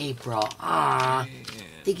later in April. Aw.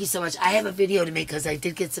 Thank you so much. I have a video to make because I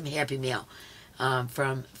did get some Happy Mail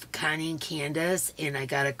from Connie and Candace, and I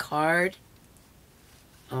got a card.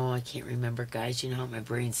 Oh, I can't remember, guys. You know how my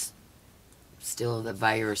brain's still the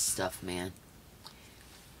virus stuff, man.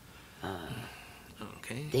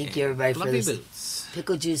 Okay. Thank you, everybody, for this. Boots.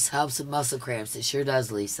 Pickle juice helps with muscle cramps. It sure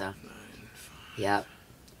does, Lisa. Yep.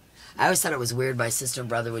 I always thought it was weird. My sister and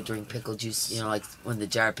brother would drink pickle juice, you know, like when the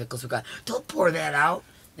jar of pickles were gone. Don't pour that out.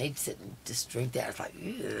 They'd sit and just drink that. It's like,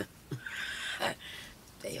 ew.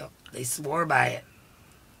 They swore by it.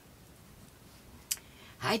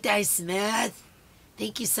 Hi, Di Smith.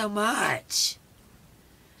 Thank you so much.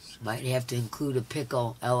 Might have to include a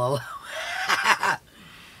pickle, LOL.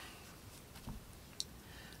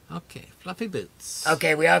 Okay, fluffy boots.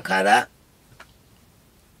 Okay, we all caught up?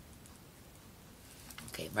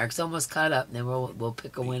 Okay, Mark's almost caught up, and then we'll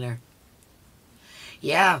pick a winner.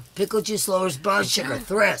 Yeah, pickle juice lowers blood sugar.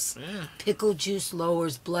 Thris. Yeah. Pickle juice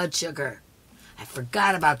lowers blood sugar. I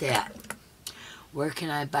forgot about that. Where can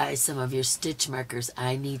I buy some of your stitch markers?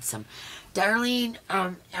 I need some. Darlene,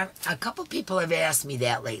 a couple people have asked me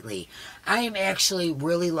that lately. I am actually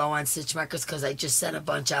really low on stitch markers because I just sent a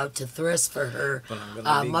bunch out to Thris for her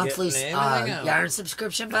monthly yarn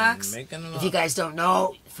subscription box. If you guys don't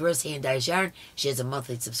know, Thris hand dyes yarn. She has a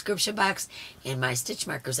monthly subscription box, and my stitch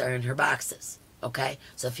markers are in her boxes. Okay,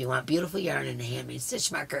 so if you want beautiful yarn and a handmade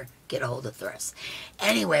stitch marker, get a hold of Thris.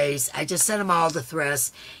 Anyways, I just sent them all to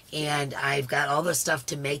Thris, and I've got all the stuff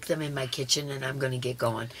to make them in my kitchen, and I'm going to get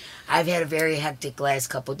going. I've had a very hectic last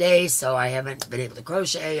couple days, so I haven't been able to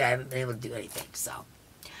crochet. I haven't been able to do anything, so.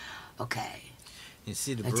 Okay. You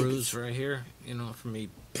see the bruise right here? You know, from me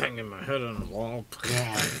banging my head on the wall.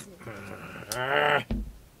 Yeah.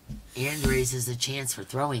 And raises the chance for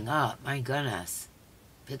throwing up. My goodness.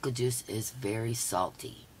 Pickle juice is very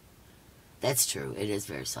salty. That's true. It is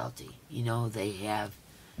very salty. You know, they have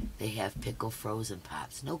pickle frozen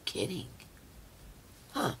pops. No kidding.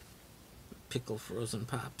 Huh. Pickle frozen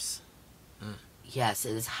pops. Yes,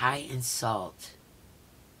 it is high in salt.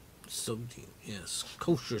 Sodium, yes.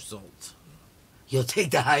 Kosher salt. You'll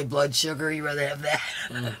take the high blood sugar. You rather have that?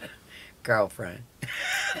 Girlfriend.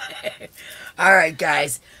 All right,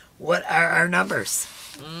 guys. What are our numbers?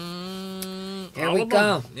 Here we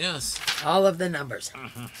go. Yes. All of the numbers.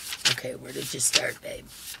 Okay, where did you start, babe?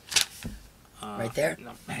 Right there?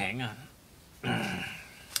 No, hang on.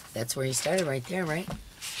 That's where you started, right there, right?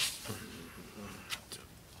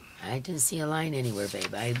 I didn't see a line anywhere,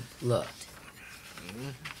 babe. I looked.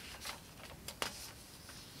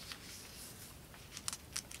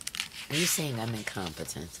 Are you saying I'm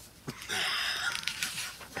incompetent?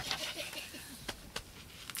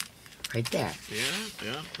 Right there.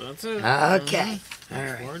 Yeah, that's it. Okay. All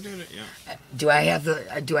right. Before I did it, yeah.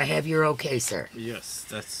 Do I have your okay, sir? Yes,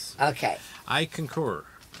 that's. Okay. I concur.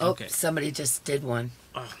 Oh, Okay. somebody just did one.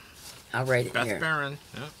 I'll write it Beth here. Barron.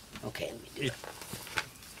 Yeah. Okay, let me do it.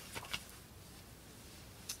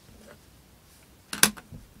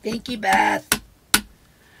 Thank you, Beth.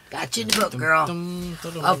 Got you in the book, girl.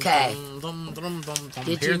 Okay.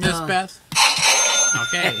 Did Hear you this, know- Beth?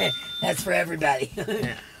 Okay. That's for everybody.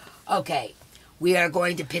 Yeah. Okay. We are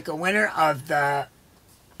going to pick a winner of the...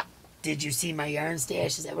 Did you see my yarn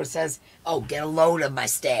stash? Is that what it says? Oh, get a load of my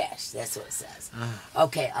stash. That's what it says.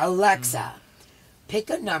 Okay, Alexa, pick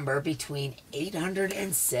a number between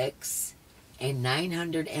 806 and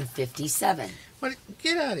 957. What?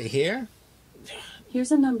 Get out of here.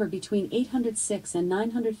 Here's a number between 806 and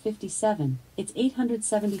 957. It's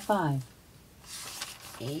 875.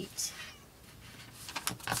 8.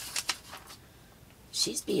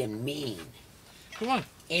 She's being mean. Come on.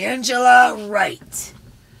 Angela Wright.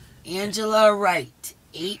 Angela Wright.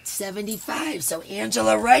 875. So,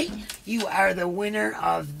 Angela Wright, you are the winner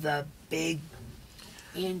of the big...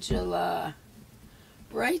 Angela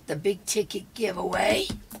Wright, the big ticket giveaway.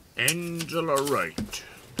 Angela Wright.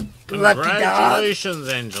 Lucky dog. Congratulations,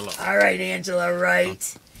 Angela. All right, Angela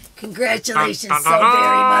Wright. Congratulations so very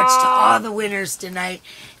much to all the winners tonight.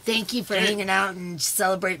 Thank you for hanging out and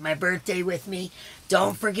celebrating my birthday with me.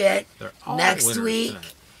 Don't forget, They're all next winners week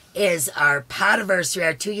tonight. is our podiversary,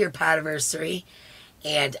 our 2-year podiversary.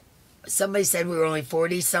 And somebody said we were only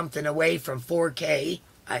 40-something away from 4K.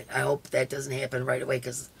 I hope that doesn't happen right away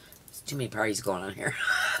because there's too many parties going on here.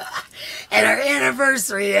 And our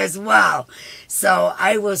anniversary as well. So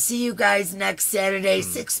I will see you guys next Saturday,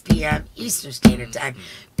 6 p.m. Eastern Standard Time.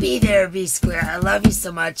 Be there, be square. I love you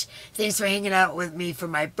so much. Thanks for hanging out with me for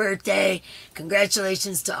my birthday.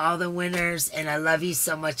 Congratulations to all the winners. And I love you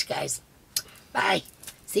so much, guys. Bye.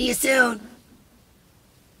 See you soon.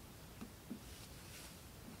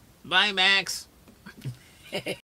 Bye, Max.